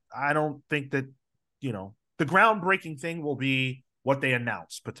 but I don't think that, the groundbreaking thing will be what they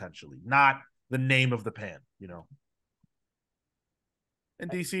announce potentially, not the name of the pan, And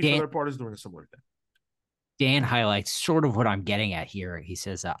DC, for their part, is doing a similar thing. Dan highlights sort of what I'm getting at here. He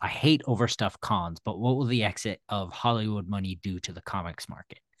says, I hate overstuffed cons, but what will the exit of Hollywood money do to the comics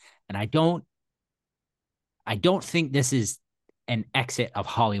market? And I don't think this is an exit of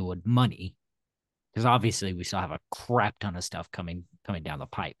Hollywood money, because obviously we still have a crap ton of stuff coming down the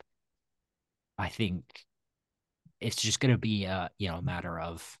pipe. I think it's just going to be a matter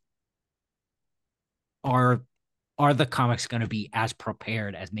of are the comics going to be as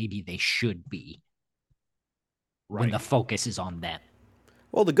prepared as maybe they should be when the focus is on them?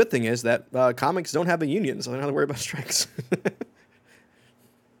 Well, the good thing is that comics don't have a union, so they don't have to worry about strikes.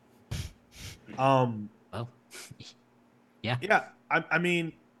 Well, yeah. Yeah, I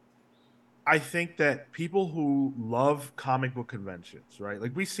mean, I think that people who love comic book conventions, right?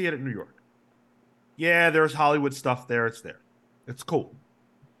 Like we see it in New York. Yeah, there's Hollywood stuff there. It's there. It's cool.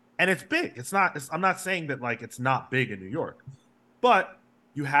 And it's big. I'm not saying that like it's not big in New York, but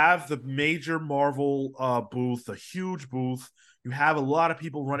you have the major Marvel booth, a huge booth. You have a lot of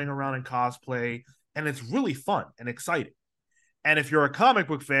people running around in cosplay, and it's really fun and exciting. And if you're a comic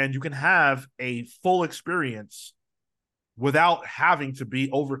book fan, you can have a full experience without having to be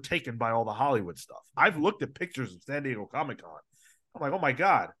overtaken by all the Hollywood stuff. I've looked at pictures of San Diego Comic-Con. I'm like, oh my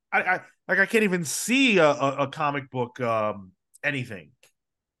God. I can't even see a comic book anything.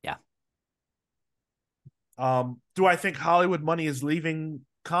 Yeah. Do I think Hollywood money is leaving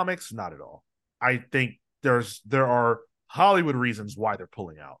comics? Not at all. I think there are Hollywood reasons why they're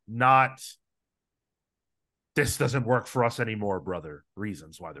pulling out, not this doesn't work for us anymore, brother.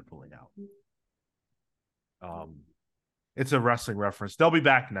 Reasons why they're pulling out. It's a wrestling reference. They'll be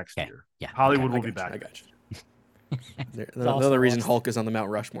back next year. Yeah. Hollywood I will be got you, back. I got you. The also other reason lost. Hulk is on the Mount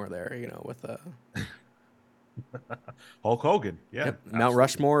Rushmore there, with Hulk Hogan. Yeah. yep, Mount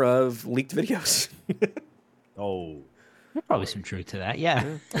Rushmore of leaked videos. Oh, There's probably some truth to that.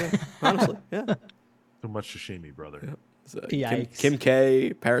 Yeah. Honestly, yeah. too much sashimi, brother. Yep. So, Yikes. Kim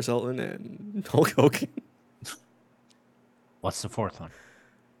K, Paris Hilton, and Hulk Hogan. What's the fourth one?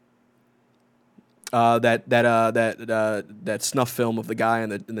 That snuff film of the guy in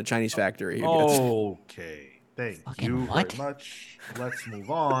the Chinese factory. Okay. Thank Fucking you what? very much. Let's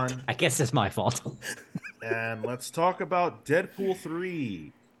move on. I guess it's my fault. And let's talk about Deadpool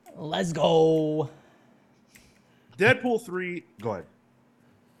 3. Let's go. Deadpool 3. Go ahead.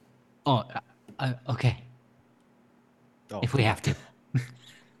 Oh, okay. Oh. If we have to.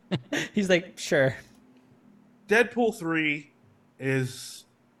 He's like, sure. Deadpool 3 is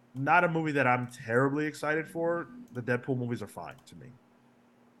not a movie that I'm terribly excited for. The Deadpool movies are fine to me.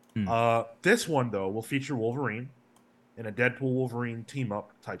 This one, though, will feature Wolverine in a Deadpool Wolverine team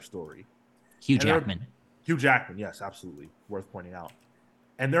up type story. Hugh Jackman. Hugh Jackman, yes, absolutely. Worth pointing out.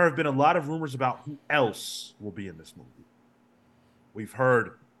 And there have been a lot of rumors about who else will be in this movie. We've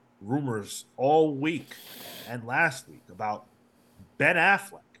heard rumors all week and last week about Ben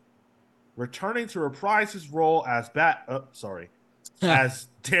Affleck returning to reprise his role as as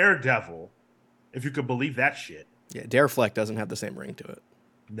Daredevil, if you could believe that shit. Yeah, Darefleck doesn't have the same ring to it.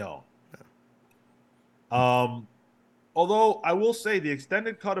 No. Although I will say the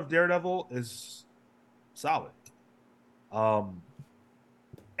extended cut of Daredevil is solid.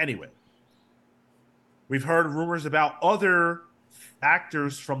 Anyway, we've heard rumors about other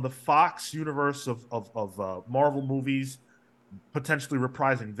actors from the Fox universe of Marvel movies potentially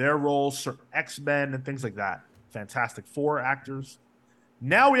reprising their roles, certain X-Men and things like that. Fantastic Four actors.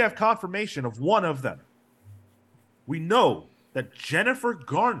 Now we have confirmation of one of them. We know that Jennifer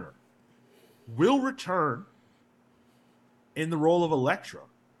Garner will return in the role of Elektra.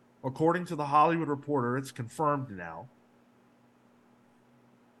 According to the Hollywood Reporter, it's confirmed now.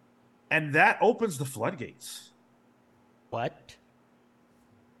 And that opens the floodgates. What?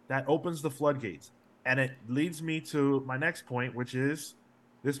 That opens the floodgates. And it leads me to my next point, which is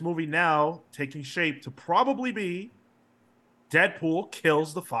this movie now taking shape to probably be Deadpool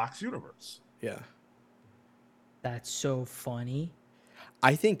kills the Fox universe. Yeah. That's so funny.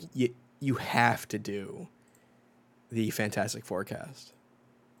 I think you have to do the Fantastic Forecast.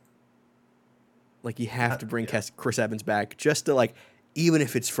 Like, you have to bring Chris Evans back just to, like, even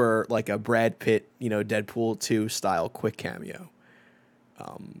if it's for, like, a Brad Pitt, Deadpool 2 style quick cameo.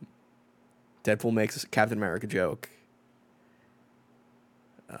 Deadpool makes a Captain America joke.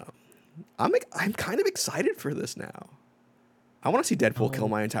 I'm kind of excited for this now. I want to see Deadpool kill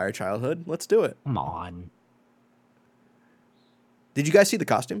my entire childhood. Let's do it. Come on. Did you guys see the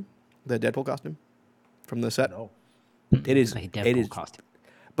costume? The Deadpool costume from the set? No. It is. Like a It Deadpool is. costume.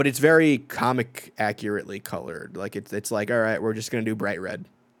 But it's very comic accurately colored. Like it's like, all right, we're just gonna do bright red.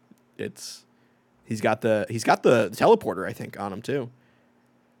 He's got the teleporter, I think, on him too.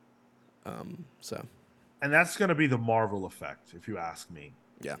 So And that's going to be the Marvel effect, if you ask me.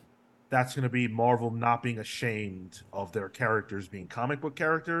 yeah. That's going to be Marvel not being ashamed of their characters being comic book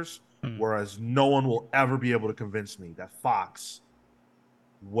characters, whereas no one will ever be able to convince me that Fox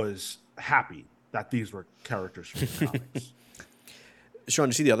was happy that these were characters from the comics. Sean,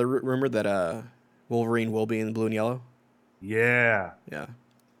 did you see the other rumor that Wolverine will be in blue and yellow? Yeah. Yeah.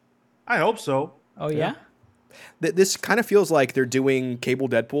 I hope so. Oh yeah? This kind of feels like they're doing Cable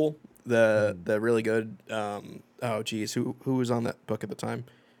Deadpool, the really good. Oh geez, who was on that book at the time?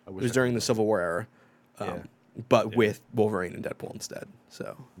 It was during the Civil War era, but with Wolverine and Deadpool instead.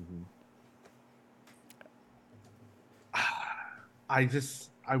 So I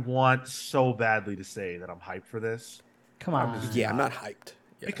want so badly to say that I'm hyped for this. Come on. yeah, I'm not hyped.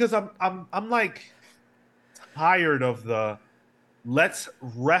 Yeah. Because I'm like tired of the let's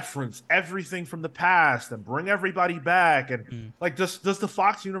reference everything from the past and bring everybody back and like does the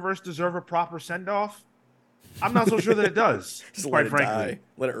Fox universe deserve a proper send off? I'm not so sure that it does. Just quite let it frankly. die.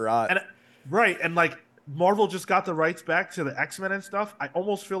 Let it rot. And like Marvel just got the rights back to the X-Men and stuff. I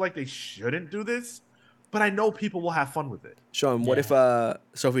almost feel like they shouldn't do this, but I know people will have fun with it. Sean, what if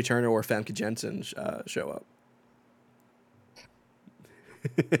Sophie Turner or Famke Jensen show up?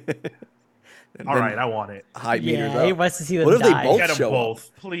 All right, I want it. Hype meters Yeah, he up. wants to see them What if they die. both Get them show up?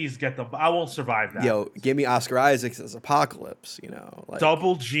 both. Please get them. I won't survive that. Yo, give me Oscar Isaacs as Apocalypse. You know, like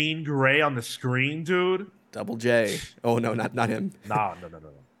Double Jean Grey on the screen, dude. Double J. Oh no, not him. No.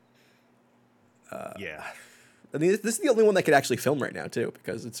 Yeah. I mean, this is the only one that could actually film right now too,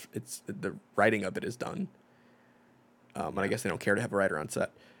 because it's the writing of it is done. And I guess they don't care to have a writer on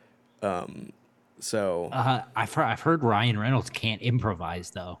set. So I've heard Ryan Reynolds can't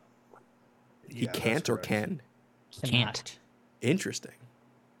improvise though. he Yeah, can't that's or correct. can. He can't. Interesting.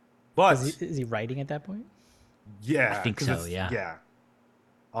 But Is he writing at that point? yeah, I think 'cause so, it's- yeah. Yeah.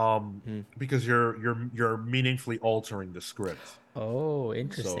 Because you're meaningfully altering the script. Oh, So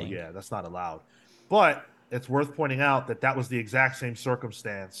interesting. yeah, that's not allowed. But it's worth pointing out that was the exact same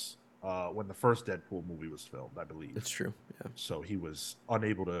circumstance when the first Deadpool movie was filmed, I believe. It's true. Yeah. So he was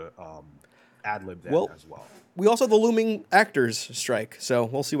unable to ad lib that Well- as well. We also have the looming actors strike, so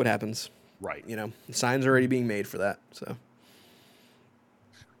we'll see what happens. Right. You know, signs are already being made for that. So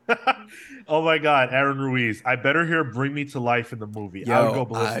Oh my God, Aaron Ruiz! I better hear "Bring Me to Life" in the movie. I Yo, would go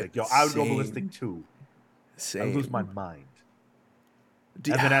ballistic. I would go same. ballistic too. I same. would lose my mind.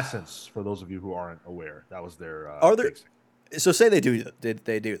 Do- Evanescence, for those of you who aren't aware, that was their. Are there- big thing. So say did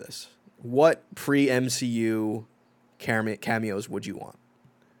they do this? What pre MCU cameos would you want?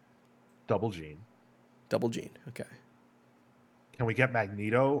 Double Gene? Double Gene. Okay. Can we get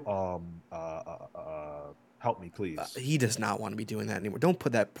Magneto? Help me, please. He does not want to be doing that anymore. Don't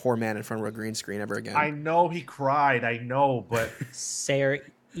put that poor man in front of a green screen ever again. I know he cried. I know, but Sarah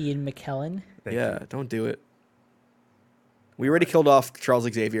Ian McKellen. thank yeah, you. don't do it. We already killed off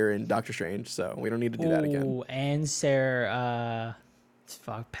Charles Xavier in Doctor Strange, so we don't need to do that again. Ooh, and Sarah,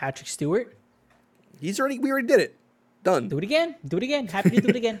 Patrick Stewart. We already did it. Done. Do it again. Do it again. Happy to do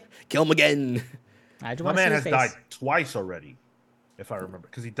it again. Kill him again. I just My want to see man his has face. died twice already, if I remember,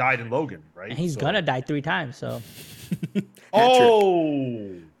 because he died in Logan, right? And he's So- gonna die 3 times. So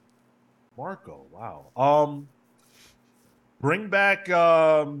Oh, Marco! Wow. Bring back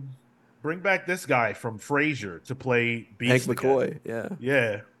this guy from Frasier to play Beast. Hank again. McCoy. Yeah.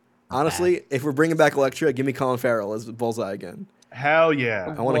 Yeah. Honestly, if we're bringing back Elektra, give me Colin Farrell as Bullseye again. Hell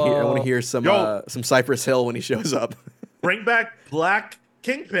yeah. I want to hear. I want to Whoa. hear some Cypress Hill when he shows up. Bring back Black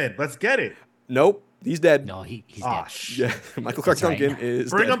Kingpin. Let's get it. Nope, he's dead. No, he's Ah, dead. shit. Yeah, Michael Clark That's right. Duncan is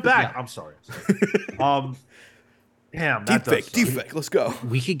Bring dead. him back. I'm sorry. Damn. That does suck. Deep fake. Let's go.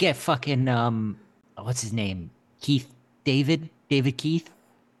 We could get fucking what's his name? David Keith.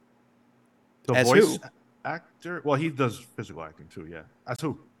 The As voice who? actor. Well, he does physical acting too. Yeah. As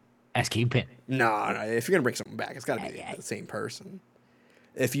who? As Kingpin. No, if you're gonna bring someone back, it's got to be the same person.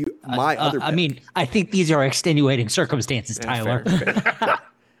 If you, my other, I pick- mean, I think these are extenuating circumstances, Yeah, Tyler. fair.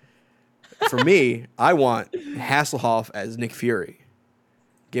 For me, I want Hasselhoff as Nick Fury.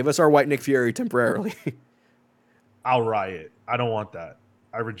 Give us our white Nick Fury temporarily. I'll riot. I don't want that.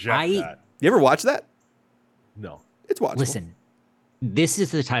 I reject that. You ever watch that? No. It's watchable. Listen, this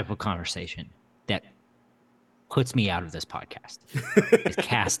is the type of conversation that puts me out of this podcast. This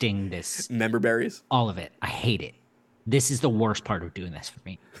casting, this, Member berries. all of it. I hate it. This is the worst part of doing this for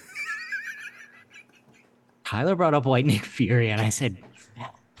me. Tyler brought up White Nick Fury, and I said,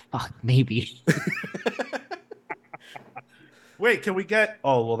 fuck, maybe. Wait, can we get?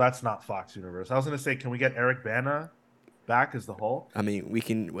 Oh, well, that's not Fox Universe. I was gonna say, can we get Eric Bana back as the Hulk? I mean, we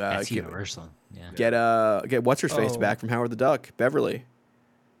can That's Universal. Yeah. get what's her face Oh. back from Howard the Duck, Beverly,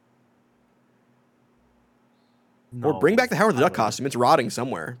 or No, bring back the Howard the I Duck wouldn't. costume. It's rotting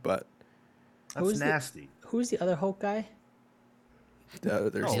somewhere, but That's Who's the- nasty. who's the other Hulk guy?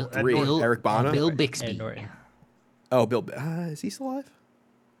 there's Oh, and three. Bill- Eric Bana. Bill Ed Bixby. Norton. Oh, Bill. Is he still alive?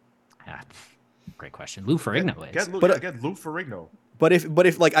 Ah, great question. Lou Ferrigno is. Get Lou Ferrigno. But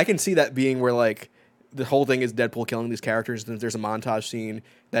if like I can see that being where like the whole thing is Deadpool killing these characters, then there's a montage scene,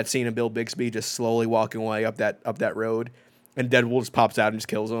 that scene of Bill Bixby just slowly walking away up that road, and Deadpool just pops out and just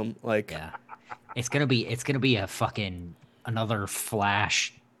kills him. Like Yeah. It's gonna be a fucking another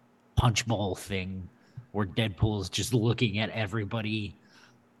Flash punch bowl thing where Deadpool's just looking at everybody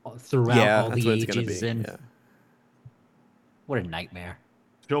throughout yeah, all that's the what it's gonna ages, be. and Yeah. what a nightmare.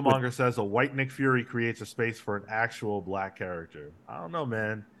 Killmonger says a white Nick Fury creates a space for an actual black character. I don't know,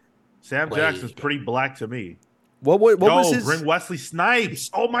 man. Sam Jackson's pretty black to me. What was Yo, his? bring Wesley Snipes.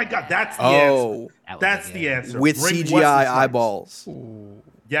 Oh my God, that's the answer. Oh, That would That's be the good. answer. with Bring CGI Wesley Snipes. eyeballs.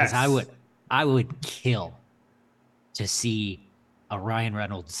 Yes, 'Cause I would kill to see a Ryan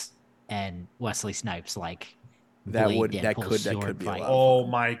Reynolds and Wesley Snipes like Blade that Deadpool could sword be a fight. lot of Oh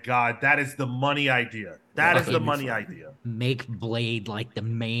fun. my god, that is the money idea. That is the Fucking money fun. idea. Make Blade like the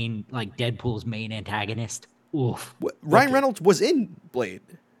main, like Deadpool's main antagonist. Oof. Ryan Okay. Reynolds was in Blade.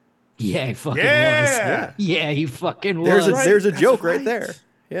 Yeah, he fucking was. Yeah. Yeah, he fucking There's was. there's a That's joke right right. there.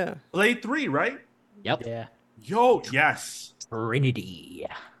 Yeah. Blade 3, right? Yep. Yeah. Yo, yes. Trinity.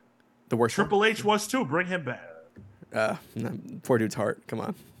 The worst one? Triple H was too. Bring him back. Poor dude's heart. Come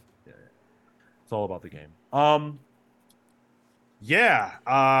on. It's all about the game. Yeah.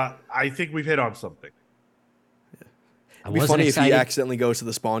 I think we've hit on something. I It'd be wasn't funny if excited. he accidentally goes to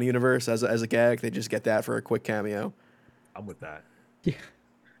the Spawn universe as a gag. They just get that for a quick cameo. I'm with that. Yeah.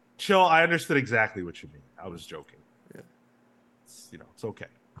 Chill. I understood exactly what you mean. I was joking. Yeah. It's okay.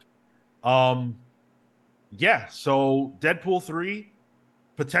 Yeah. So Deadpool 3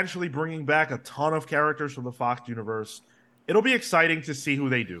 potentially bringing back a ton of characters from the Fox universe. It'll be exciting to see who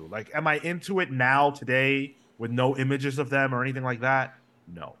they do. Like, am I into it now today with no images of them or anything like that?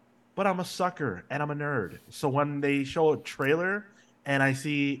 No. But I'm a sucker and I'm a nerd. So when they show a trailer and I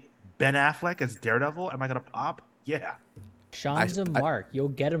see Ben Affleck as Daredevil, am I gonna pop? Yeah. Sean's a mark. You'll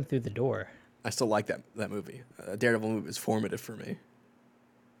get him through the door. I still like that movie. Daredevil movie is formative for me.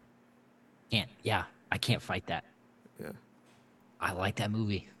 I can't fight that. Yeah. I like that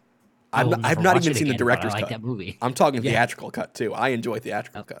movie. I've will not never even watch it seen the again, but director's I like cut. that movie. I'm talking Yeah. theatrical cut too. I enjoy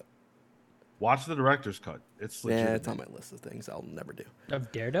theatrical cut. Watch the director's cut. It's legit. Yeah, it's on my list of things I'll never do.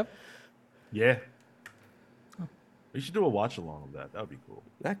 Of Daredevil? Yeah. We should do a watch along of that. That would be cool.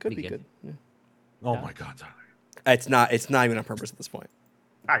 That could Pretty be good. good. Oh my god, Tyler. Yeah. It's not even on purpose at this point.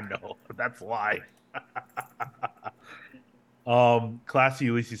 I know. That's why. Classy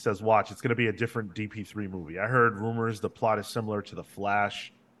Ulysses says, watch, it's gonna be a different DP3 movie. I heard rumors the plot is similar to The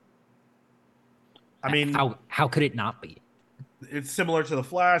Flash. I mean, how could it not be? it's similar to The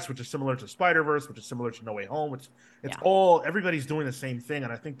Flash, which is similar to Spider-Verse, which is similar to No Way Home. It's Yeah. all everybody's doing the same thing,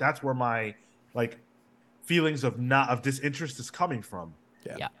 and I think that's where my feelings of disinterest is coming from.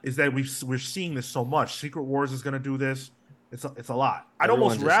 Yeah. Is that we're seeing this so much. Secret Wars is going to do this. It's a lot. I'd Everyone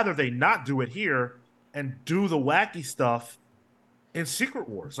almost just- rather they not do it here and do the wacky stuff in Secret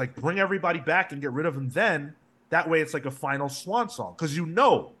Wars. Like, bring everybody back and get rid of them then. That way it's like a final swan song. Because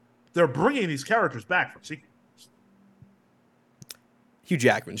they're bringing these characters back from Secret Wars. Hugh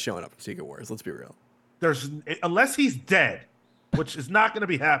Jackman's showing up in Secret Wars. Let's be real. Unless he's dead, which is not going to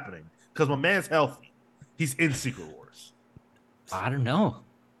be happening because my man's healthy. He's in Secret Wars. I don't know.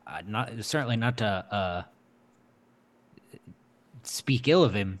 Certainly not to speak ill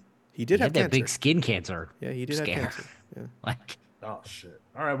of him. He did have had that cancer. big skin cancer. Yeah, he did have scare. cancer. Yeah. Like, Oh shit!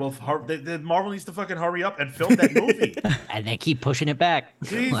 All right, well, Marvel needs to fucking hurry up and film that movie. and they keep pushing it back.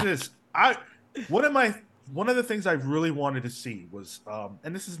 Jesus, one of the things I really wanted to see was,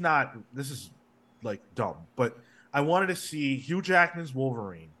 and this is like dumb, but I wanted to see Hugh Jackman's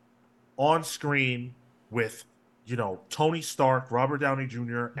Wolverine on screen with, Tony Stark, Robert Downey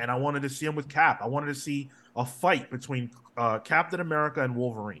Jr., and I wanted to see him with Cap. I wanted to see a fight between Captain America and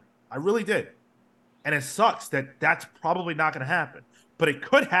Wolverine. I really did. And it sucks that that's probably not going to happen. But it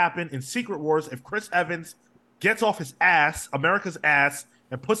could happen in Secret Wars if Chris Evans gets off his ass, America's ass,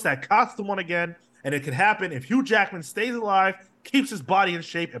 and puts that costume on again. And it could happen if Hugh Jackman stays alive, keeps his body in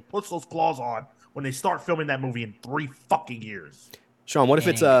shape, and puts those claws on when they start filming that movie in 3 fucking years. Sean, what if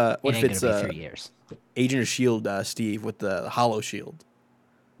it's It ain't gonna be 3 years. Agent of S.H.I.E.L.D. Steve with the hollow shield?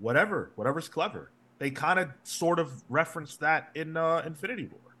 Whatever's clever. They kind of sort of referenced that in Infinity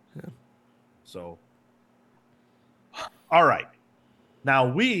War. Yeah. So, all right. Now,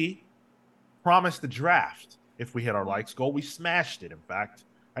 we promised the draft if we hit our likes goal. We smashed it, in fact.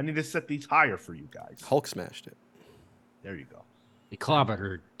 I need to set these higher for you guys. Hulk smashed it. There you go. The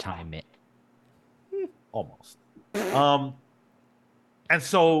clobber time it. Almost. And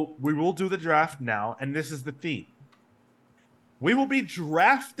so we will do the draft now, and this is the theme. We will be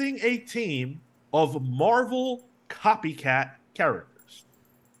drafting a team of Marvel copycat characters.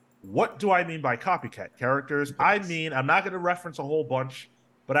 What do I mean by copycat characters? I mean, I'm not going to reference a whole bunch,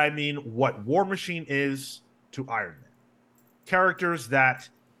 but I mean what War Machine is to Iron Man. Characters that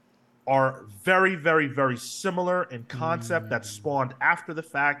are very, very, very similar in concept that spawned after the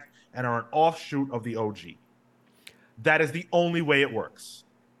fact and are an offshoot of the OG. That is the only way it works.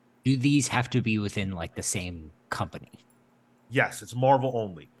 Do these have to be within like the same company? Yes, it's Marvel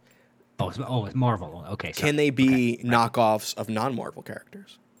only. It's Marvel. Okay. Can they be knockoffs of non-Marvel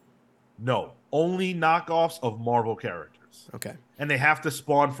characters? No, only knockoffs of Marvel characters. Okay. And they have to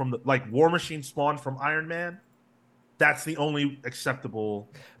spawn from War Machine spawned from Iron Man. That's the only acceptable.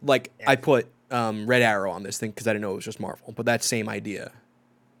 Like, I put Red Arrow on this thing because I didn't know it was just Marvel, but that same idea.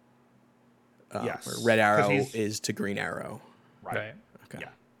 Yes, Where Red 'cause Arrow he's- is to Green Arrow. Right. Okay. Yeah.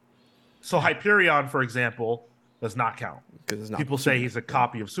 So Hyperion, for example, does not count. Because it's not People say Superman. he's a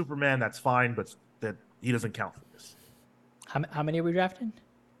copy of Superman. That's fine, but that he doesn't count for this. How many are we drafting?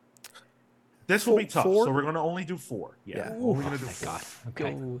 This will be tough. Four? So we're going to only do 4. Yeah. Yeah. We're only going to do My 4. God.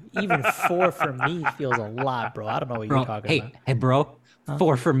 Okay. Yo, even 4 for me feels a lot, bro. I don't know what Bro, you're talking hey, about. hey, bro.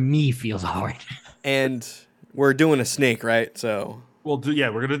 4 for me feels hard. And we're doing a snake, right? So We'll do. Yeah,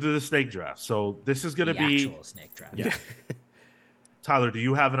 we're going to do the snake draft. So this is going to The be actual snake draft. Yeah. Tyler, do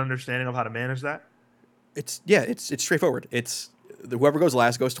you have an understanding of how to manage that? it's straightforward. It's whoever goes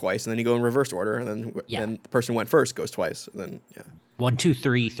last goes twice, and then you go in reverse order, and then the person who went first goes twice. And then 1, 2,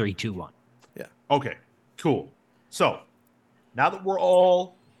 3, 3, 2, 1. yeah. Okay, cool. So now that we're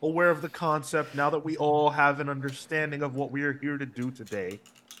all aware of the concept, now that we all have an understanding of what we are here to do today,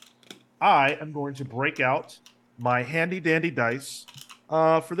 I am going to break out my handy dandy dice.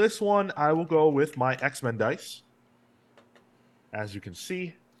 For this one, I will go with my X-Men dice, as you can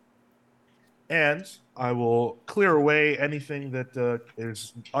see. And I will clear away anything that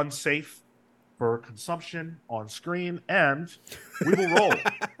is unsafe for consumption on screen, and we will roll.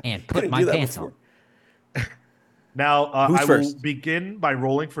 And put Couldn't my do that pants before. on. Now, Who's I will first? begin by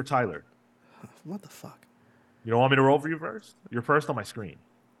rolling for Tyler. What the fuck? You don't want me to roll for you first? You're first on my screen.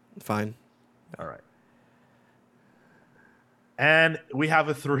 Fine. All right. And we have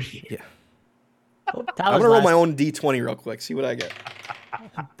a 3. Yeah. Oh, I'm Tyler's gonna roll last. my own D20 real quick. See what I get.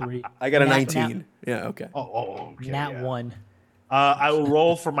 3. I got a Nat- 19. Yeah. Okay. Okay. Nat yeah. 1. I will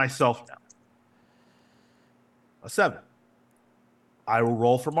roll for myself now. A 7. I will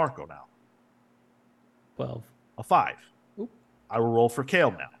roll for Marco now. 12. A 5. Oop. I will roll for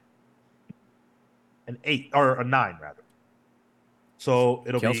Kale now. An 8, or a 9, rather. So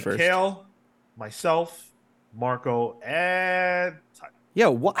it'll Kale's be first. Kale, myself, Marco, and Tyler. Yeah.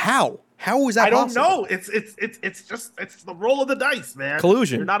 What? How? How is that I don't possible? know. It's the roll of the dice, man.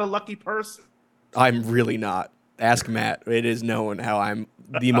 Collusion. You're not a lucky person. I'm really not. Ask Matt. It is known how I'm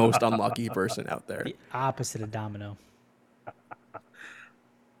the most unlucky person out there. The opposite of Domino.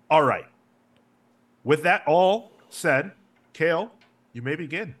 All right. With that all said, Kale, you may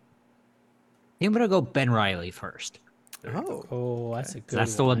begin. I'm going to go Ben Riley first. Oh. Oh, that's a good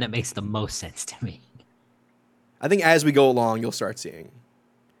That's the one that makes the most sense to me. I think as we go along, you'll start seeing.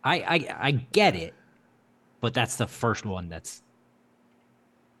 I get it, but that's the first one that's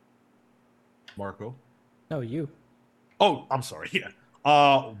Marco. No, you. Oh, I'm sorry. Yeah.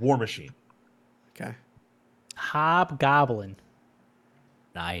 War Machine. Okay. Hobgoblin.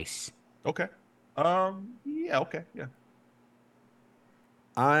 nice. Okay. Yeah, okay. Yeah.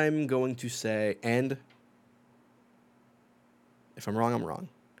 I'm going to say, and if I'm wrong, I'm wrong.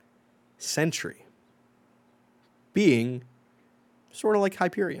 Sentry. Being sort of like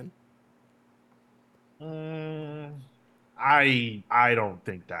Hyperion. I don't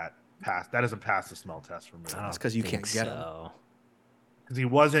think that doesn't pass the smell test for me. That's because you can't get him. Because he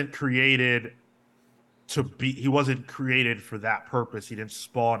wasn't created he wasn't created for that purpose. He didn't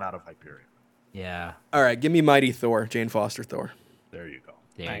spawn out of Hyperion. Yeah. All right, give me Mighty Thor, Jane Foster Thor. There you go.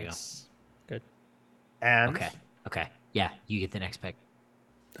 There you Nice. Good. And go. Okay. Yeah, you get the next pick.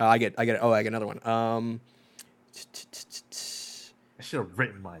 I get. Oh, I get another one. I should have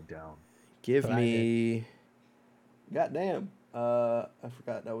written mine down. Give But I me. Goddamn. I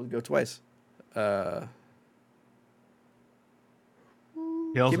forgot. That would go twice. Kale's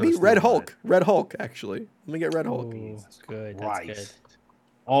Give gonna me steal Red mine. Hulk. Red Hulk, actually. Let me get Red Hulk. Ooh, good. That's Christ. good.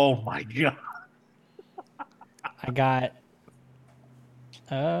 Oh my god. I got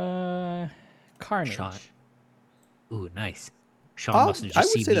Carnage. Sean. Ooh, nice. Sean Oh, must have I just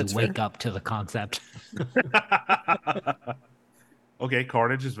would seen say me that's wake fair. up to the concept. Okay,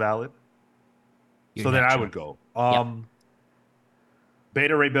 Carnage is valid. You're So then next, I Sean. would go.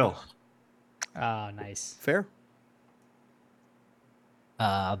 Beta Ray Bill. Oh, nice. Fair.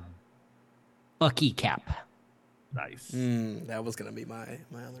 Bucky Cap. Nice. That was gonna be my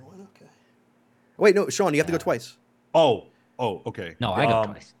other one. Okay. Wait, no, Sean, you have to go twice. Oh, okay. No, I go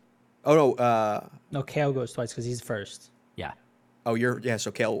twice. Oh no. No, Kale goes twice because he's first. Yeah. Oh,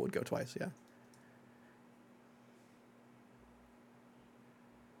 so Kale would go twice. Yeah.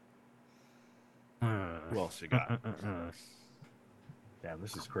 Who else you got? Damn,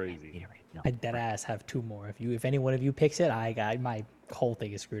 this is crazy. No. I dead ass have 2 more. If any one of you picks it, I got my whole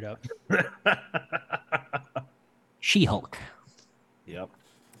thing is screwed up. She-Hulk. Yep.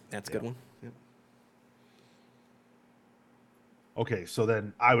 That's a good one. Yep. Okay, so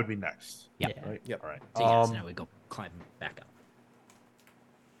then I would be next. Yep. Yeah. Right? Yep. All right. So yeah, so now we go climb back up.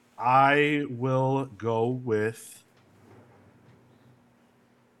 I will go with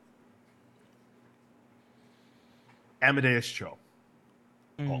Amadeus Cho.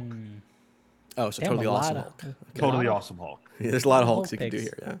 Hulk. Mm. Oh, so Damn, totally a lot awesome of- Hulk. a Totally lot of- awesome Hulk. Yeah, there's a lot of Hulk Hulks you can do picks.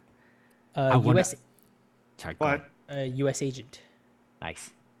 here. Yeah. I wanna- U.S. Sorry, Go go ahead. ahead. U.S. agent.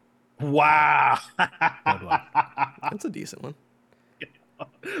 Nice. Wow. Good one. That's a decent one.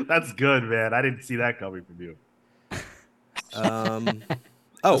 That's good, man. I didn't see that coming from you.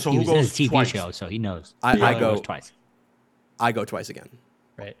 Oh, So He who was in goes his TV twice? show, so he knows. I Tyler go- goes twice. I go twice again,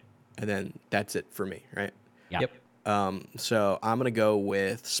 Right. and then that's it for me, right? Yeah. Yep. So I'm gonna go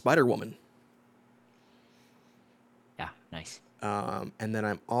with Spider Woman, Yeah. Nice. and then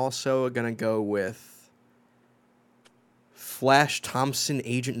I'm also gonna go with Flash Thompson,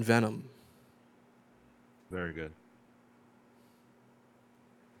 Agent Venom. Very good.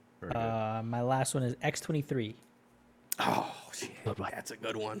 Very good. My last one is X-23. Oh, shit, Good one. that's a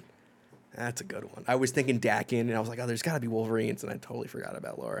good one. That's a good one. I was thinking Dakin, and I was like, oh, there's got to be Wolverines, and I totally forgot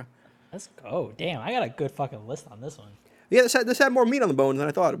about Laura. Let's go. Damn, I got a good fucking list on this one. Yeah, this had more meat on the bones than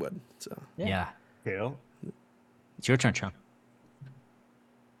I thought it would. So Yeah. Kale. It's your turn, Sean.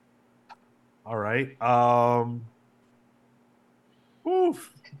 All right.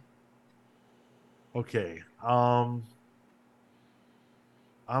 Oof. Okay. I'm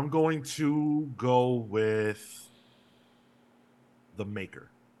going to go with the Maker.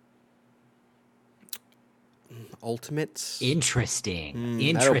 Ultimates. Interesting.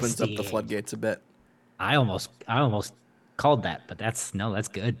 Interesting. That opens up the floodgates a bit. I almost called that, but that's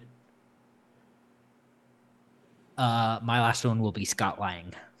good. My last one will be Scott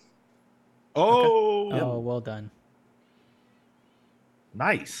Lang. Oh, Oh, well done.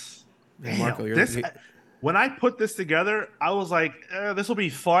 nice. Yeah, Marco, When I put this together, I was like, this will be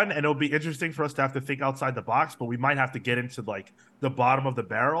fun and it'll be interesting for us to have to think outside the box, but we might have to get into like the bottom of the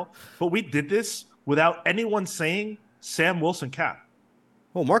barrel. But we did this without anyone saying Sam Wilson Cap.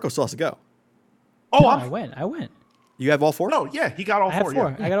 Oh, Marco still has to go. Oh, No, I'm I went. You have all four? no, yeah, he got all I had four.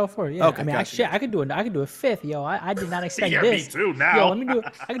 four. Yeah. I got all four. Yeah. Okay, I mean, gotcha, I could do a fifth, yo. I did not expect Yeah, me this. too, now. Yo, let me do.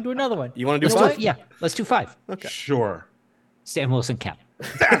 I can do another one. You want to do Let's do five? it. Yeah, let's do 5. Okay. Sure. Sam Wilson Cap.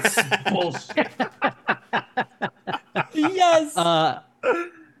 That's bullshit. Yes. Well,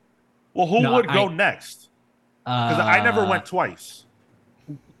 who No, would go I- next? Because I never went twice.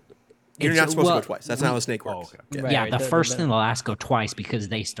 You're It's- not supposed to well, go twice. That's not how a snake Oh, works. okay. Right, yeah, right, the first and the last go twice because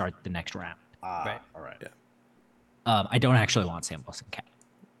they start the next round. Right. All right. Yeah. I don't actually want Sam Wilson Cap.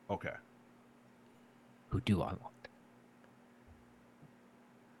 Okay. Who do I want?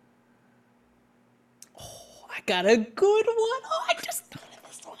 I got a good one. Oh, I just thought of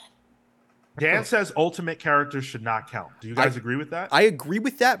this one. Dan says ultimate characters should not count. Do you guys agree with that? I agree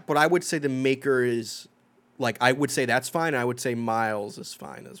with that, but I would say the Maker is, like, I would say that's fine. I would say Miles is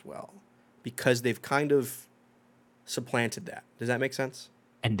fine as well, because they've kind of supplanted that. Does that make sense?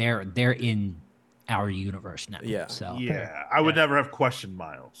 And they're in our universe now. Yeah. So Yeah, I would never have questioned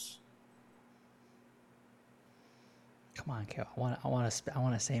Miles. Come on, Kel. I want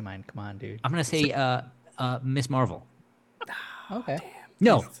to say mine. Come on, dude. I'm gonna say Miss Marvel. Okay.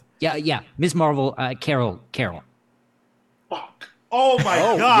 No. Yeah. Miss Marvel. Carol. Fuck. Oh my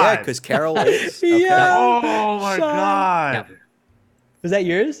Oh, god. yeah, because Carol is. Okay. Yeah. Oh my Sean. god. Yeah. Was that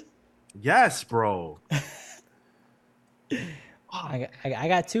yours? Yes, bro. I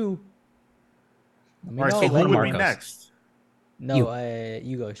got two. Let me All right, know. so Hey, who let would Marcos. be next? No,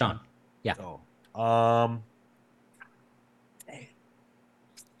 you go, Sean. Sean. Yeah.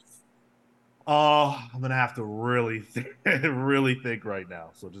 I'm gonna have to really really think right now.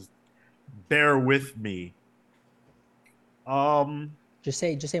 So just bear with me. Just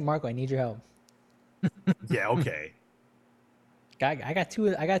say, Marco. I need your help. Yeah, okay. I got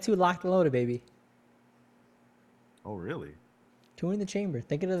two. I got two locked and loaded, baby. Oh, really? Two in the chamber.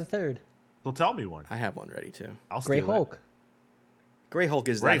 Thinking of the third. So tell me one. I have one ready too. I'll Gray steal it. Hulk. Gray Hulk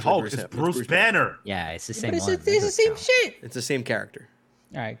is Gray actually Hulk Bruce is Ham- it's Bruce Banner. Yeah, it's the same But it's, one. it's the same shit. It's the same character.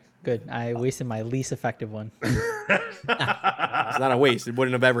 All right, good. I wasted my least effective one. It's not a waste. It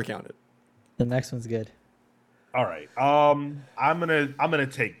wouldn't have ever counted. The next one's good. All right. I'm gonna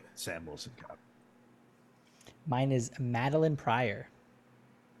take Sam Wilson Cap. Mine is Madeline Pryor.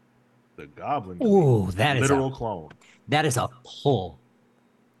 The Goblin. Ooh, that is literal a clone. pull.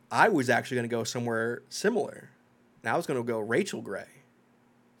 I was actually going to go somewhere similar. Now I was going to go Rachel Gray,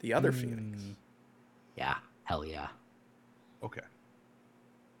 the other Phoenix. Yeah, hell yeah. Okay.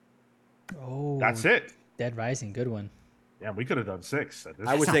 Oh, That's it. Dead Rising, good one. Yeah, we could have done 6. At this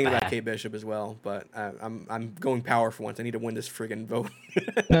I was not thinking about bad. Kate Bishop as well, but I'm going power for once. I need to win this friggin' vote.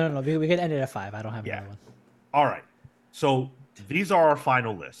 No. We could end it at 5. I don't have Yeah. another one. All right. So these are our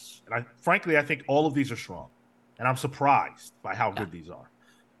final lists. And frankly, I think all of these are strong. And I'm surprised by how good these are.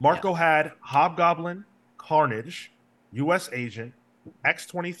 Marco had Hobgoblin, Carnage, U.S. Agent,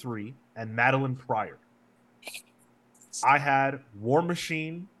 X-23, and Madeline Pryor. I had War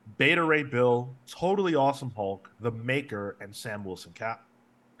Machine, Beta Ray Bill, Totally Awesome Hulk, The Maker, and Sam Wilson Cap.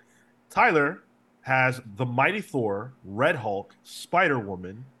 Tyler has The Mighty Thor, Red Hulk, Spider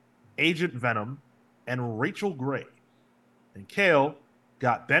Woman, Agent Venom, and Rachel Gray. And Kale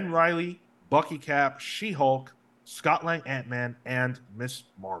got Ben Riley, Bucky Cap, She Hulk, Scott Lang Ant Man, and Miss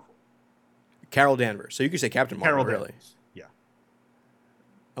Marvel. Carol Danvers. So you could say Captain Marvel, Carol really. Danvers. Yeah.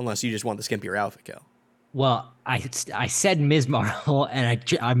 Unless you just want the skimpier outfit, Cal. Well, I said Ms. Marvel, and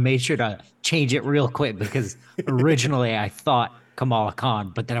I made sure to change it real quick because originally I thought Kamala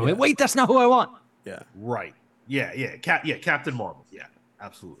Khan, but then I went, wait, that's not who I want. Yeah. Right. Yeah. Captain Marvel. Yeah,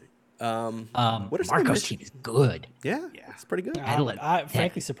 absolutely. What are some Marco's of team is good. Yeah, it's pretty good. I'm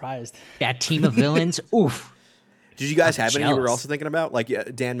frankly surprised. That team of villains, oof. Did you guys I'm have any you were jealous. also thinking about? Like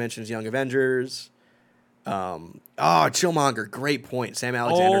Dan mentions Young Avengers. Chillmonger, great point. Sam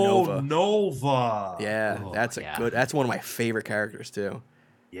Alexander Nova. Nova. Yeah, Oh, that's a yeah. good. That's one of my favorite characters too.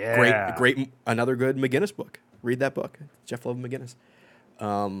 Yeah. Great. Another good McGinnis book. Read that book, Jeff Love McGinnis.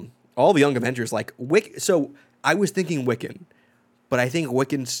 All the Young Avengers, like So I was thinking Wiccan, but I think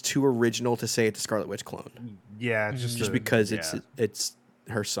Wiccan's too original to say it's a Scarlet Witch clone, Yeah, just because it's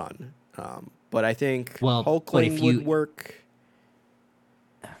her son. But I think Well, but Hulkling if you- would work.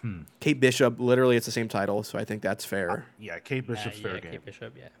 Kate Bishop, literally, it's the same title, so I think that's fair. Yeah, Kate Bishop's fair game. Kate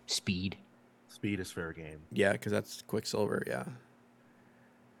Bishop, yeah. Speed. Speed is fair game. Yeah, because that's Quicksilver. Yeah.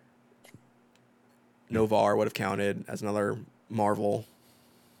 Novar would have counted as another Marvel,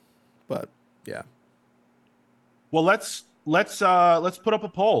 but yeah. Well, let's put up a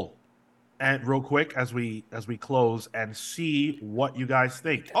poll, and real quick as we close and see what you guys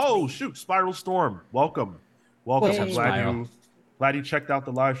think. Oh shoot, Spiral Storm, welcome. What's I'm up, glad Spiral? you checked out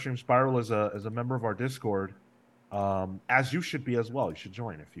the live stream. Spiral is a member of our Discord, as you should be as well. You should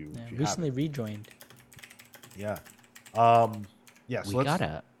join if you Recently rejoined. yeah. Yeah, so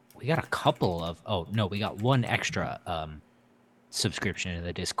We got a couple of we got one extra subscription in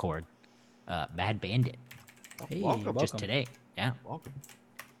the Discord. Mad Bandit. Hey, welcome. Just today. Yeah. Welcome.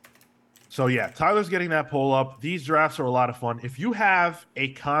 So yeah, Tyler's getting that poll up. These drafts are a lot of fun. If you have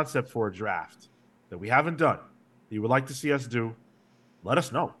a concept for a draft that we haven't done, that you would like to see us do, let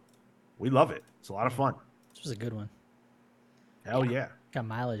us know. We love it. It's a lot of fun. This was a good one. Hell yeah. Got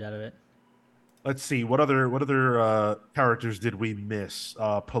mileage out of it. Let's see. What other characters did we miss?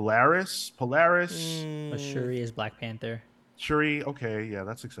 Polaris. Shuri is Black Panther. Shuri. Okay, yeah,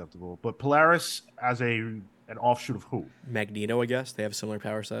 that's acceptable. But Polaris as an offshoot of who? Magneto, I guess. They have a similar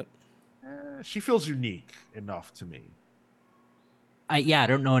power set. She feels unique enough to me. I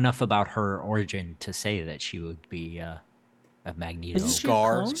don't know enough about her origin to say that she would be a Magneto. Isn't she a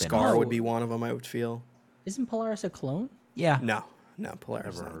clone? Scar No. would be one of them, I would feel. Isn't Polaris a clone? Yeah. No,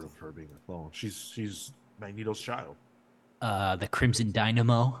 Polaris. Never is heard not. of her being a clone. She's Magneto's child. The Crimson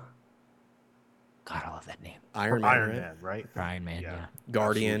Dynamo. God, I love that name. Iron Man, Iron right? Man, right? Iron Man, yeah.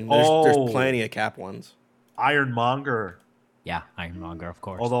 Guardian. Absolutely. There's plenty of Cap ones. Ironmonger, Yeah, Ironmonger, of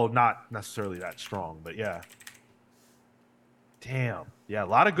course. although not necessarily that strong, but yeah. Damn. Yeah, a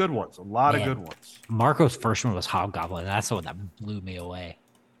lot of good ones. A lot of Man. good ones. Marco's first one was Hobgoblin. That's the one that blew me away.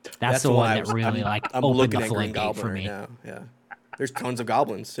 That's the the one I that was- really I'm opened looking the at Green floodgate Goblin for right me. now. Yeah. There's tons of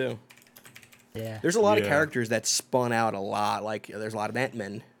goblins too. Yeah. There's a lot of Yeah. characters that spun out a lot. Like there's a lot of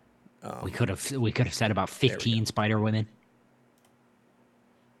Ant-Men. We could have said about 15 Spider Women.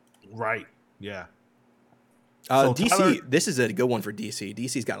 Right. Yeah. DC. Tyler- This is a good one for DC.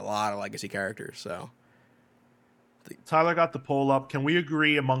 DC's got a lot of legacy characters. So Tyler got the poll up. Can we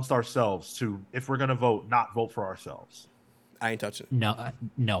agree amongst ourselves to, if we're going to vote, not vote for ourselves? I ain't touching it.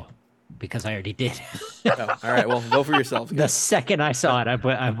 No, because I already did. Oh, all right. Well, vote for yourself. The second I saw it, I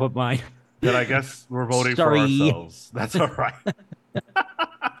put mine. Then I guess we're voting Sorry. for ourselves. That's all right.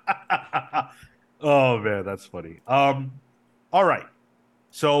 Oh man, that's funny. All right.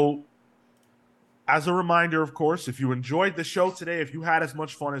 So as a reminder, of course, if you enjoyed the show today, if you had as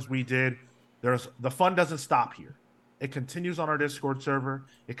much fun as we did, the fun doesn't stop here. It continues on our Discord server.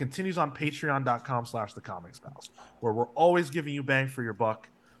 It continues on patreon.com/thecomicsPals, where we're always giving you bang for your buck.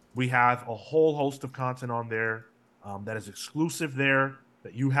 We have a whole host of content on there that is exclusive there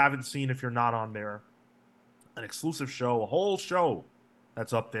that you haven't seen if you're not on there. An exclusive show, a whole show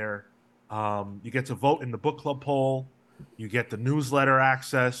that's up there. You get to vote in the book club poll. You get the newsletter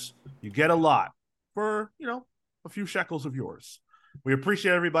access. You get a lot for, a few shekels of yours. We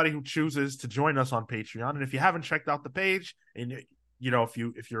appreciate everybody who chooses to join us on Patreon. And if you haven't checked out the page, and if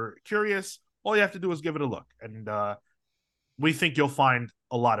you're curious, all you have to do is give it a look. And we think you'll find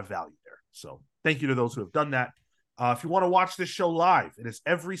a lot of value there. So thank you to those who have done that. If you want to watch this show live, it is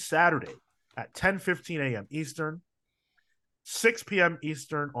every Saturday at 10:15 a.m. Eastern, 6 p.m.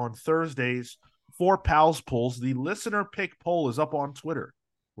 Eastern on Thursdays for Pals Polls. The listener pick poll is up on Twitter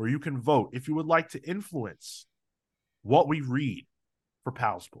where you can vote if you would like to influence what we read for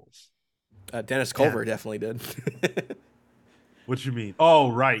Pals Polls. Dennis Culver definitely did. What you mean?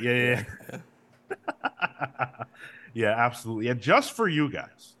 Oh, right. Yeah. Yeah. Yeah, absolutely. And just for you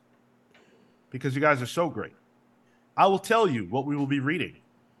guys, because you guys are so great, I will tell you what we will be reading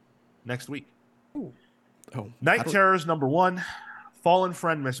next week. Oh, Night Terrors #1, Fallen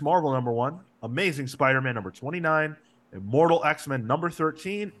Friend Miss Marvel #1, Amazing Spider-Man #29, Immortal X-Men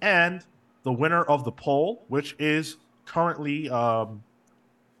 #13, and the winner of the poll, which is currently we have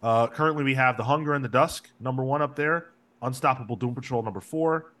The Hunger in the Dusk #1 up there, Unstoppable Doom Patrol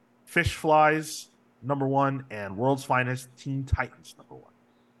 #4, Fish Flies #1, and World's Finest Teen Titans #1.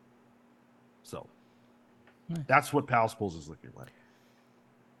 So that's what Pals Polls is looking like.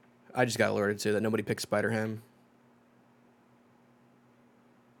 I just got alerted to that nobody picked Spider-Ham.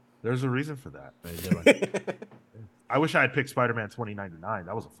 There's a reason for that. I wish I had picked Spider-Man 2099.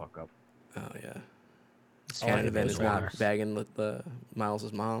 That was a fuck up. Oh yeah. Oh, Canon event those is not wars. bagging the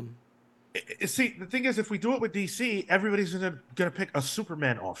Miles' mom. See, the thing is, if we do it with DC, everybody's gonna pick a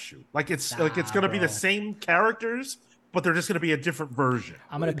Superman offshoot. It's gonna be the bro. same characters, but they're just gonna be a different version.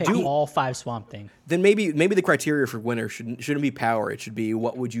 I'm gonna pick Dude. all 5 Swamp Thing. Then maybe the criteria for winner shouldn't be power. It should be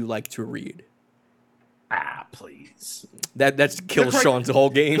what would you like to read. Please. That's kills Sean's whole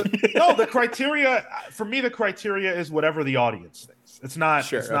game. No, the criteria for me, the criteria is whatever the audience thinks. It's not.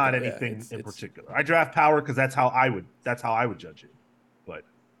 Sure, it's not okay, yeah, anything it's- in particular. I draft power because that's how I would judge it. But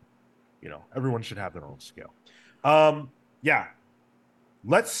everyone should have their own scale. Yeah.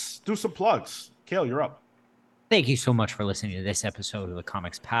 Let's do some plugs. Kale, you're up. Thank you so much for listening to this episode of the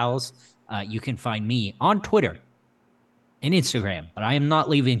Comics Pals. You can find me on Twitter and Instagram, but I am not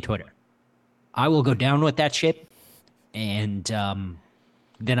leaving Twitter. I will go down with that ship, and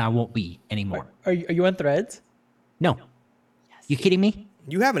then I won't be anymore. Are you on Threads? No. You kidding me?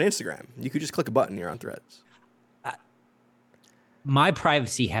 You have an Instagram. You could just click a button. You're on Threads. My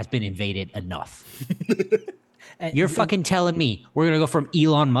privacy has been invaded enough. And You're fucking telling me we're gonna go from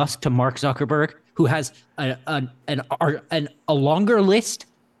Elon Musk to Mark Zuckerberg, who has a longer list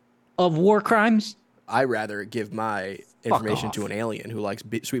of war crimes? I rather give my information off. to an alien who likes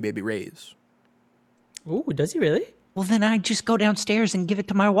Sweet Baby Ray's. Ooh, does he really? Well, then I just go downstairs and give it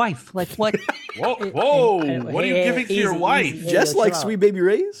to my wife. Like what? Whoa! and- What are you hey, giving to your easy, wife? easy. Hey, Just yo, like chill out. Sweet Baby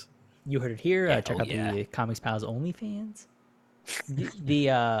Ray's? You heard it here. Hell Check out yeah. the Comics Pals OnlyFans.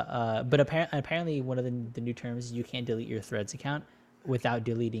 But apparently one of the new terms is you can't delete your Threads account without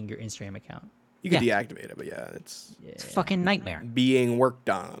deleting your Instagram account. You can deactivate it, but yeah, it's It's a fucking nightmare. being worked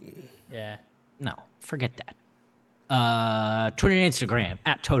on. Yeah. No, forget that. Twitter and Instagram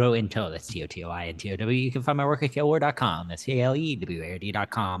at TotoInto. That's TOTOINTOW. You can find my work at KaleWard.com. That's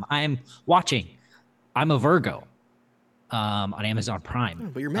KaleWard.com. I'm watching I'm a Virgo on Amazon Prime. Oh,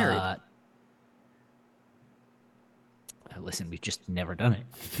 but you're married. Listen, we've just never done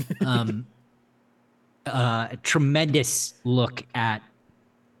it. A tremendous look at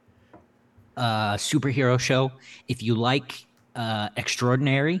superhero show. If you like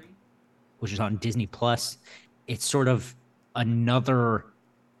Extraordinary, which is on Disney Plus, it's sort of another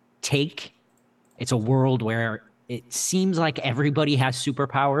take. It's a world where it seems like everybody has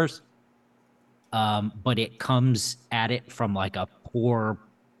superpowers, but it comes at it from like a poor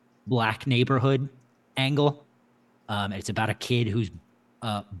black neighborhood angle. It's about a kid who's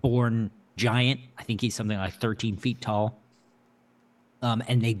born giant. I think he's something like 13 feet tall.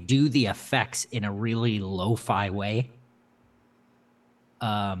 And they do the effects in a really lo-fi way.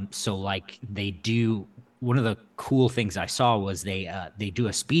 So like they do, one of the cool things I saw was they do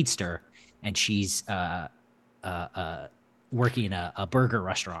a speedster, and she's working in a burger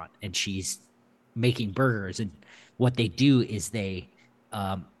restaurant, and she's making burgers. And what they do is they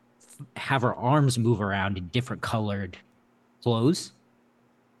have her arms move around in different colored clothes,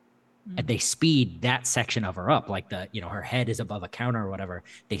 and they speed that section of her up, like her head is above a counter or whatever.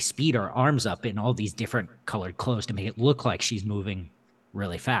 They speed her arms up in all these different colored clothes to make it look like she's moving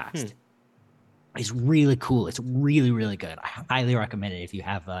really fast. It's really cool. It's really, really good. I highly recommend it if you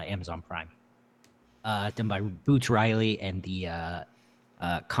have Amazon Prime. Done by Boots Riley and the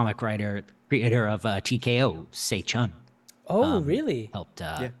comic writer, creator of TKO, Sei Chun. Oh, really? Helped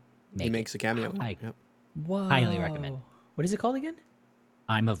He make it. makes a cameo. I Yep. Wow. highly recommend. What is it called again?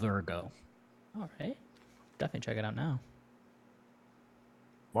 I'm a Virgo. All right. Definitely check it out now.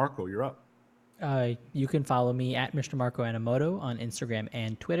 Marco, you're up. You can follow me at Mr. Marco Animoto on Instagram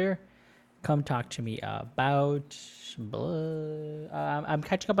and Twitter. come talk to me about. I'm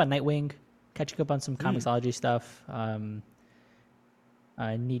catching up on Nightwing, catching up on some Comixology stuff.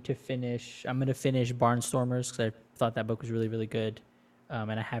 I need to finish. I'm gonna finish Barnstormers because I thought that book was really, really good,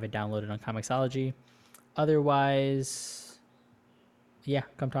 and I have it downloaded on Comixology. Otherwise, yeah,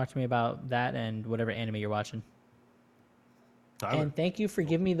 come talk to me about that and whatever anime you're watching. Tyler. And thank you for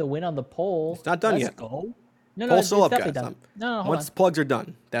giving me the win on the poll. It's not done Let's yet. go. No, Poll's it's still up, definitely guys. done. No, hold Once on. the plugs are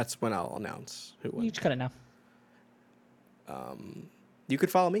done, that's when I'll announce who You won. just cut it now. You could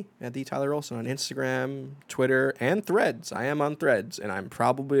follow me at the Tyler Olson on Instagram, Twitter, and Threads. I am on Threads, and I'm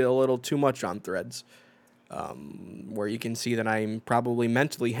probably a little too much on Threads, where you can see that I'm probably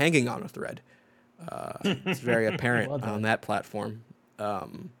mentally hanging on a thread. It's very apparent Well done. on that platform.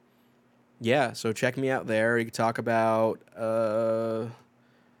 Yeah, so check me out there. You can talk about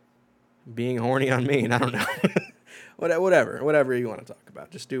being horny on me, and I don't know. Whatever you want to talk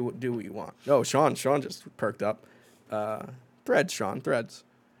about. Just do what you want. Oh, Sean just perked up. Threads, Sean, Threads.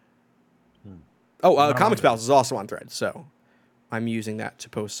 Oh, Comics Pals is also on Threads, so I'm using that to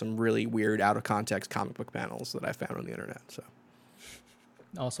post some really weird, out of context comic book panels that I found on the internet. So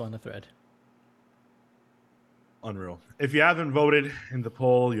Also on the thread. Unreal. If you haven't voted in the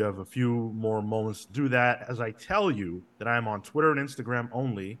poll, you have a few more moments to do that. As I tell you that I am on Twitter and Instagram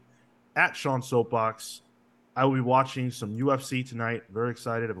only at Sean Soapbox. I will be watching some UFC tonight. Very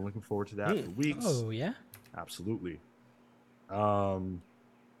excited. I've been looking forward to that for weeks. Oh yeah. Absolutely. And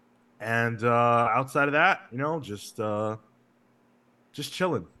outside of that, just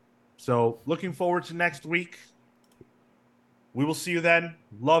chilling. So looking forward to next week. We will see you then.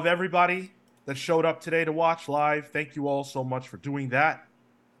 Love everybody that showed up today to watch live. Thank you all so much for doing that.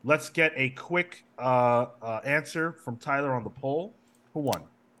 Let's get a quick answer from Tyler on the poll. Who won?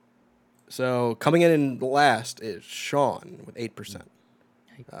 So coming in last is Sean with 8%.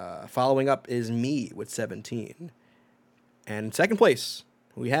 Following up is me with 17. And in second place,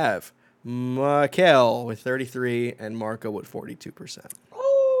 we have Mikel with 33 and Marco with 42%.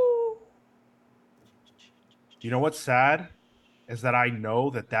 You know what's sad is that I know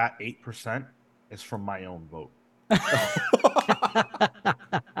that 8% is from my own vote.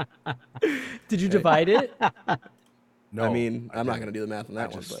 Did you divide it? No, I mean, I'm not going to do the math on that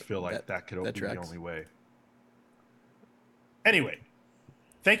I one. just but feel like that could be tracks. the only way. Anyway,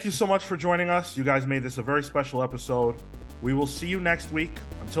 thank you so much for joining us. You guys made this a very special episode. We will see you next week.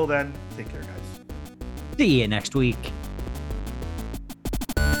 Until then, take care, guys. See you next week.